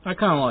 I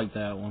kind of like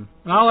that one.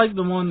 And I like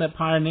the one that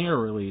Pioneer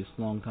released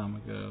a long time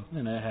ago,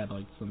 and it had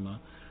like some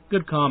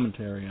good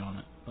commentary on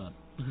it. But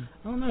I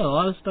don't know, a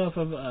lot of stuff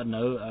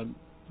I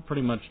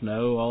pretty much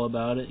know all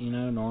about it,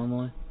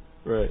 normally.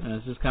 Right. And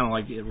it's just kind of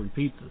like it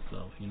repeats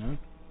itself,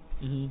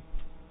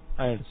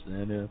 I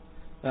understand. Yeah.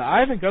 I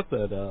haven't got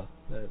that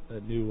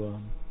new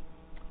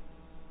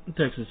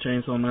Texas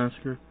Chainsaw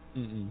Massacre.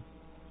 Mm-mm.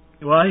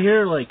 Well, I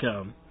hear like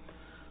the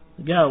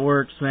guy at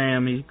work,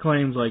 Sam, he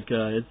claims like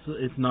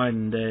it's night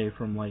and day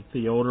from like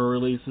the older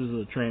releases,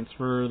 the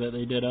transfer that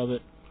they did of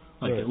it.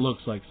 Like it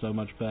looks like so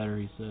much better,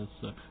 he says.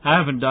 So I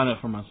haven't done it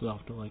for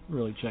myself to like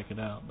really check it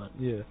out, but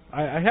yeah,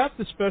 I have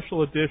the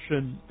special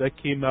edition that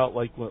came out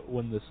like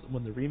when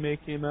the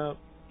remake came out.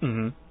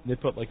 They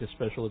put like a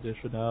special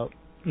edition out,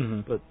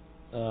 but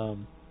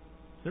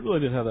it really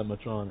didn't have that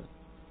much on it.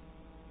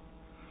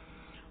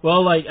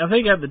 Well, like I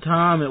think at the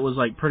time it was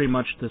like pretty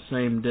much the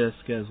same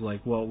disc as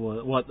like what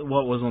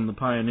was on the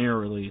Pioneer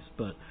release,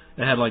 but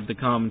it had like the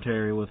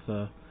commentary with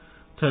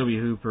Toby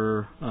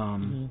Hooper,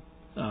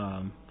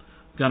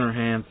 Gunnar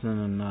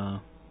Hansen, and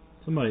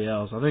somebody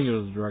else. I think it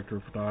was the director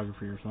of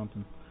photography or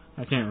something.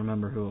 I can't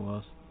remember who it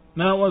was.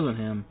 No, it wasn't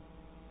him.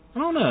 I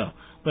don't know.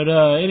 But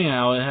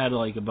anyhow, it had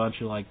like a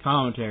bunch of like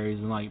commentaries,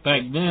 and like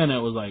back then it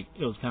was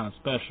kind of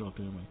special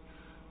to me.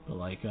 But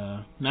like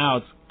now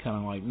it's kind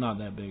of like not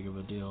that big of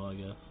a deal, I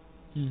guess.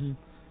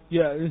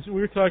 Yeah,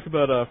 we were talking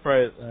about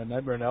Friday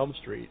Nightmare on Elm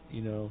Street.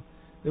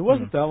 It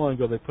wasn't that long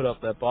ago they put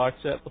out that box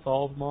set with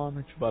all of them on. I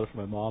actually bought it for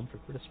my mom for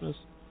Christmas.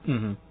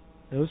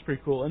 It was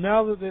pretty cool. And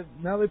now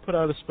they put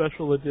out a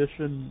special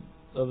edition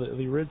of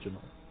the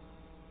original.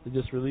 They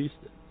just released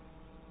it.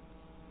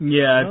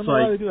 Yeah, I don't know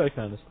why they do that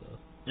kind of stuff.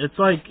 It's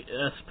like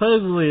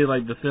supposedly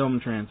like the film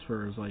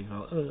transfer is like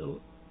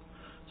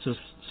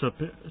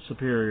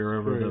superior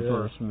over the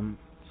first one.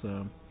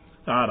 So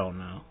I don't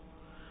know.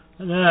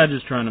 And they're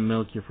just trying to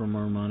milk you for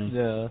more money.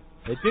 Yeah,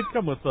 it did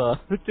come with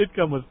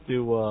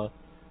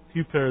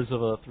two pairs of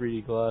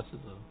 3D glasses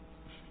though,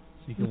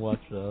 so you can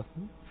watch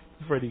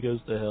Freddy Goes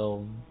to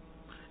Hell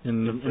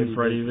in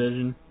Freddy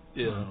Vision.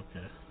 Yeah. Oh,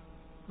 okay.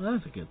 Well,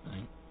 that's a good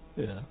thing.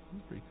 Yeah,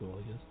 that's pretty cool,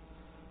 I guess.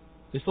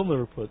 They still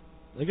never put.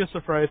 I guess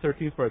the Friday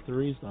 13th Part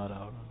 3 is not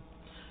out.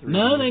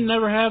 No, they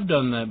never have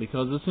done that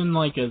because it's in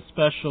like a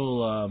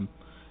special.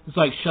 It's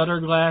like shutter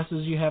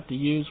glasses you have to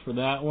use for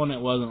that one.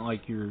 It wasn't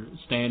like your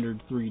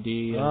standard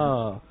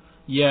 3D.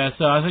 Yeah,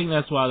 so I think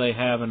that's why they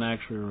haven't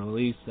actually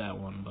released that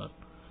one. But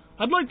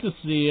I'd like to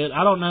see it.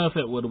 I don't know if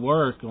it would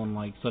work on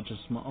like such a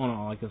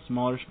like a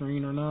smaller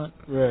screen or not.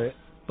 Right.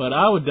 But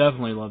I would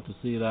definitely love to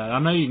see that. I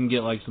know you can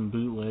get like some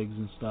bootlegs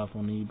and stuff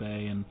on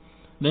eBay, and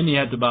then you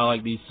have to buy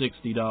like these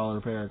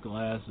 $60 pair of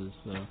glasses.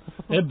 So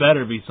it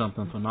better be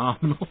something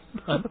phenomenal.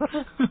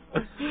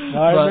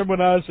 I remember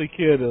when I was a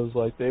kid, it was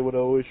like they would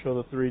always show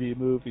the 3D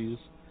movies,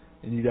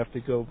 and you have to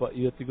go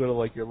to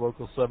like your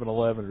local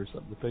 7-Eleven or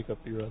something to pick up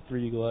your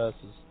 3D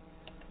glasses.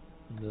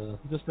 And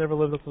just never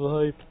lived up to the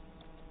hype.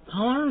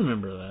 Oh, I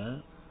remember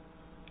that.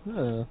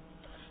 Yeah.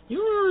 You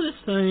remember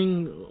this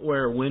thing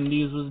where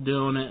Wendy's was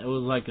doing it? It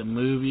was like a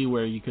movie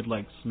where you could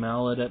like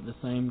smell it at the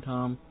same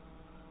time.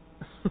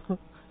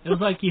 It was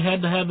like you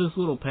had to have this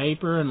little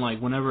paper, and like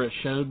whenever it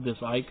showed this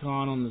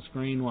icon on the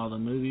screen while the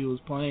movie was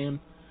playing,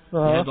 you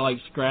had to like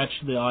scratch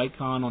the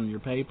icon on your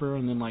paper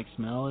and then like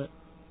smell it.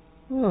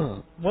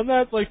 Wasn't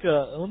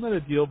that a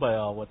deal by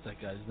what's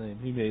that guy's name?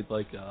 He made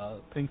like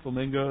Pink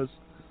Flamingos.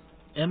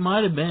 It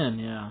might have been,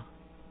 yeah.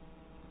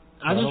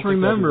 I just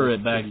remember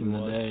it back in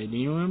the day. Do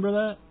you remember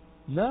that?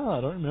 No,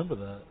 I don't remember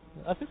that.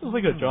 I think it was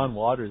like a John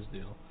Waters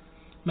deal.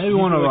 Maybe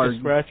one of our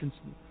scratch and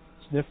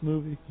sniff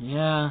movie.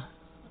 Yeah,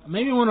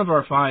 maybe one of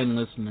our fine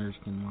listeners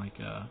can like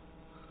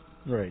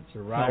right,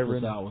 so help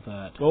us out with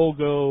that.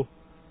 Golgo,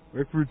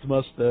 Rick Rude's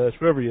mustache,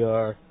 whoever you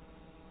are.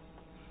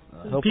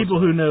 People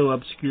who know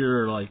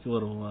obscure like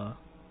little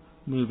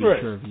movie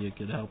trivia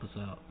could help us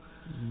out.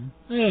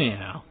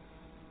 Anyhow,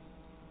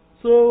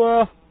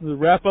 so we'll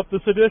wrap up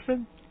this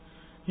edition.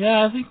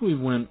 Yeah, I think we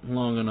went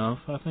long enough.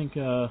 I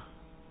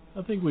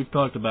think we've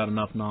talked about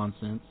enough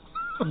nonsense.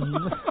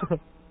 I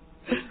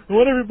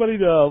want everybody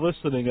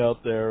listening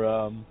out there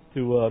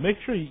to make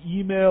sure you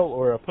email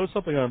or post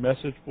something on our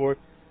message board,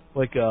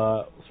 like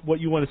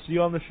what you want to see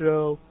on the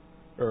show,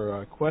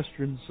 or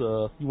questions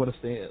you want us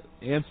to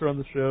answer on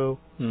the show.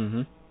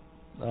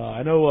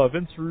 I know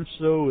Vince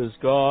Russo is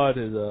God,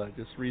 and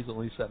just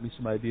recently sent me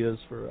some ideas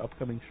for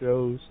upcoming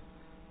shows.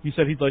 He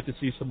said he'd like to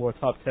see some more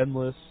top 10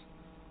 lists,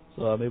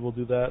 so maybe we'll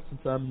do that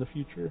sometime in the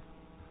future.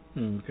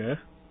 Okay.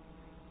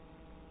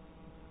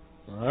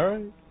 All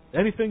right.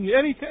 Anything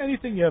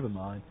you have in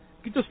mind?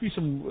 It could just be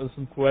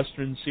some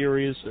questions,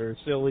 serious or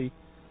silly,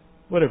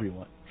 whatever you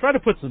want. Try to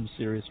put some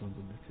serious ones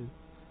in there too.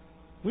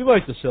 We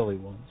like the silly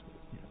ones,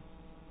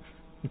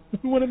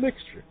 but we want a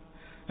mixture.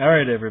 All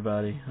right,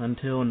 everybody.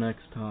 Until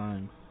next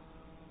time.